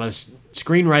 as from a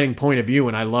screenwriting point of view,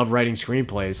 and I love writing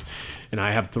screenplays, and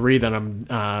I have 3 that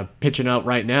I'm pitching out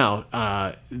right now,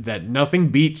 that nothing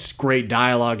beats great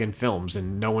dialogue in films,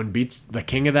 and no one beats, the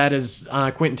king of that is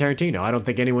Quentin Tarantino. I don't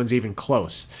think anyone's even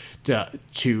close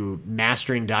to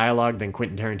mastering dialogue than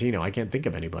Quentin Tarantino. I can't think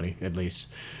of anybody, at least.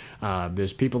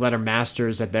 There's people that are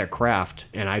masters at their craft,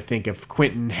 and I think if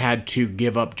Quentin had to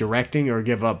give up directing or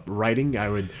give up writing, I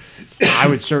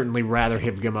would certainly rather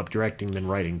have given up directing than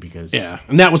writing, because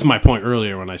and that was my point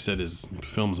earlier when I said his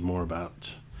film's more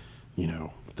about,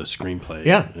 the screenplay.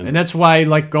 Yeah, and that's why,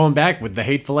 like, going back with The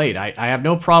Hateful Eight, I have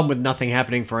no problem with nothing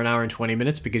happening for an hour and 20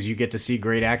 minutes, because you get to see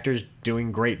great actors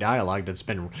doing great dialogue that's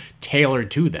been tailored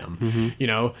to them,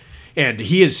 and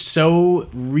he is so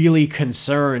really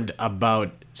concerned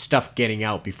about stuff getting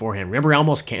out beforehand. Remember, he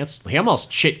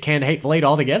almost shit-canned Hateful Eight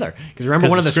altogether, because remember,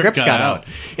 one of the scripts got out,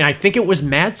 and I think it was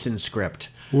Madsen's script.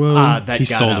 That he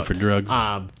sold it for drugs.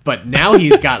 But now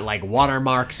he's got like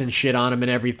watermarks and shit on him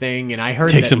and everything. And I heard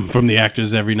takes him from the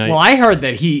actors every night. Well, I heard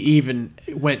that he even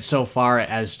went so far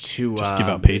as to just give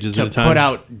out pages at a time, put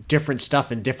out different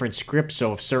stuff in different scripts.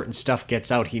 So if certain stuff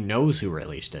gets out, he knows who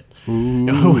released it,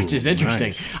 which is interesting.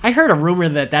 Nice. I heard a rumor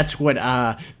that that's what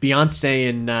Beyonce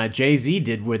and Jay-Z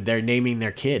did with their naming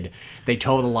their kid. They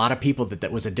told a lot of people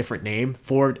that was a different name,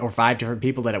 4 or 5 different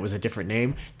people that it was a different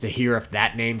name, to hear if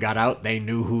that name got out, they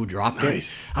knew who dropped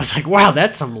it. I was like, wow,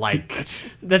 that's some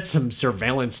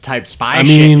surveillance type spy. I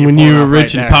mean, when you're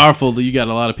rich and powerful, you got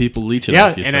a lot of people leeching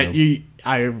off you.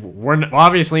 And we're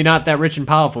obviously not that rich and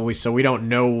powerful, so we don't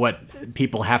know what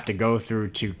people have to go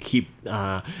through to keep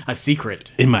a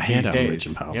secret. In my head, I'm rich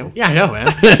and powerful. Yeah, I know,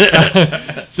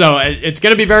 man. So it's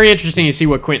going to be very interesting to see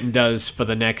what Quentin does for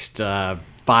the next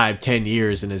 5-10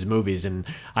 years in his movies, and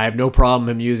I have no problem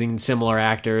him using similar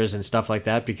actors and stuff like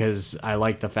that, because I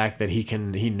like the fact that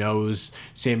he knows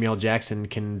Samuel Jackson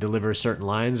can deliver certain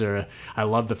lines, or I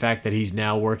love the fact that he's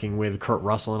now working with Kurt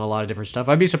Russell in a lot of different stuff.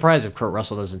 I'd be surprised if Kurt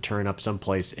Russell doesn't turn up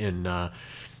someplace in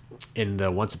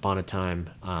the Once Upon a Time.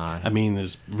 I mean,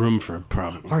 there's room for a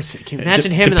problem. Can you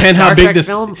imagine him in a Star Trek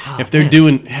film? If they're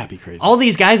doing, be crazy. All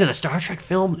these guys in a Star Trek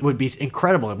film would be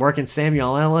incredible. Working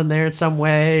Samuel L. in there in some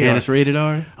way. And it's rated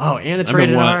R. Oh, and it's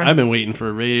rated R. I've been waiting for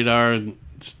a rated R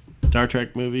Star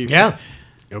Trek movie. Yeah,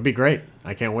 it would be great.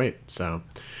 I can't wait. So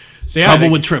yeah, Trouble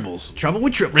with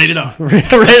Tribbles. Rated R.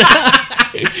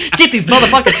 Get these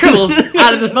motherfucking tribbles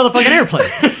out of this motherfucking airplane.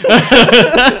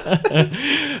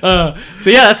 So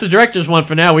yeah, that's the director's one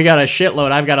for now. We got a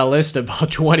shitload. I've got a list of about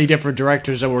 20 different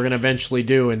directors that we're going to eventually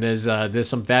do, and there's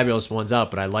some fabulous ones out,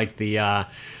 but I like the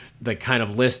kind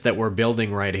of list that we're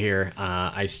building right here.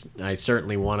 I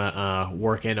certainly want to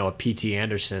work into a P.T.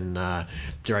 Anderson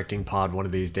directing pod one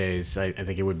of these days. I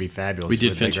think it would be fabulous. We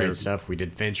did Fincher. Great stuff. We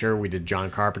did Fincher. We did John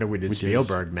Carpenter. We did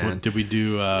Spielberg, man. Did we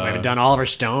do... we haven't done Oliver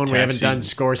Stone. We haven't done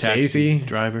Scorsese.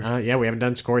 Driver. Yeah, we haven't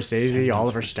done Scorsese,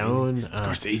 Oliver Stone.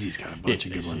 Scorsese's got a bunch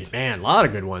of good ones. Man, a lot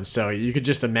of good ones. So you could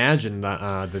just imagine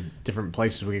the different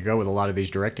places we could go with a lot of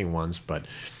these directing ones, but...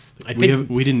 I think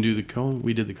we didn't do the Coen.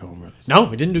 We did the Coen Brothers. No,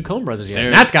 we didn't do Coen Brothers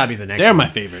yet. That's got to be the next one. They're my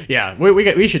favorite. Yeah,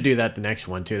 we should do that the next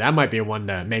one, too. That might be a one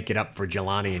to make it up for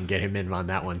Jelani and get him in on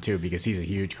that one, too, because he's a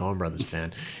huge Coen Brothers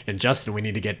fan. And Justin, we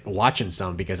need to get watching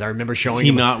some, because I remember showing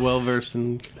him... Is he not well-versed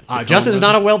in Justin's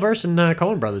not well-versed in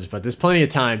Coen Brothers, but there's plenty of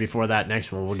time before that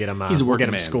next one. We'll get him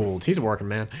schooled. He's a working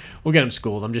man. We'll get him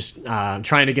schooled. I'm just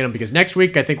trying to get him, because next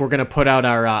week I think we're going to put out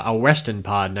our Western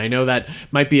pod, and I know that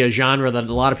might be a genre that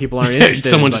a lot of people aren't interested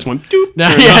in. Someone just went... Doot.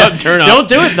 Turn off. Don't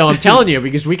do it though. I'm telling you,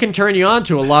 because we can turn you on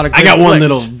to a lot of. I got one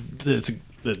that'll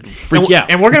freak you out,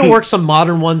 and we're gonna work some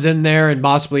modern ones in there and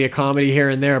possibly a comedy here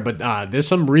and there. But there's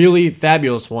some really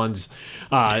fabulous ones.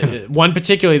 One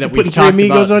particularly that we've talked about. Putting Three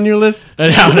Amigos on your list?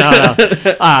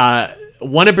 No.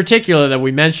 One in particular that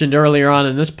we mentioned earlier on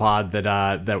in this pod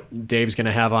that Dave's going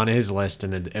to have on his list,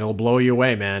 and it'll blow you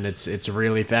away, man. It's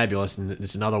really fabulous, and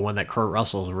it's another one that Kurt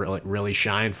Russell's really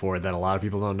shined for that a lot of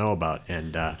people don't know about,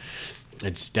 and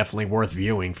it's definitely worth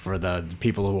viewing for the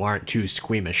people who aren't too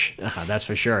squeamish. That's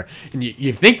for sure. And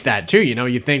you think that too,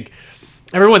 you think.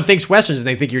 Everyone thinks Westerns, and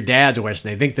they think your dad's a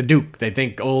Western. They think The Duke. They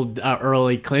think old,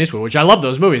 early Clint Eastwood, which I love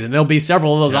those movies, and there'll be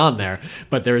several of those on there.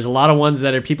 But there's a lot of ones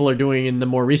that people are doing in the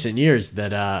more recent years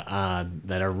that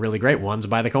are really great ones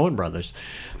by the Coen brothers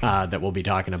that we'll be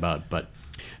talking about. But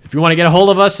if you want to get a hold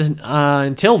of us,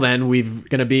 until then, we're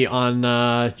going to be on,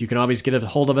 you can always get a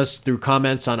hold of us through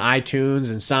comments on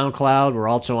iTunes and SoundCloud. We're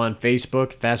also on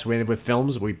Facebook, Fascinated with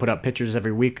Films. We put up pictures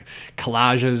every week,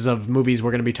 collages of movies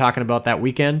we're going to be talking about that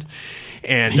weekend.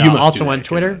 And also on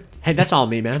Twitter. Hey, that's all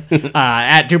me, man.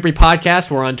 At Dupree Podcast,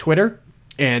 we're on Twitter.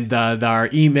 And our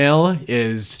email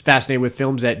is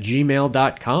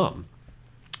fascinatedwithfilms@gmail.com.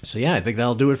 So yeah, I think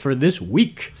that'll do it for this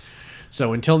week.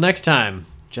 So until next time,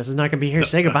 Jess is not going to be here.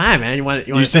 Say goodbye, man. You want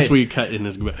to say this where you cut in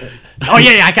his goodbye? Oh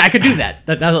yeah, I could do that.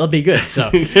 That'll be good. So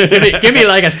give me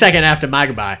like a second after my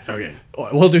goodbye. Okay.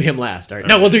 We'll do him last. All right.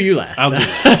 No, we'll do you last. I'll do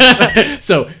that.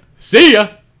 So see ya.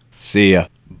 See ya.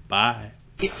 Bye.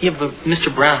 Yeah, but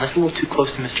Mr. Brown, that's a little too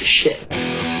close to Mr. Shit.